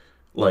never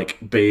like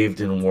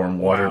bathed in warm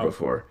water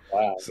before.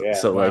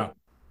 Like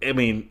I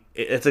mean,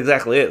 it's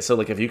exactly it. So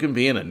like if you can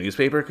be in a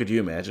newspaper, could you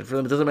imagine for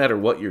them? It doesn't matter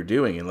what you're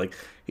doing, and like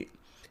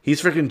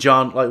he's freaking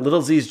John, like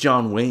Little Z's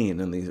John Wayne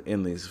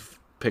in these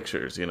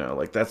pictures. You know,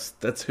 like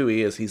that's who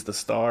he is. He's the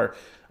star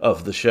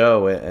of the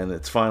show, and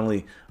it's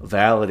finally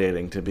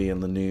validating to be in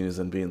the news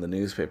and be in the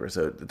newspaper.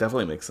 So it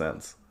definitely makes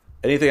sense.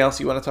 Anything else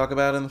you want to talk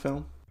about in the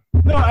film?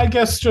 No, I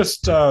guess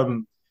just as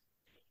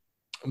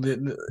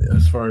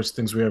far as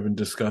things we haven't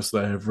discussed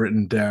that I have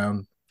written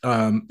down.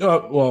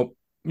 Well,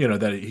 you know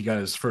that he got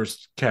his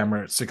first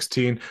camera at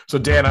 16. So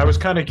Dan, I was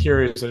kind of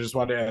curious. I just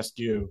wanted to ask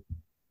you,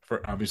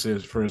 for obviously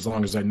for as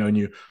long as I've known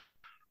you,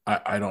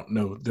 I don't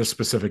know this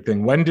specific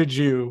thing. When did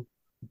you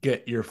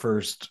get your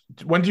first?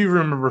 When do you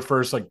remember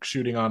first like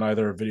shooting on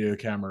either a video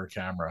camera or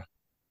camera?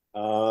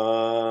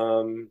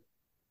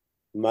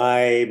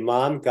 My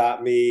mom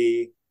got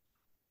me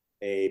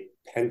a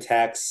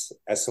Pentax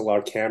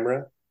SLR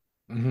camera.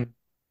 Mm-hmm.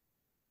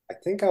 I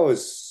think I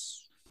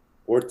was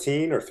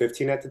 14 or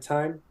 15 at the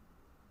time.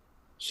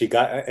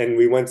 And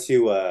we went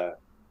to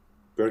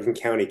Bergen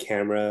County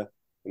Camera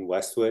in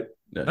Westwood.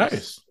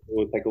 Nice. It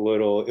was like a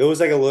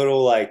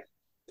little like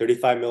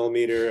 35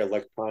 millimeter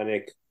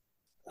electronic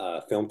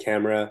film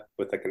camera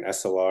with like an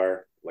SLR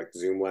like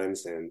zoom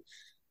lens, and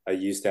I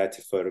used that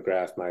to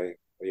photograph my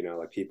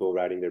like people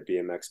riding their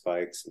BMX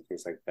bikes and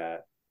things like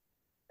that.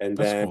 And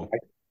That's then cool.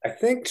 I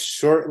think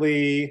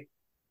shortly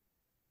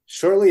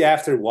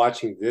after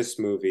watching this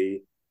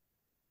movie,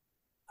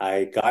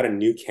 I got a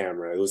new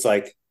camera. It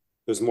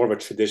was more of a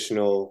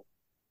traditional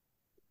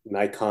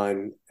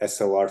Nikon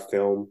SLR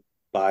film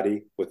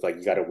body with like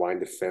you got to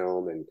wind the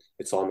film and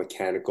it's all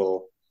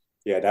mechanical.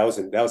 Yeah, that was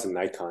a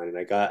Nikon,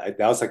 and that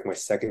was like my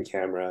second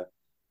camera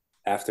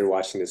after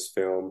watching this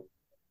film.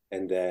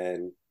 And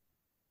then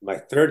my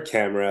third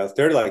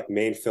like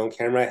main film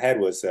camera I had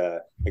was I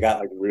got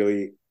like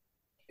really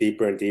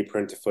deeper and deeper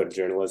into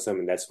photojournalism,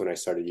 and that's when I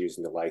started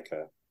using the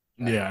Leica.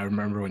 Yeah, I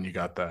remember when you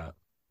got that.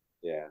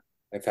 Yeah,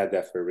 I've had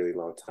that for a really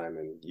long time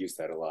and used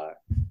that a lot.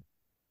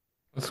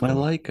 That's My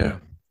cool.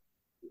 Leica.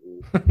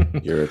 Yeah.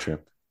 Euro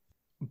trip.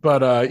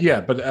 But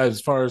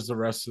as far as the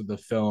rest of the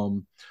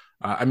film,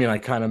 I mean, I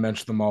kind of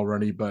mentioned them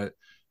already, but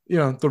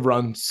the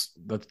runs,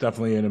 that's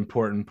definitely an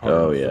important part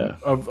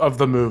of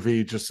the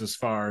movie, just as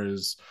far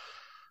as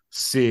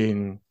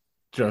seeing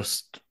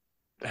just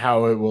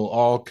how it will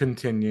all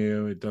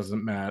continue. It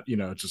doesn't matter,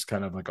 it's just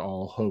kind of like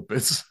all hope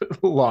is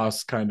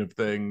lost kind of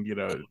thing.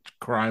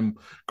 Crime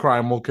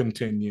will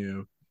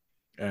continue.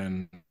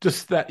 And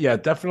just that, yeah,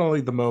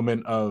 definitely the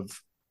moment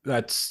of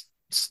that's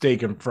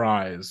steak and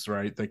fries,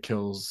 right? That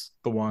kills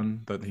the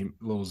one that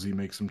Lil Z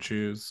makes him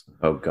choose.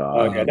 Oh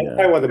God. Okay, that's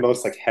probably one of the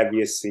most like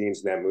heaviest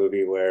scenes in that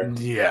movie where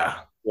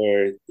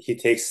he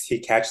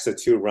catches the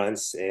two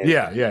runts and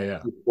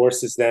he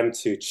forces them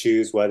to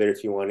choose whether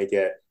if you want to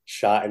get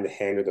shot in the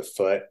hand or the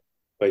foot,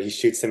 but he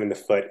shoots him in the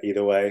foot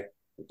either way,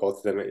 both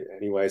of them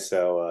anyway.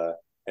 So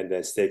and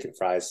then steak and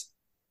fries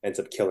ends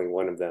up killing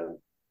one of them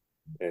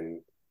and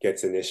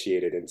gets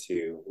initiated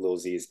into Lil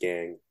Z's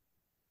gang.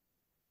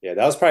 Yeah,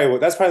 that's probably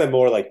the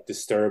more like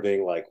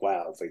disturbing, like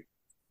wow, it's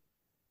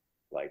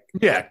like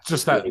yeah,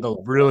 just that the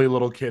really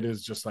little kid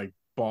is just like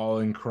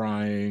bawling,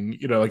 crying,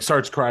 like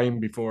starts crying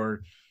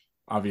before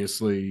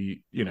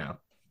obviously,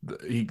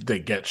 they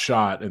get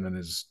shot, and then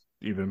is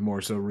even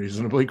more so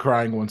reasonably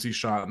crying once he's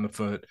shot in the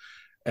foot,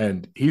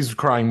 and he's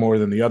crying more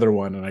than the other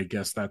one, and I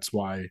guess that's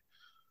why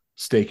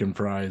steak and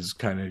fries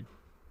kind of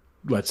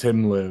lets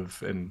him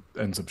live and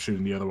ends up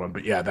shooting the other one.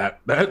 But yeah,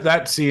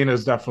 that scene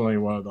is definitely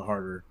one of the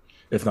harder,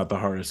 if not the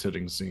hardest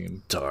hitting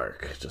scene.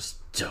 Just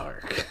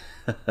dark.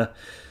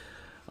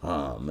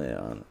 Oh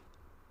man,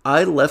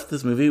 I left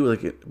this movie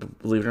with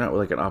believe it or not, with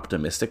like an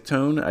optimistic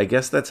tone. I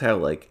guess that's how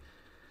like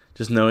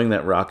just knowing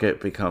that Rocket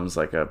becomes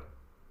like a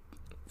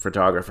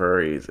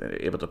photographer, he's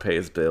able to pay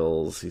his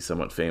bills, he's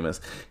somewhat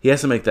famous. He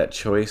has to make that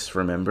choice.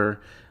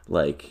 Remember,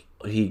 like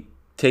he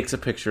takes a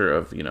picture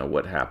of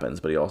what happens,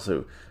 but he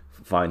also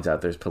finds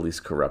out there's police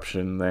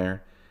corruption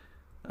there.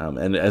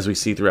 And as we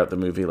see throughout the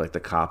movie, like the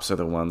cops are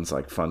the ones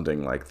like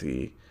funding like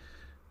the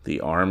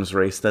arms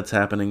race that's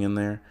happening in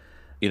there.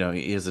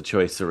 He has a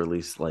choice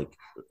to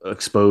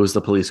expose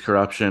the police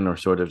corruption or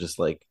sort of just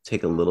like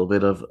take a little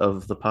bit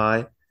of the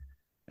pie.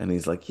 And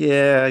he's like,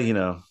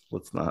 yeah,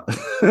 let's not.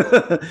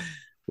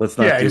 Let's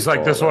not. Yeah, he's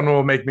like, this one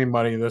will make me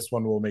money. This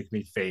one will make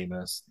me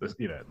famous.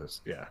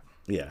 Yeah.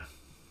 Yeah,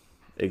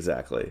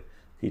 exactly.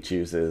 He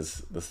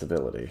chooses the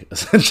stability,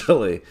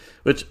 essentially,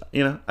 which,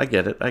 I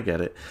get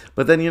it.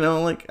 But then,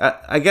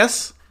 I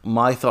guess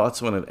my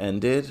thoughts when it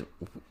ended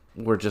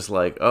were just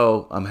like,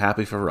 oh, I'm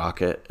happy for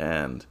Rocket.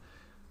 And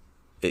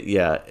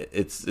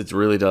it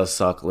really does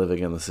suck living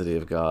in the city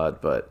of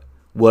God. But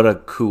what a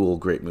cool,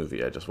 great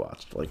movie I just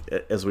watched. Like,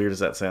 as weird as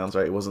that sounds,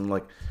 right? It wasn't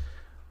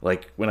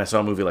like when I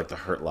saw a movie like The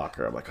Hurt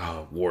Locker, I'm like,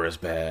 oh, war is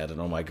bad.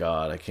 And oh my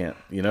God, I can't,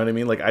 you know what I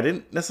mean? Like, I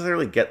didn't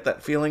necessarily get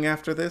that feeling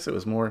after this. It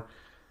was more,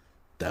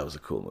 that was a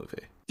cool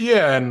movie.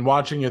 Yeah, and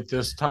watching it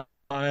this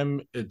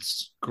time,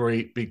 it's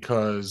great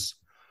because,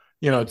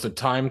 it's a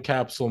time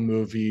capsule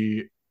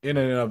movie in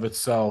and of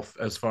itself,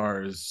 as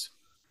far as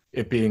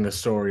it being a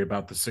story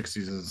about the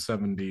 60s and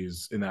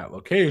 70s in that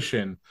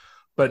location.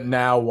 but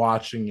now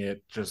watching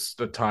it, just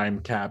a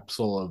time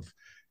capsule of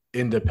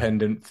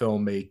independent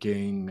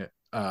filmmaking,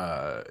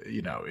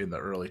 in the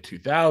early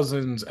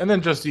 2000s, and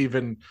then just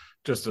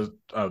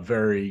a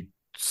very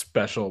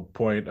special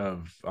point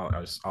of,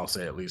 I'll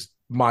say at least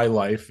my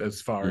life,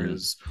 as far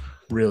as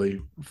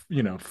really,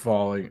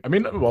 falling. I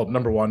mean, well,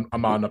 number one,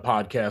 I'm on a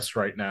podcast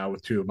right now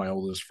with two of my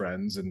oldest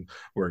friends, and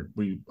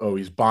we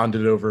always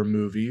bonded over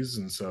movies,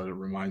 and so it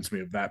reminds me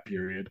of that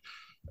period.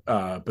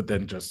 But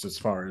then, just as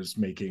far as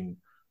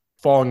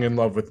falling in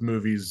love with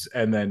movies,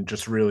 and then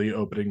just really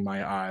opening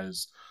my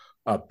eyes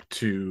up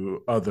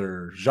to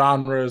other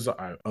genres,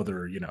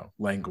 other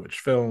language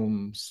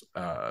films.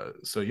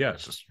 So yeah,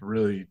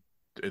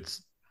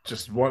 it's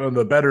just one of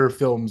the better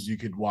films you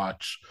could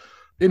watch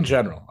in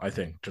general, I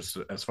think, just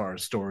as far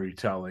as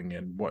storytelling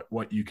and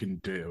what you can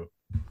do.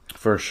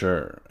 For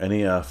sure.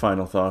 Any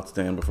final thoughts,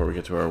 Dan, before we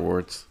get to our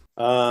awards?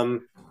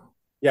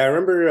 Yeah, I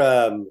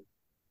remember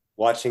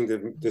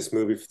watching this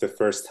movie for the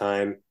first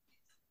time,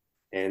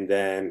 and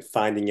then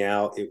finding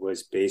out it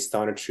was based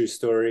on a true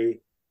story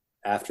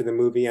after the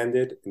movie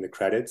ended in the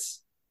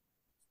credits.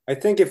 I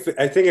think if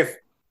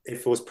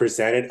it was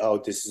presented, oh,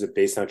 this is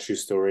based on a true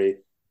story,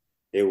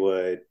 it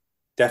would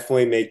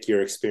definitely make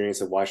your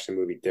experience of watching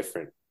the movie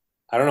different.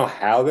 I don't know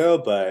how though,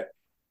 but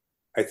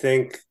I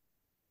think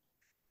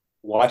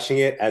watching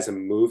it as a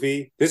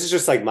movie, this is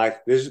just like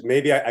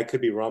maybe I could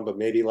be wrong, but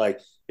maybe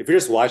like if you're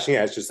just watching it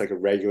as just like a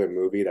regular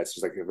movie that's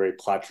just like a very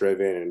plot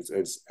driven and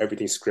it's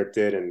everything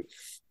scripted and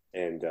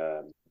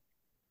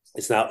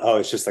it's not, oh,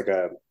 it's just like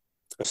a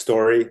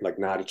story, like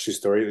not a true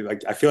story.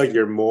 Like I feel like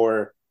you're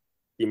more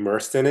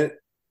immersed in it,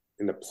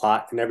 in the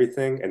plot and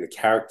everything, and the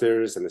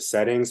characters and the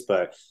settings.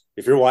 But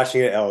if you're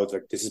watching it, oh, it's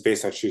like this is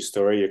based on a true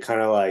story, you're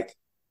kind of like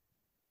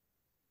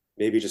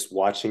maybe just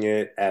watching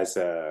it as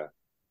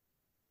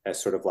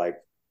sort of like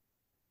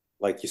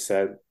you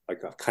said,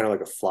 like kind of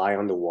like a fly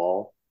on the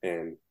wall,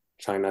 and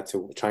trying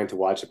to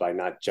watch it by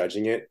not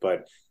judging it.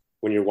 But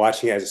when you're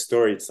watching it as a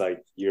story, it's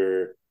like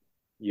you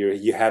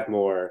have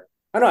more.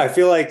 I don't know. I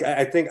feel like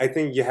I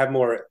think you have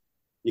more,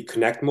 you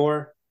connect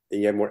more,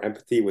 and you have more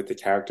empathy with the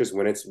characters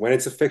when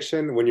it's a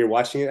fiction. When you're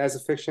watching it as a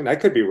fiction, I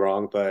could be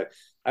wrong, but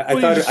I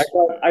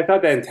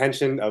thought the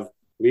intention of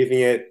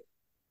leaving it,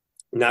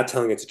 not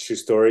telling it's a true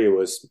story, it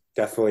was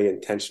definitely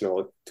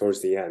intentional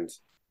towards the end.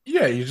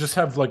 Yeah, you just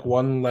have like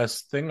one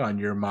less thing on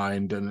your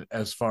mind, and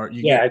as far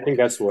I think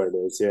that's what it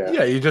is.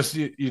 Yeah, you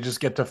just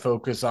get to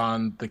focus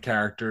on the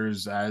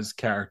characters as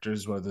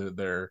characters, whether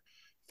they're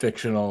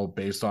fictional,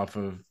 based off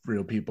of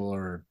real people,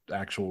 or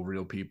actual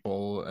real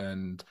people,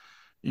 and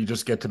you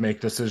just get to make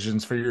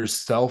decisions for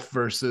yourself.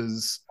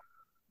 Versus,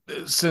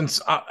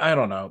 since I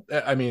don't know,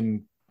 I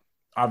mean,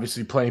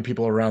 obviously plenty of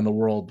people around the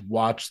world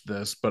watch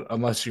this, but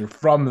unless you're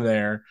from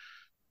there,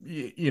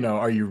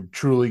 are you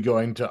truly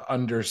going to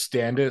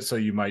understand it? So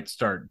you might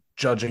start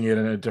judging it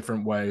in a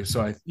different way.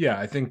 So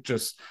I think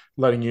just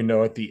letting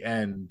at the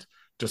end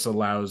just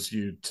allows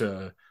you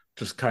to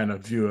just kind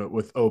of view it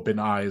with open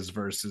eyes,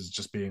 versus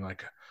just being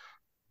like,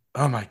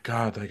 oh my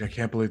God, like I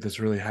can't believe this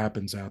really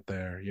happens out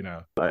there,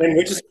 And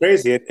which is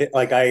crazy.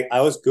 Like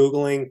I was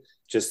Googling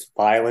just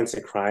violence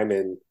and crime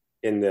in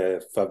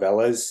the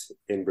favelas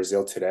in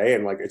Brazil today,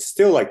 and like it's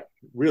still like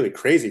really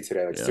crazy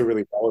today. Like still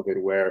really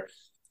relevant, where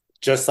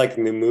just like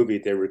in the movie,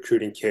 they're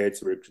recruiting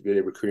kids,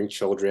 they're recruiting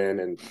children,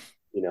 and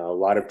a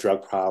lot of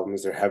drug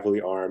problems. They're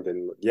heavily armed,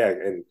 and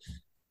and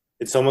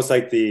it's almost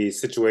like the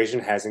situation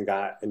hasn't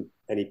gotten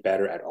any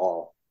better at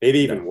all. Maybe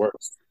even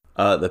worse.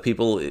 The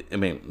people, I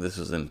mean, this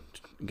was in,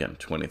 again,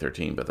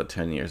 2013, but the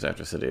 10 years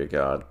after City of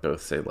God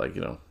both say, like,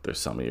 there's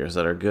some years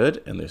that are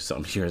good and there's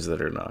some years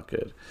that are not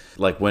good.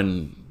 Like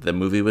when the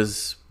movie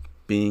was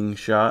being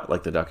shot,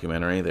 like the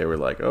documentary, they were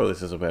like, oh,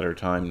 this is a better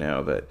time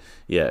now. But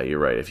yeah, you're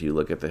right. If you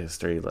look at the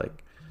history,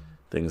 like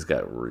things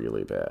got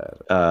really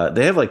bad.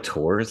 They have like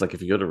tours. Like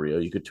if you go to Rio,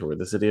 you could tour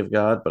the City of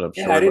God, but I'm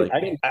sure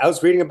I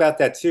was reading about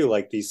that too.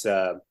 Like these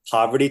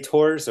poverty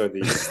tours or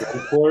these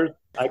slum tours.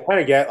 I kind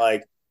of get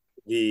like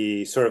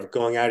the sort of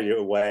going out of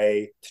your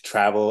way to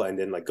travel and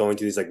then like going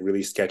to these like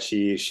really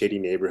sketchy, shady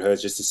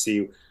neighborhoods just to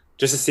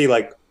see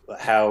like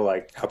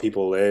how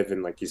people live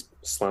in like these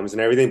slums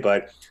and everything.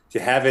 But to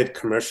have it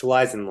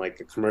commercialized in like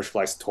a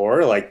commercialized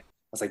tour, like I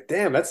was like,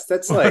 damn, that's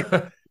like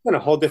on a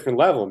whole different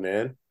level,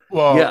 man.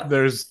 Well,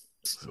 there's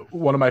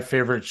one of my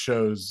favorite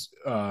shows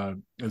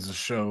is a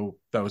show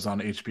that was on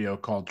HBO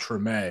called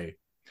Treme.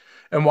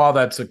 And while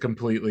that's a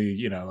completely,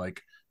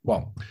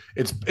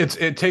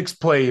 it takes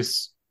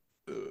place,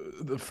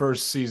 the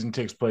first season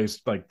takes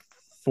place like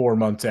 4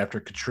 months after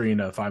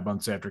Katrina, 5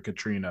 months after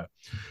Katrina.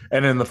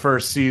 And in the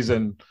first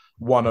season,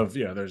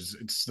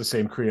 it's the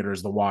same creator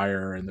as The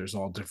Wire, and there's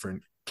all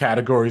different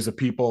categories of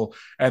people.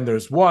 And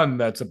there's one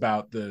that's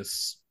about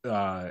this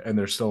and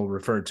they're still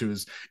referred to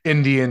as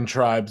Indian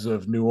tribes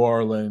of New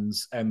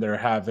Orleans, and they're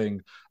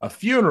having a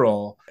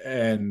funeral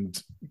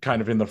and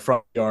kind of in the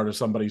front yard of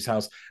somebody's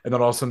house, and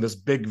then all of a sudden this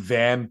big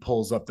van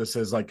pulls up that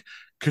says like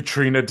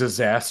Katrina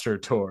disaster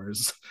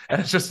tours,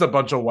 and it's just a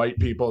bunch of white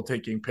people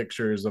taking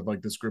pictures of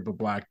like this group of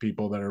black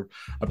people that are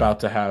about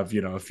to have,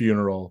 a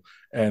funeral,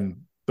 and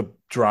the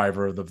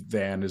driver of the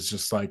van is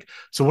just like,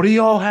 so what do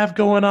you all have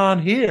going on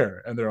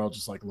here? And they're all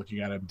just like looking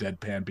at him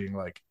deadpan being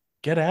like,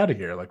 get out of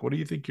here, like what do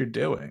you think you're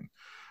doing?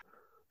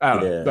 I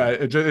don't know,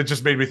 but it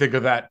just made me think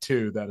of that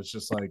too, that it's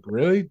just like,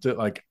 really,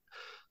 do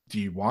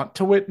you want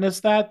to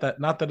witness that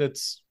not that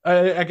it's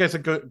I guess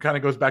it kind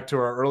of goes back to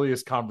our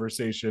earliest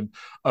conversation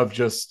of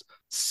just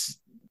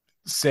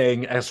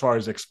saying, as far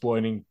as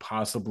exploiting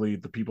possibly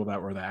the people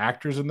that were the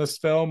actors in this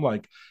film,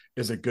 like,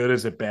 is it good,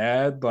 is it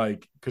bad,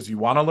 like, because you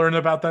want to learn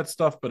about that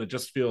stuff, but it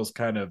just feels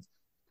kind of,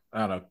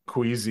 I don't know,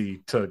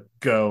 queasy to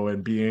go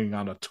and being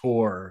on a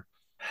tour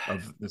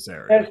of this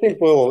area. I think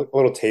a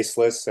little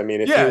tasteless. I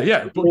mean, if you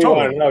totally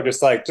want to know,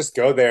 just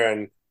go there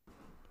and,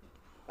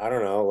 I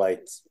don't know,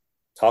 like,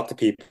 talk to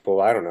people.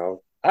 I don't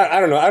know. I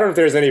don't know. I don't know if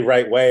there's any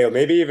right way, or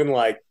maybe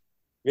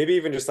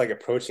even just like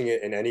approaching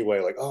it in any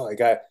way, like, oh,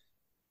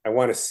 I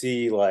want to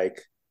see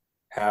like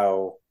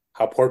how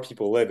poor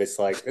people live. It's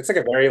like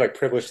a very like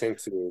privileged thing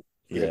to do.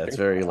 Yeah, it's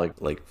very like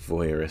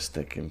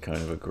voyeuristic in kind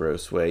of a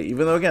gross way.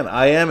 Even though, again,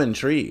 I am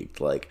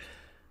intrigued. Like,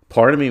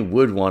 part of me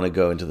would want to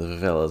go into the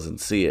favelas and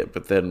see it,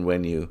 but then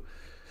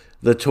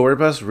the tour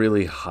bus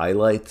really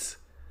highlights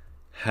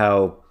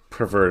how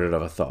perverted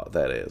of a thought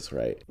that is,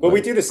 right? Well,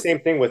 we do the same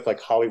thing with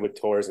like Hollywood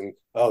tours, and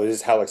this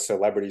is how like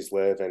celebrities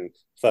live, and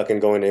fucking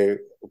going to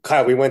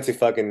Kyle. We went to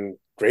fucking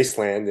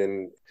Graceland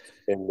and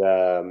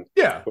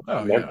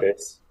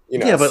Memphis.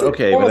 But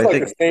okay, but I like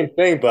think the same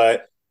thing,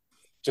 but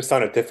just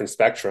on a different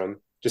spectrum.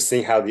 Just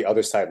seeing how the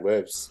other side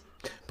lives.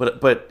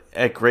 But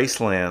at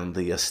Graceland,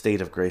 the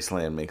estate of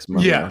Graceland makes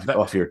money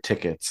off your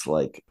tickets.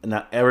 Like,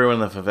 not everyone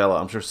in the favela.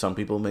 I'm sure some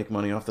people make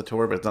money off the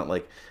tour, but it's not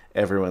like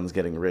everyone's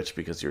getting rich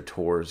because your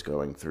tour's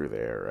going through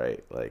there,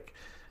 right? Like,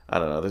 I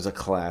don't know. There's a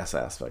class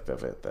aspect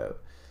of it that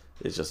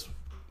is just,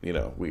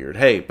 weird.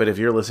 Hey, but if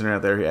you're a listener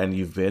out there and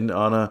you've been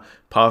on a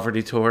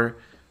poverty tour,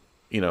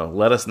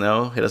 let us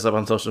know. Hit us up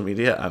on social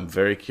media. I'm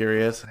very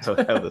curious how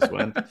this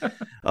went.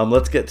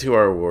 Let's get to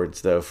our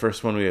awards, though.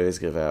 First one we always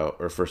give out,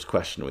 or first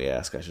question we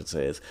ask, I should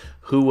say, is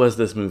who was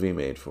this movie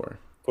made for?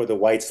 For the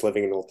whites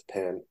living in Old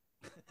Japan.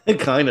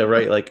 Kind of,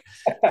 right? Like,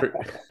 for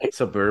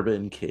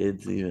suburban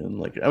kids, even.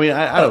 Like, I mean,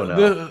 I don't know.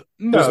 World.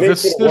 I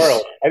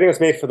think it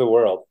was made for the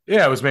world.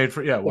 Yeah, it was made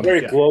for a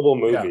very global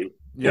movie.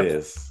 Yeah. It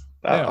is.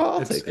 Yeah.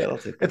 I'll take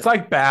that. It's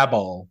like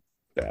Babel.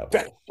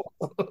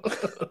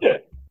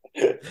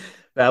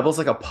 Babel's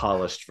like a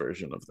polished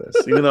version of this,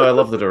 even though I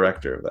love the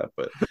director of that.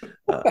 But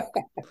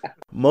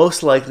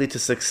most likely to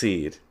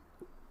succeed.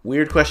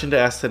 Weird question to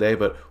ask today,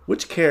 but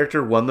which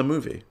character won the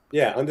movie?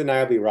 Yeah,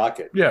 undeniably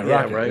Rocket. Yeah,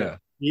 Rocket, right. Yeah.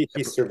 He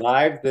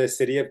survived the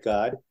city of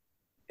God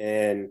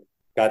and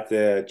got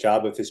the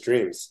job of his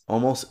dreams.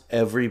 Almost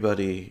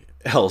everybody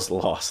else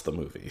lost the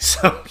movie.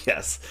 So,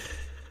 yes.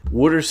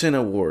 Wooderson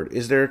Award.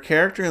 Is there a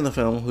character in the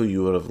film who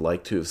you would have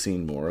liked to have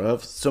seen more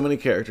of? So many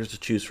characters to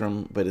choose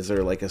from, but is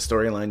there like a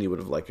storyline you would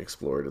have liked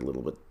explored a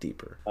little bit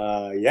deeper?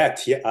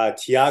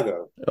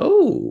 Tiago.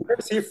 Oh.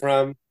 Where's he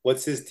from?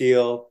 What's his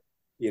deal?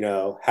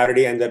 How did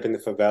he end up in the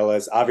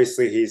favelas?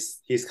 Obviously,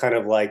 he's kind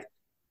of like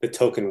the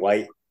token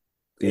white.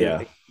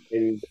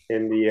 In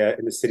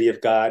the city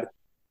of God,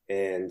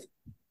 and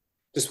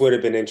just would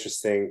have been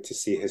interesting to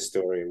see his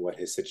story and what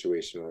his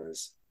situation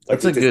was.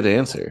 That's a good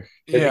answer.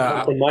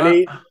 Yeah, for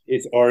money,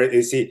 is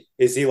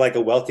he like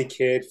a wealthy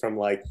kid from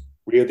like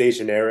Rio de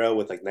Janeiro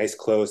with like nice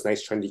clothes,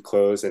 nice trendy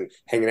clothes, and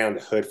hanging out in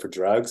the hood for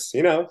drugs?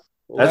 That's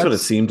what it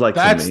seemed like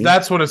to me.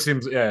 That's what it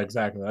seems. Yeah,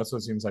 exactly. That's what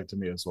it seems like to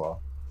me as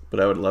well. But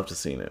I would love to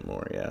seen it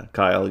more. Yeah,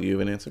 Kyle, you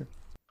have an answer?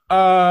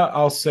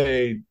 I'll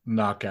say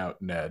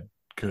Knockout Ned.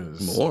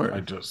 Because I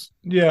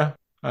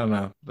don't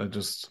know.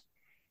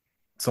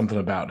 Something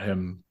about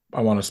him.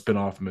 I want a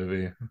spin-off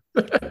movie.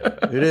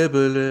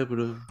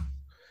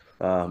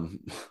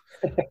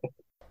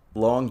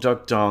 Long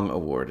Duck Dong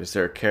Award. Is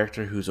there a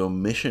character whose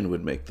omission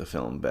would make the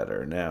film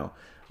better? Now,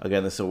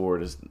 again, this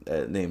award is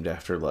named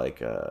after like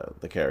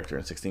the character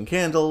in 16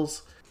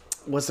 Candles.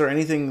 Was there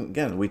anything,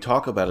 again, we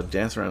talk about it,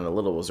 dance around a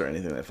little, was there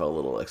anything that felt a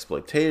little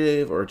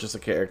exploitative or just a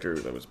character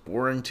that was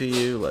boring to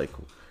you? Like,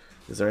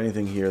 is there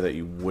anything here that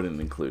you wouldn't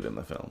include in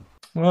the film?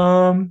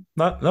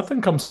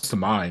 Nothing comes to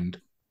mind.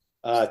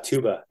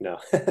 Tuba, no.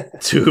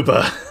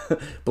 Tuba,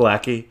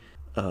 Blackie.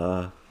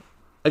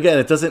 Again,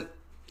 it doesn't.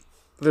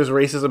 There's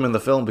racism in the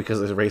film because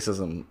there's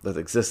racism that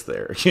exists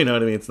there. You know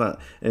what I mean? It's not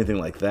anything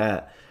like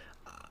that.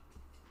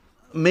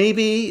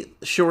 Maybe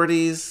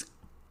Shorty's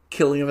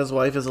killing of his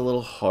wife is a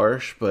little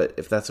harsh, but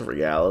if that's a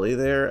reality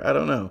there, I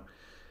don't know.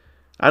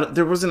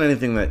 There wasn't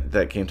anything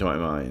that came to my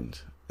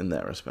mind in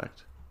that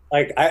respect.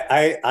 Like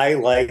I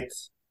liked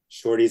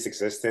Shorty's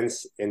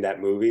existence in that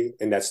movie,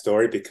 in that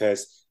story,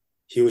 because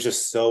he was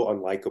just so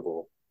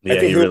unlikable. Yeah, I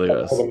think he really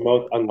was was one of the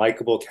most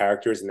unlikable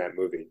characters in that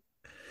movie.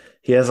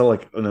 He has an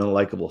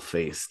unlikable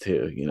face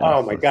too, you know.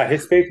 Oh my god,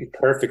 his face is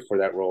perfect for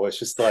that role. It's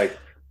just like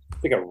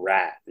a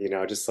rat,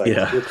 just like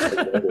Yeah.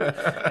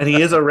 And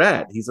he is a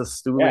rat. He's a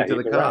stoolie Yeah, to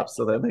the he's a rat. cops,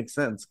 so that makes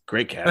sense.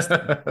 Great casting.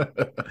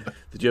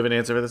 Did you have an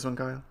answer for this one,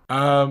 Kyle?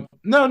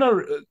 No,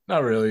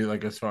 not really.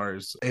 Like as far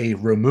as a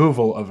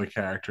removal of a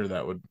character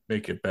that would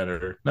make it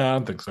better. No, I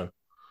don't think so.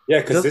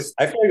 Yeah, because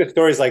I feel like the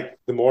story's like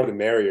the more the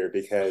merrier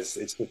because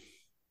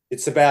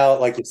it's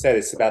about, like you said,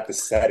 it's about the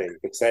setting.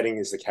 The setting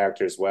is the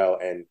character as well,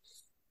 and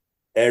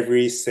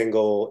every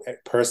single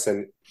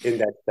person in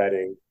that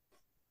setting,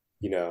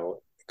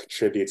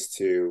 contributes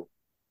to,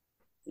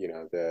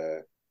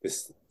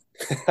 this.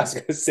 I was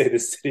going to say the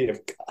city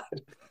of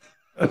God.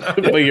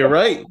 But you're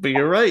right. But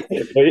yeah.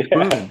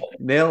 Boom.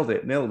 Nailed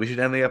it. We should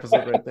end the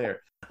episode right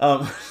there.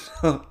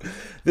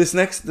 This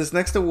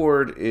next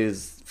award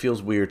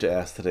feels weird to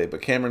ask today,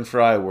 but Cameron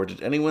Fry Award.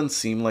 Did anyone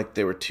seem like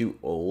they were too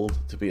old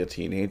to be a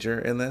teenager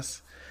in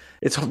this?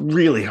 It's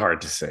really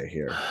hard to say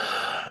here.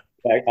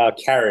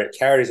 Carrot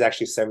is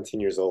actually 17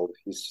 years old.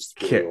 He's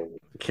just really old.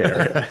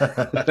 Carrot.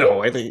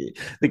 No, I think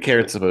the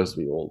Carrot's supposed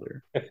to be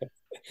older.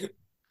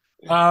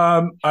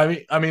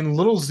 I mean,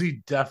 Little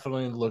Z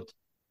definitely looked,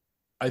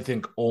 I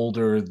think,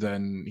 older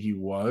than he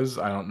was.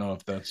 I don't know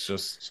if that's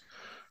just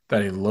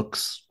that he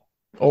looks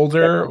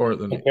older or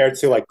compared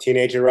to like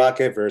Teenager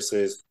Rocket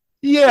versus.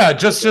 Yeah,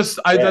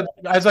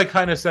 as I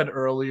kind of said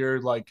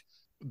earlier, like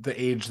the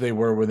age they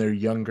were when they're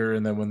younger,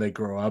 and then when they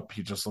grow up,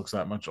 he just looks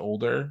that much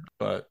older.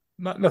 But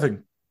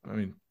nothing. I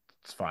mean,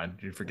 it's fine.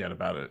 You forget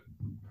about it.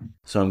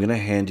 So I'm gonna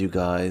hand you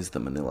guys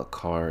the manila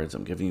cards.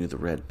 I'm giving you the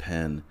red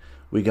pen.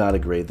 We gotta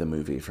grade the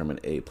movie from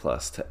an A+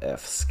 to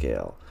F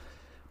scale.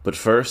 But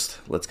first,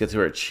 let's get to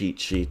our cheat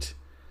sheet.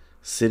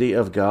 City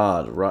of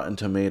God, Rotten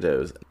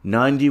Tomatoes,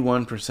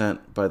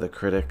 91% by the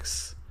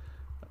critics,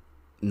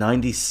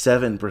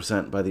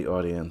 97% by the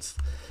audience.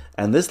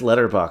 And this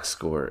Letterboxd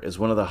score is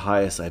one of the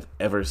highest I've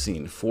ever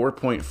seen.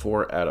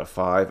 4.4 out of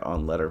 5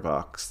 on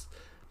Letterboxd.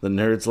 The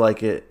nerds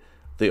like it.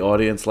 The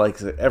audience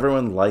likes it.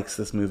 Everyone likes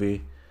this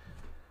movie.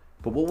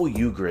 But what will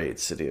you grade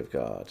City of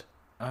God?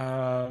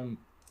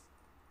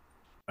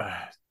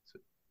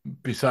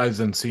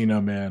 Besides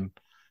Encino Man,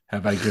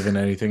 have I given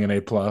anything an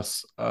A+?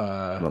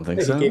 I don't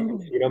think so. He gave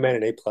Encino Man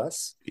an A+?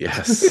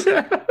 Yes.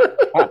 You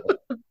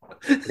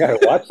gotta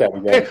watch that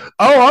again.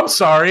 Oh, I'm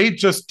sorry.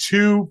 Just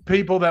two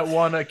people that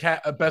won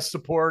a Best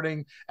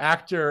Supporting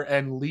Actor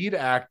and Lead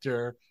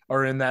Actor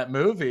are in that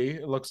movie.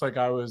 It looks like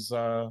I was,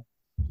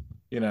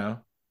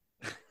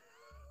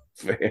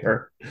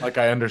 Fair. like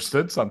I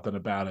understood something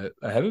about it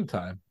ahead of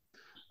time.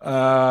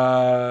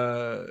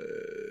 A.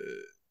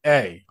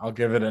 I'll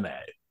give it an A.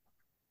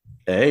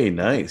 A,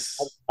 nice.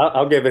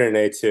 I'll give it an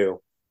A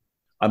too.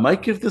 I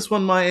might give this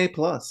one my A+,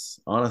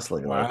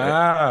 honestly.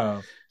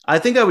 Wow. I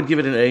think I would give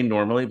it an A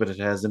normally, but it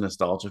has a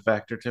nostalgia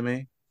factor to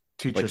me.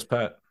 Teacher's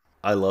pet.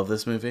 I love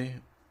this movie.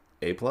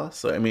 A+.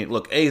 So, I mean,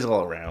 look, A's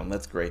all around.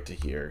 That's great to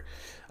hear.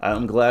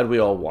 I'm glad we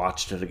all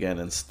watched it again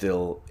and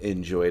still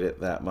enjoyed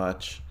it that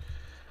much.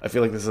 I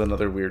feel like this is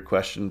another weird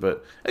question,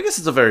 but I guess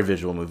it's a very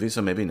visual movie,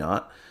 so maybe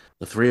not.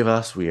 The three of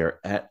us, we are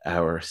at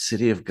our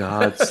City of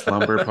God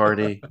slumber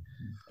party,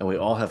 and we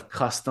all have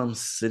custom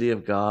City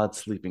of God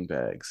sleeping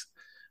bags.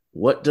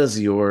 What does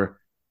your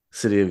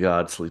City of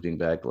God sleeping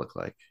bag look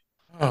like?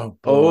 Oh,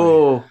 boy.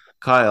 Oh,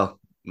 Kyle,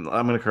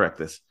 I'm going to correct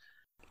this.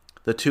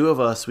 The two of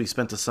us, we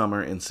spent a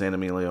summer in San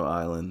Emilio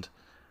Island.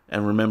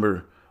 And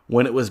remember,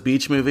 when it was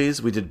beach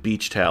movies, we did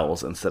beach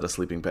towels instead of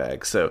sleeping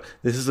bags. So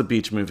this is a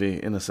beach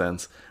movie in a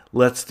sense.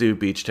 Let's do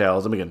beach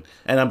towels. And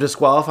I'm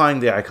disqualifying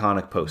the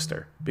iconic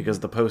poster because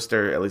the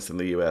poster, at least in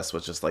the US,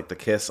 was just like the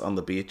kiss on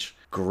the beach.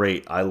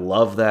 Great. I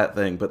love that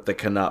thing, but that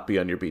cannot be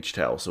on your beach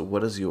towel. So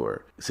what does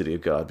your City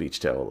of God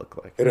beach towel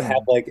look like?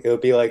 It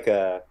would be like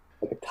a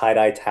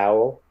tie-dye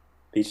towel,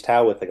 beach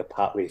towel with like a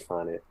pot leaf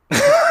on it.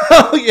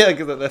 Oh yeah,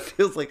 because that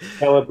feels like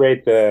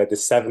celebrate the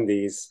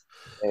 70s.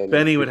 And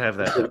Benny would have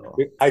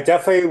that. I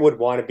definitely would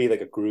want to be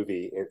like a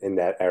groovy in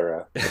that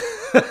era.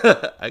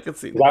 I could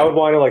see that. I would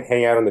want to like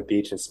hang out on the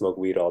beach and smoke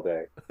weed all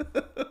day.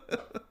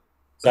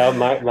 So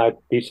my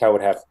beach towel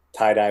would have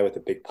tie-dye with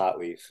a big pot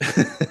leaf.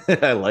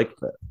 I like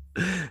that.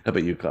 How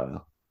about you,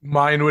 Kyle?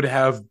 Mine would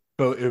have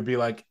both. It would be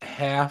like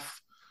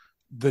half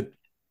the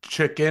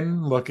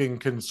chicken looking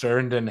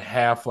concerned and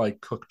half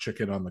like cooked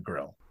chicken on the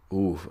grill.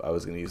 Ooh, I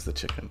was going to use the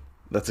chicken.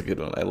 That's a good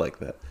one. I like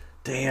that.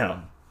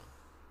 Damn.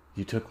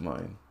 You took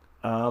mine.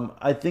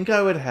 I think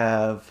I would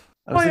have...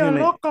 I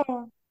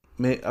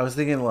was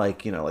thinking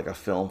like, like a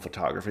film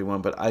photography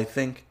one, but I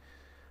think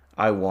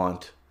I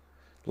want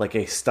like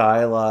a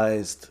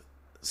stylized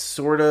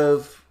sort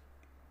of,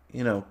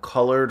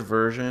 colored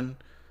version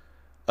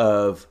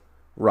of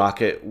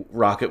Rocket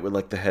with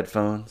like the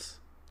headphones,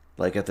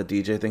 like at the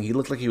DJ thing. He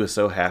looked like he was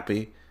so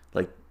happy,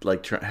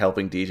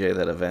 helping DJ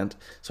that event.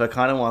 So I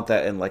kind of want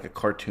that in like a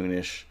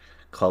cartoonish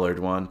colored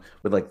one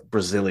with like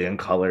Brazilian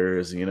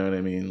colors, you know what I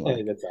mean?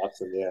 Like, that's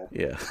awesome, yeah.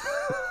 Yeah.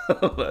 I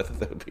thought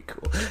that would be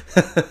cool.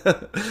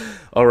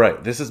 All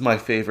right, this is my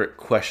favorite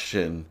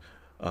question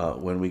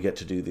when we get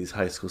to do these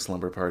high school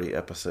slumber party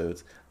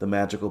episodes, the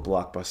magical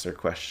Blockbuster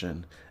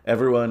question.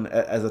 Everyone,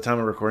 at the time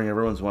of recording,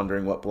 everyone's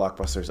wondering what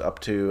Blockbuster's up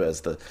to,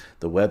 as the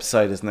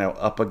website is now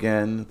up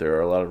again. There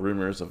are a lot of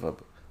rumors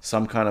of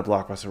some kind of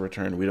Blockbuster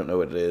return. We don't know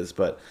what it is,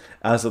 but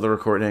as of the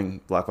recording,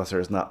 Blockbuster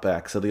is not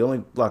back. So the only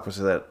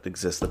Blockbuster that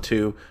exists, the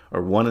two,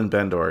 are one in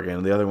Bend, Oregon,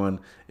 and the other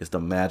one is the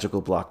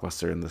magical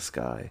Blockbuster in the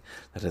sky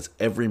that has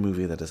every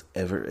movie that has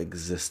ever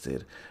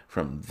existed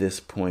from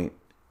this point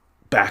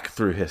back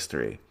through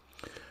history.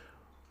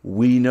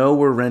 We know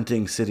we're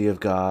renting City of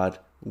God.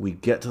 We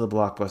get to the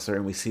Blockbuster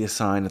and we see a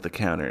sign at the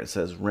counter. It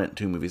says, rent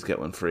 2 movies, get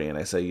 1 free. And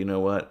I say, you know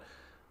what?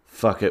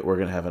 Fuck it. We're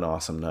going to have an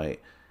awesome night.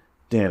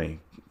 Danny,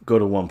 go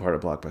to one part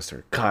of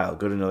Blockbuster. Kyle,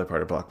 go to another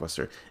part of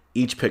Blockbuster.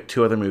 Each pick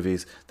 2 other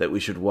movies that we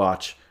should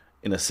watch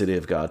in a City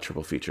of God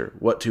triple feature.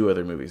 What 2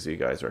 other movies do you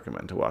guys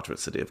recommend to watch with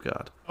City of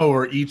God? Oh,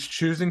 we're each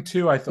choosing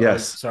 2? I thought.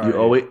 Yes. Sorry. You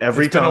always,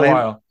 every it's time. Been a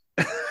while.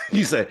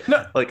 You say,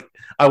 No. like,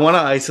 I want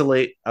to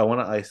isolate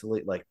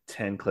like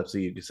 10 clips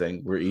of you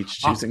saying we're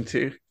each choosing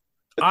 2.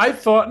 I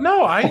thought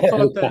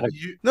that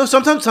you. No,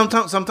 sometimes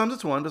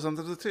it's 1, but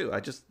sometimes it's 2. I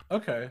just.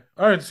 Okay.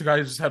 All right. So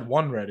I just had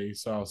 1 ready,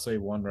 so I'll say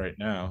 1 right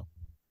now.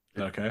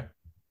 Okay.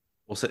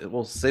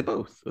 We'll say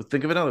both.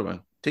 Think of another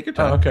one. Take your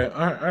Oh, time. okay.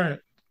 All right.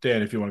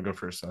 Dan, if you want to go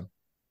first,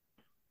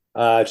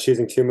 then.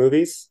 Choosing 2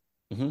 movies.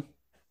 Mm-hmm.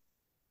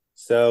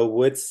 So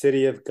with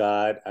City of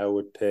God, I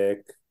would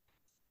pick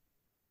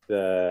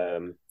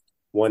the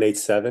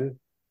 187.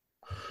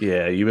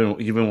 Yeah, you've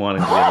been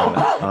wanting to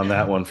get on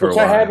that one for Which a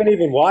while. I haven't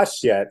even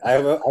watched yet.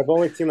 I've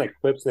only seen like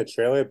clips in the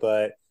trailer,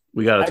 but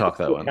We got to I talk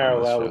can that see one.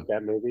 parallel with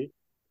that movie.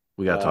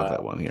 We got to talk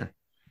that one here.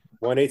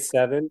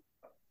 187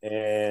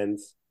 and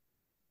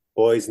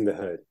Boys in the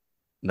Hood.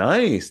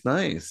 Nice.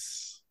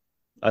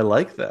 I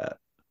like that.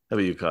 How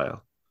about you,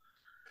 Kyle?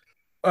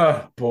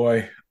 Oh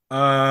boy.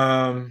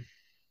 All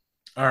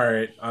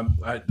right.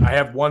 I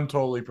have 1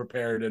 totally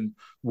prepared and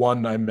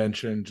 1 I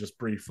mentioned just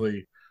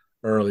briefly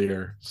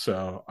earlier,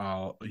 so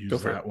I'll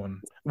use that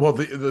one. Well,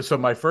 so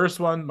my first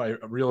one, my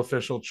real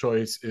official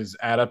choice is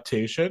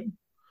Adaptation.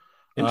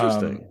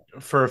 Interesting.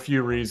 For a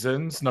few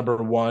reasons. Number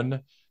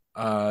 1,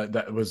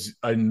 that was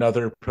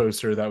another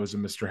poster that was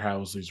in Mr.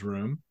 Housley's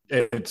room.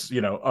 It's,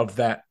 of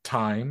that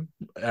time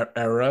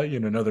era,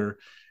 another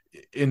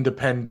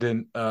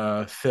independent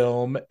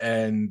film,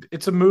 and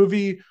it's a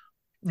movie.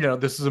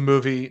 This is a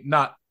movie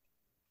not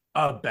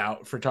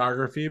about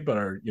photography, but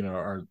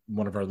our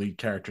one of our lead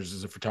characters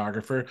is a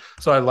photographer.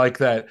 So I like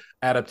that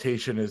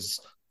Adaptation is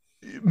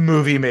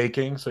movie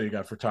making. So you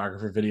got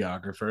photographer,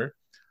 videographer.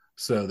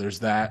 So there's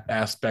that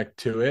aspect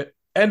to it.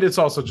 And it's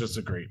also just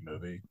a great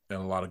movie and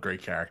a lot of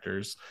great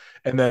characters.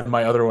 And then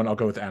my other one, I'll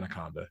go with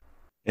Anaconda.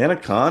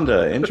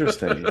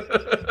 Interesting.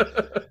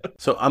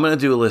 So I'm going to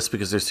do a list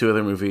because there's 2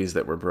 other movies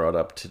that were brought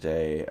up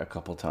today a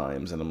couple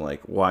times. And I'm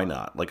like, why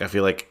not? Like, I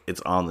feel like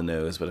it's on the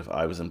nose, but if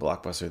I was in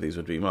Blockbuster, these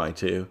would be my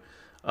 2.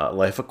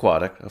 Life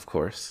Aquatic, of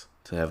course,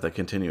 to have that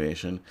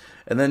continuation.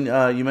 And then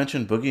you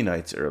mentioned Boogie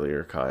Nights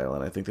earlier, Kyle,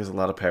 and I think there's a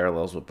lot of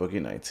parallels with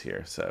Boogie Nights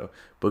here. So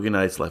Boogie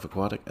Nights, Life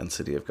Aquatic, and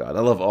City of God.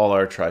 I love all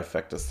our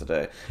trifectas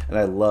today, and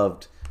I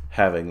loved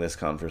having this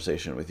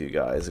conversation with you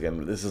guys.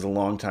 Again, this is a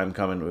long time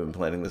coming. We've been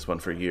planning this one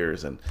for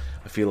years, and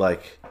I feel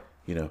like,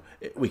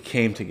 we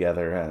came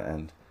together,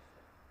 and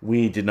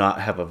we did not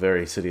have a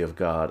very City of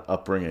God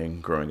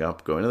upbringing growing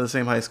up, going to the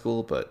same high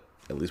school, but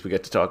at least we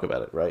get to talk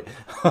about it, right?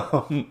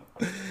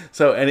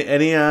 So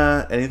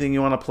anything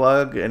you want to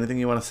plug? Anything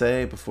you want to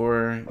say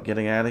before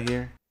getting out of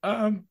here?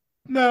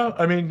 No,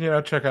 I mean,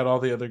 check out all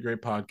the other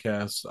great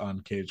podcasts on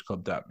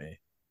cageclub.me.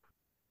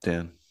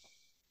 Dan?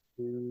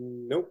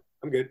 Nope,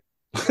 I'm good.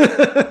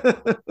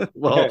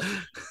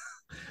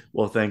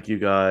 Well, thank you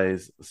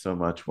guys so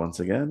much once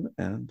again,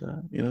 and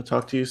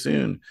talk to you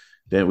soon.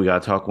 Dan, we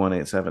got to talk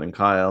 187, and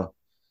Kyle,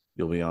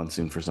 you'll be on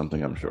soon for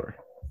something, I'm sure.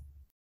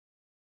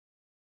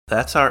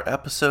 That's our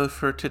episode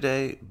for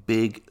today.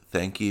 Big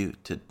thank you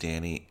to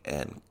Danny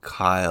and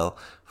Kyle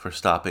for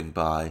stopping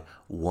by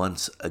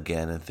once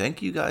again. And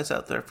thank you guys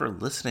out there for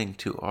listening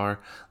to our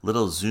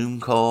little Zoom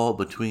call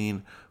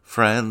between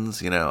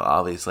friends.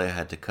 Obviously I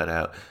had to cut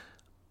out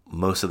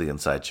most of the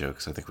inside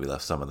jokes. I think we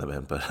left some of them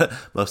in, but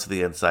most of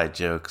the inside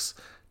jokes.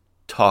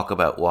 Talk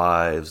about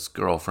wives,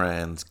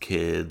 girlfriends,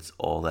 kids,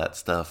 all that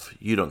stuff.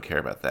 You don't care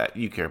about that.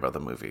 You care about the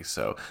movie.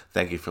 So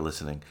thank you for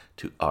listening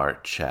to our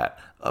chat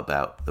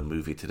about the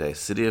movie today.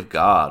 City of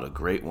God, a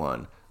great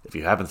one. If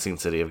you haven't seen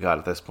City of God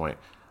at this point,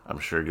 I'm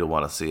sure you'll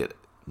want to see it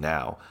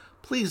now.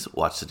 Please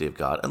watch City of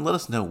God and let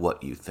us know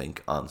what you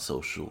think on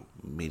social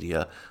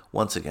media.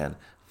 Once again,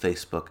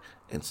 Facebook,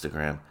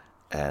 Instagram,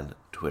 and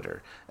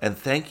Twitter. And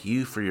thank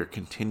you for your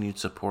continued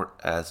support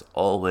as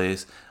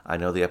always. I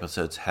know the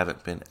episodes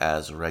haven't been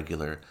as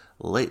regular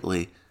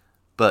lately,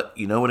 but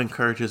you know what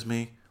encourages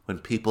me? When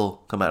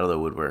people come out of the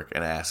woodwork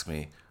and ask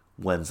me,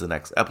 when's the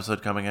next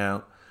episode coming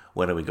out?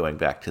 When are we going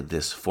back to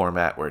this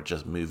format where it's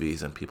just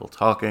movies and people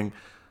talking?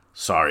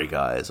 Sorry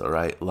guys,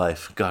 alright?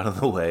 Life got in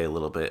the way a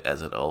little bit,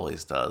 as it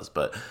always does,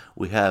 but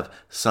we have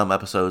some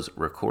episodes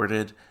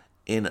recorded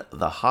in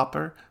the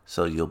hopper,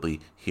 so you'll be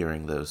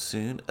hearing those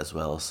soon, as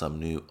well as some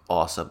new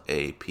awesome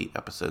AAP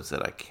episodes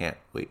that I can't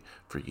wait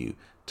for you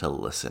to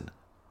listen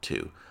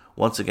to.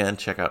 Once again,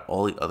 check out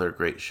all the other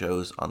great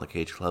shows on the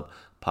Cage Club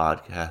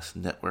Podcast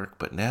Network.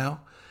 But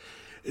now,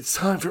 it's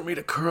time for me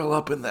to curl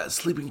up in that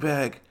sleeping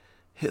bag,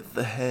 hit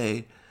the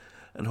hay,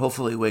 and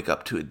hopefully wake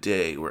up to a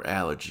day where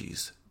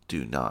allergies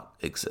do not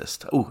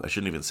exist. Oh, I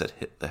shouldn't even said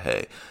hit the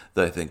hay,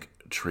 though I think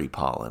tree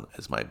pollen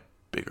is my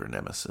bigger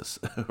nemesis.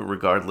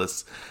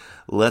 Regardless,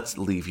 let's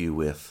leave you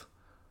with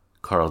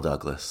Carl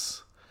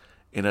Douglas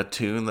in a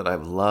tune that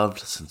I've loved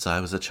since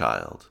I was a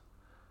child,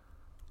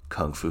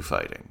 Kung Fu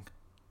Fighting.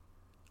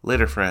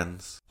 Later,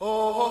 friends.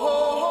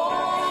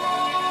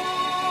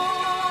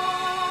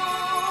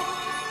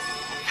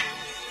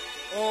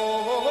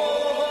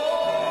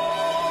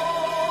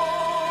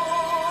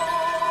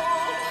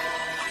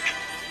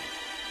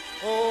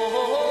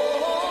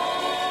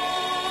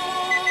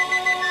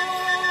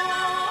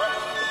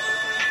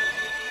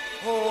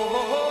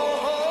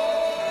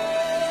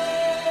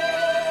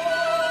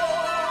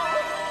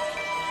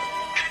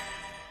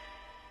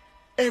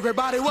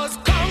 Everybody was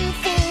kung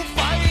fu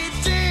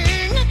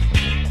fighting.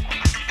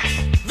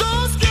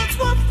 Those kids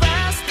were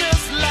fast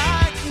as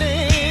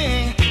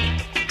lightning.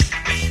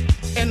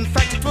 In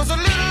fact, it was a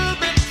little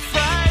bit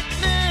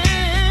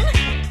frightening,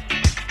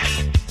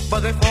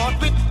 but they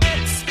fought with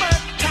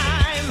expert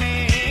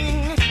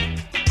timing.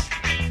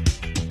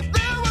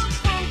 There were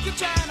funky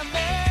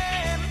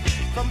Chinamen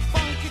from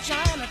funky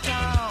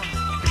Chinatown.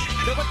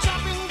 They were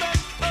chopping them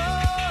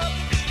up,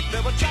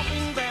 they were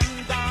chopping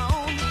them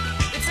down.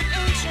 It's an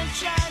ancient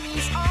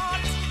Chinese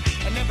art,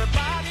 and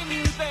everybody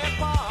knew their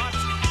part.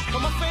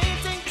 From a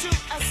fainting to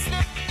a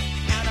slip,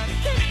 and a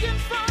kicking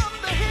from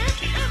the hip.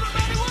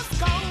 Everybody was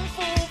kung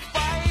fu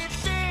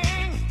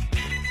fighting.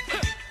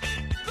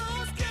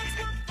 Those kids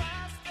were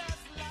fast as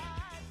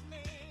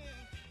lightning.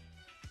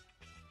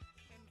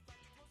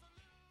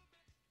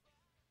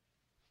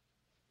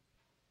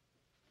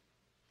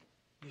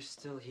 You're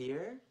still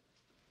here?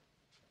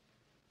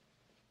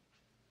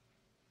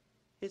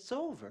 It's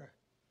over.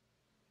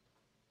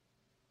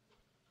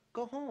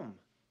 Go home.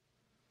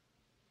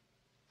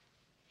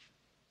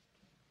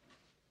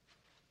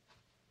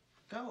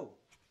 Go.